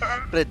the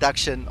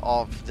production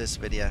of this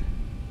video.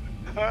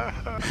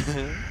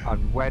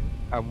 And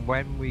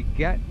when we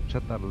get to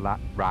the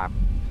ramp,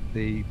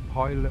 the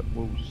pilot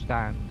will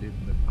stand in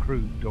the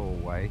crew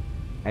doorway.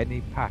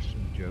 Any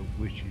passenger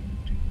wishing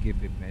to give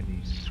him any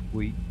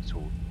sweets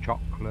or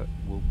chocolate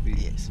will be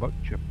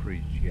much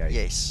appreciated.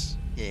 Yes.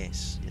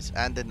 Yes,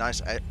 and a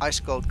nice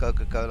ice cold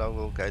Coca-Cola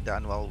will go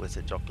down well with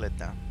the chocolate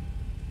now.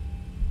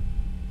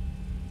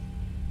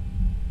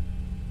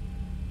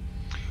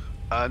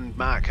 And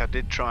Mac, I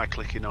did try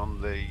clicking on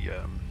the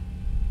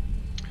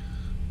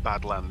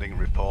bad landing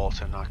report,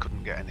 and I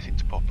couldn't get anything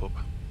to pop up.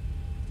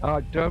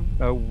 I don't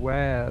know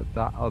where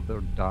that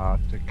other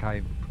data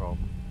came from,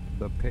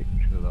 the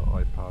picture that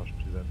I passed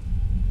to them.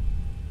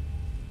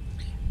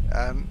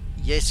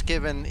 Yes,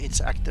 Kevin, it's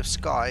active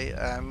sky.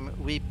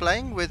 We're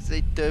playing with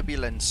the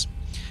turbulence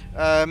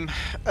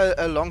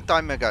a long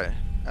time ago.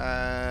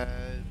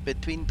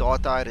 Between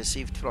data I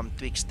received from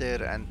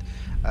Twixter and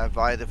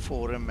via the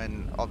forum,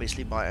 and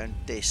obviously my own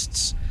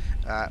tests,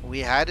 we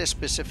had a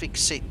specific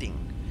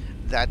setting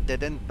that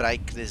didn't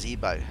break the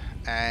Zibo.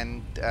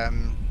 And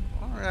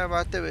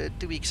about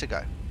 2 weeks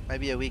ago,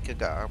 maybe a week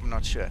ago, I'm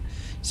not sure,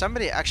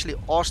 somebody actually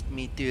asked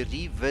me to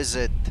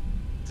revisit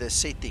the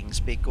settings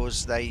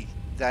because they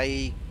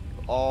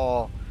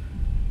are,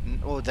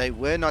 or they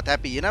were not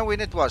happy. You know when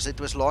it was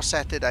last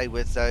Saturday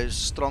with those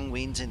strong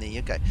winds in the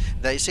UK.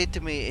 They said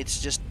to me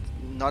it's just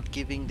not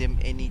giving them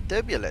any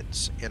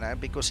turbulence, you know,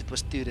 because it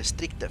was too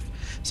restrictive.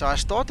 So I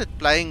started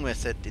playing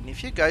with it, and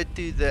if you go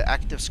to the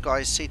active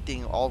sky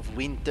setting of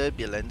wind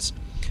turbulence,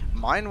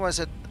 mine was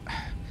at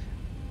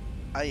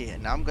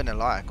now I'm gonna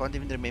lie, I can't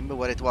even remember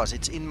what it was.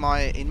 It's in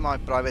my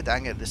private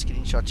hangar. The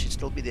screenshot should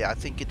still be there. I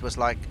think it was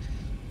like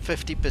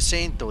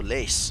 50% or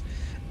less.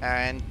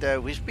 And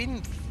we've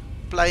been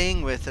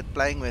playing with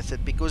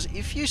it, because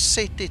if you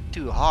set it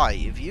too high,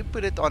 if you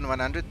put it on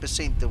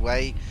 100% the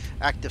way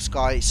Active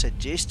Sky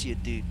suggests you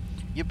do,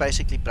 you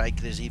basically break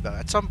the Zibo.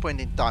 At some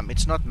point in time,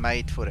 it's not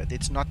made for it.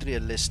 It's not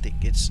realistic.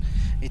 It's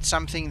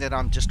something that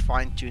I'm just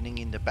fine-tuning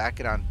in the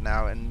background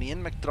now. And me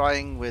and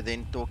McTrying were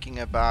then talking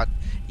about,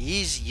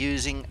 he's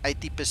using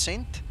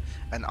 80%,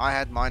 and I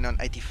had mine on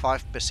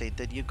 85%.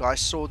 And you guys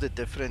saw the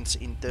difference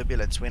in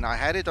turbulence. When I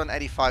had it on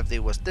 85,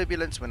 there was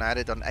turbulence. When I had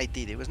it on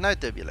 80, there was no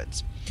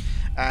turbulence.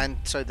 And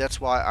so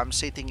that's why I'm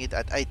setting it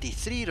at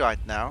 83 right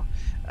now,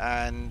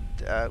 and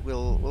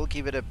we'll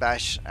give it a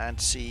bash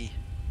and see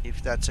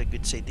if that's a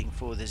good setting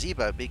for the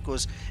Zibo,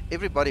 because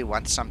everybody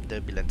wants some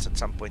turbulence at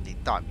some point in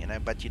time, you know,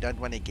 but you don't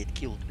want to get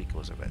killed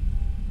because of it.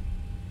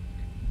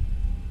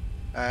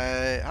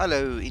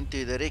 Hello,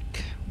 Into the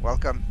Rick,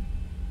 welcome.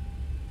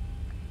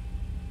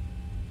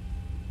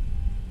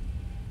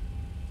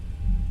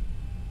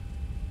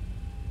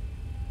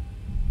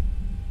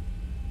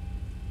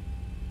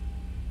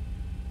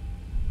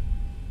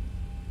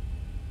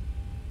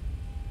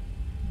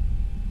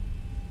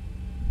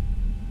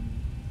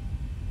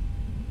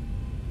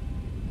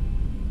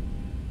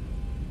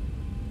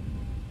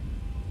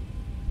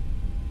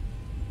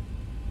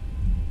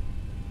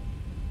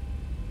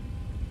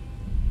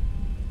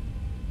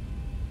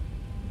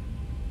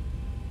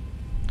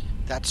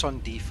 That's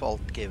on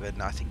default,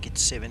 Kevin. I think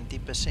it's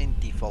 70%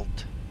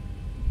 default.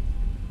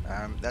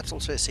 That's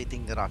also a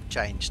setting that I've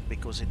changed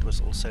because it was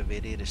also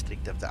very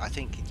restrictive. I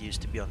think it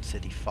used to be on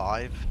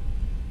 35,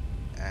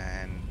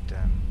 and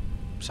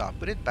so I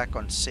put it back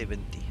on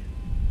 70.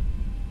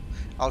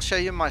 I'll show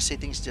you my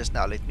settings just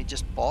now. Let me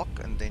just park,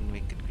 and then we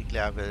can quickly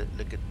have a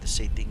look at the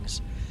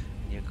settings,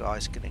 and you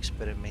guys can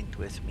experiment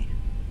with me.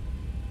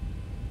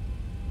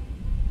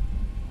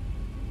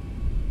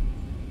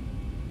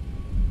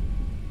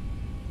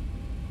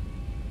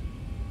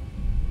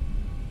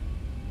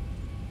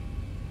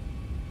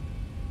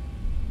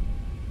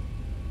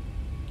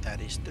 That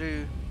is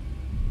true.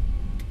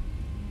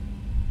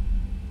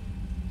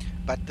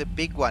 But the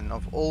big one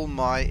of all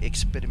my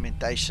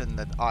experimentation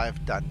that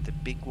I've done, the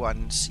big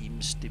one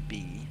seems to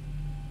be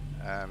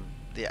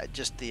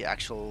just the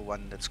actual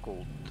one that's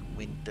called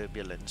wind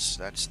turbulence.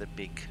 That's the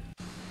big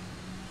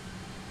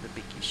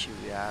issue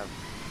we have.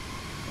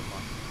 Come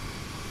on.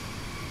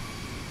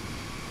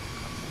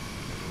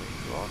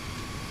 Come on.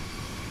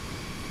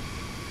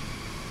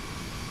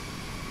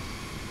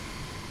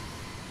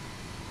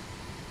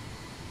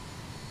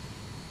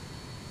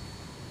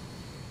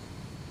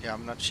 Yeah,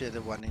 I'm not sure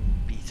the one in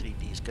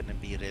P3D is going to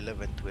be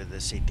relevant with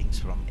the settings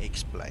from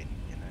X-Plane,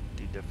 you know,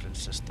 two different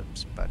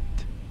systems, but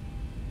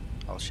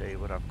I'll show you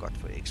what I've got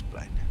for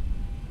X-Plane.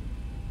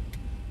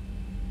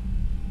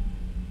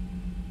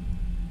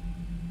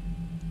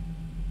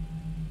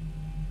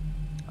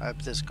 I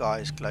hope this guy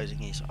is closing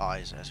his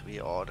eyes as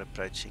we are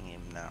approaching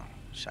him now.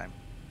 Shame.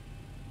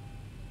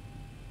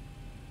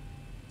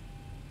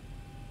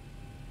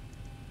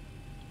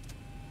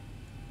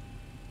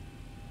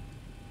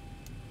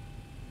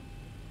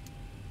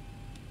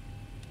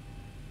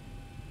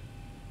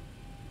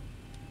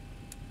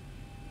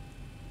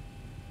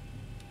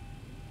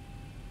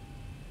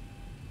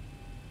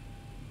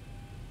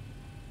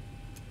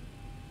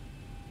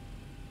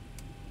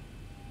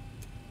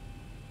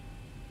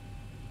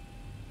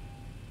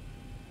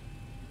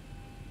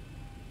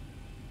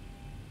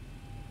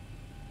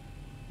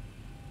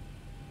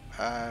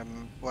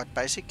 What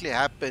basically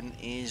happened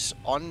is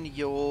on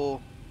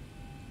your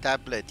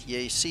tablet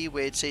here, you see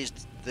where it says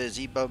the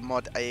Zibo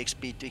mod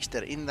AXP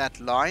Twixter, in that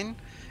line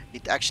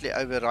it actually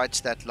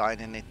overwrites that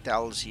line and it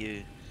tells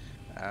you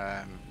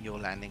your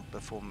landing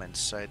performance.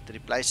 So it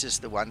replaces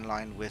the one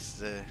line with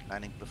the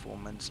landing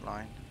performance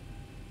line.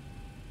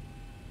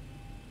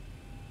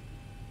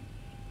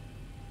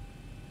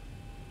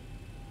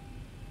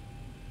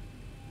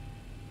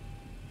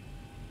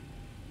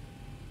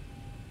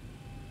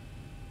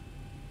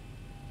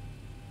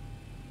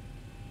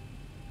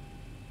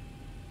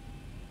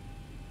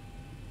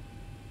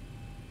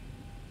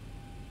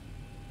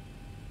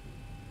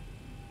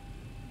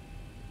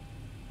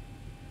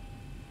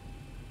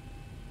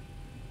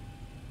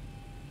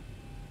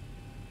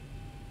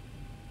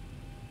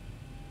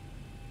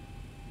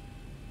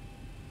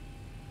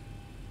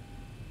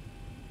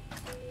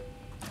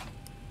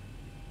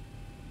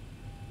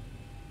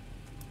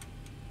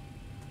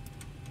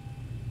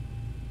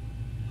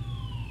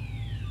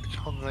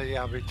 On the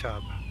Yavi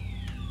tab.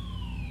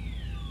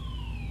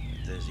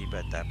 The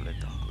Zibo tablet,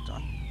 Uncle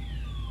John.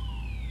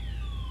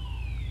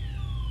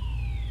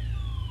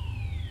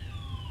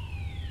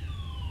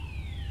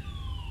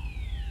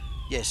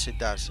 Yes, it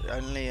does.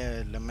 Only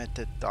a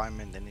limited time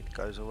and then it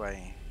goes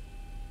away.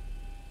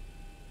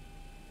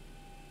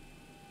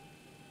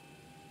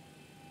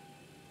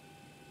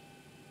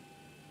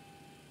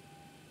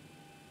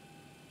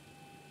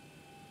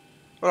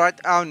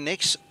 Alright, our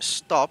next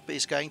stop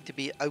is going to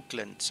be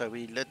Oakland. So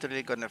we're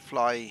literally going to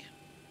fly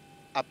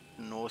up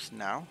north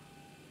now.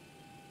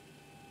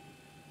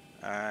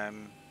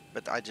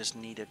 but I just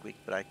need a quick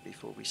break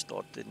before we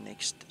start the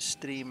next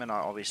stream, and I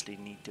obviously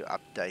need to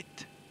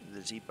update the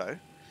Zibo.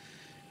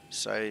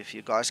 So if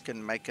you guys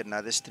can make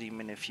another stream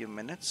in a few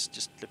minutes,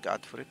 just look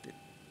out for it.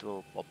 It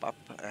will pop up,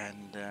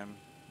 and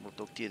we'll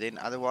talk to you then.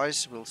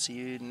 Otherwise, we'll see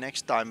you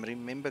next time.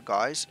 Remember,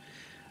 guys,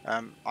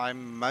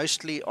 I'm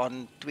mostly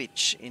on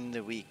Twitch in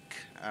the week.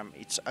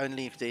 It's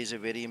only if there's a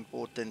very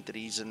important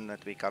reason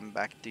that we come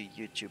back to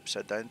YouTube.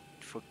 So don't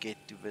forget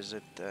to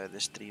visit the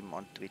stream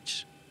on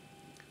Twitch.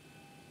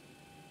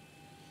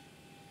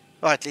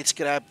 Right, let's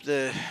grab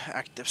the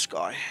active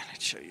sky.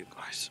 Let's show you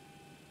guys.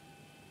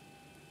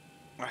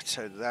 Right,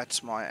 so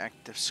that's my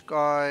active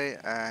sky,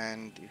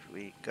 and if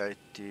we go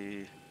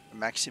to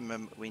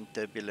maximum wind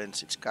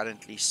turbulence, it's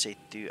currently set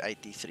to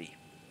 83.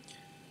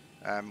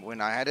 When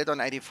I had it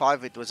on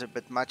 85, it was a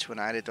bit much. When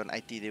I had it on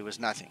 80, there was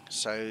nothing.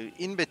 So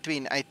in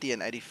between 80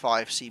 and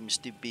 85 seems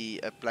to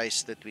be a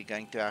place that we're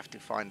going to have to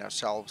find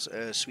ourselves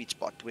a sweet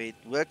spot where it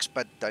works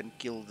but don't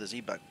kill the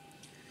Zibo.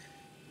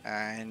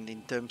 And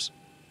in terms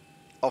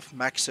of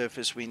max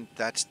surface wind,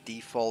 that's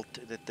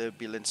default. The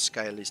turbulence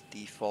scale is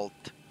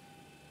default.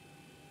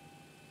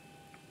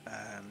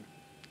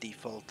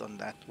 Default on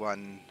that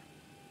one.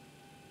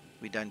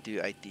 We don't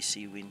do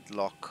ATC wind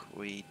lock.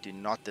 We do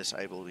not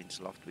disable wind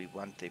loft. We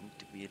want them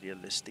to be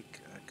realistic.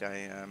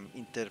 Okay,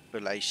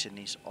 interpolation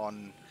is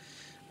on.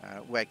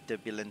 Wake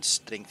turbulence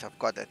strength, I've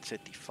got at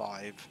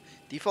 35.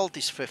 Default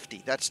is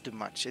 50. That's too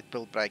much. It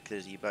will break the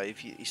Zibo.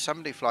 If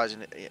somebody flies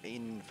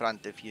in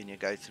front of you and you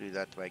go through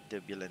that wake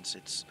turbulence,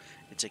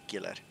 it's a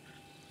killer.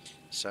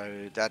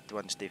 So that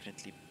one's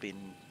definitely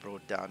been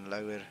brought down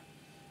lower.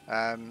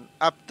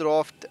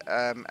 Updraft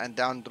and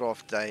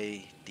downdraft,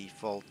 they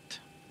default.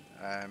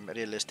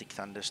 Realistic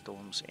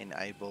thunderstorms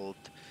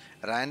enabled.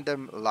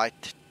 Random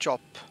light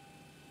chop,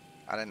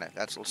 I don't know,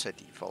 that's also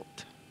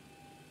default.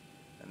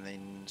 And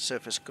then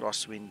surface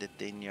crosswind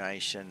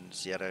attenuation,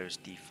 0 is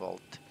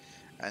default.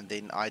 And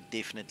then I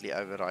definitely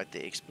override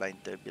the explain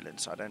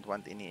turbulence. I don't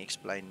want any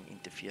explain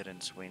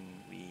interference when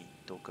we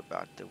talk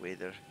about the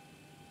weather.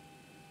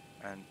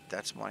 And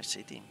that's my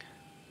setting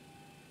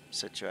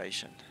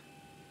situation.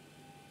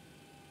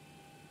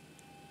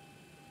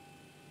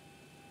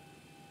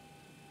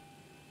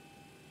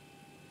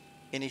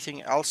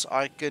 Anything else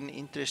I can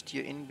interest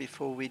you in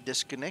before we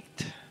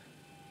disconnect?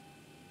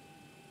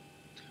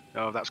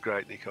 No, that's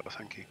great, Nico.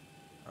 Thank you.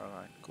 All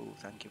right, cool.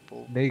 Thank you,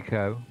 Paul.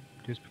 Nico,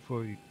 just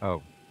before you...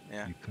 Oh,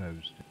 yeah. You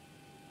closed.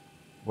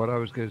 What I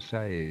was going to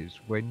say is,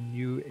 when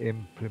you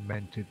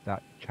implemented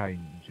that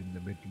change in the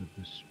middle of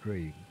the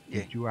stream,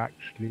 did you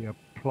actually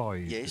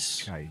apply the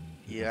change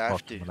at the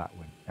bottom of that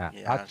one? Yeah,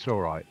 that's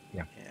all right.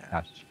 Yeah,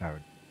 that's fair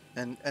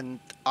enough. And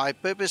I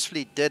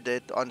purposely did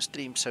it on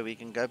stream so we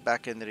can go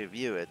back and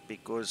review it,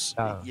 because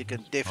you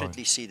can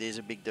definitely see there's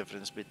a big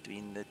difference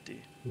between the two.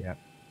 Yeah.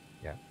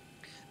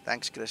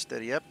 Thanks,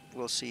 Krister. Yep,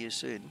 we'll see you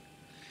soon.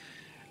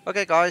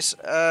 Okay, guys,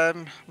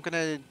 I'm going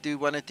to do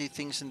one or two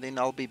things and then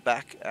I'll be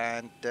back.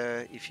 And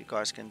if you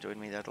guys can join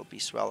me, that'll be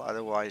swell.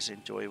 Otherwise,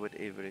 enjoy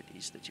whatever it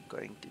is that you're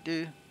going to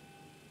do.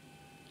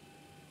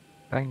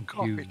 Thank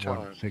you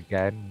once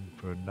again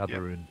for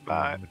another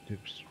informative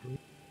stream.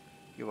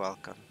 You're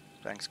welcome.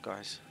 Thanks,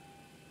 guys.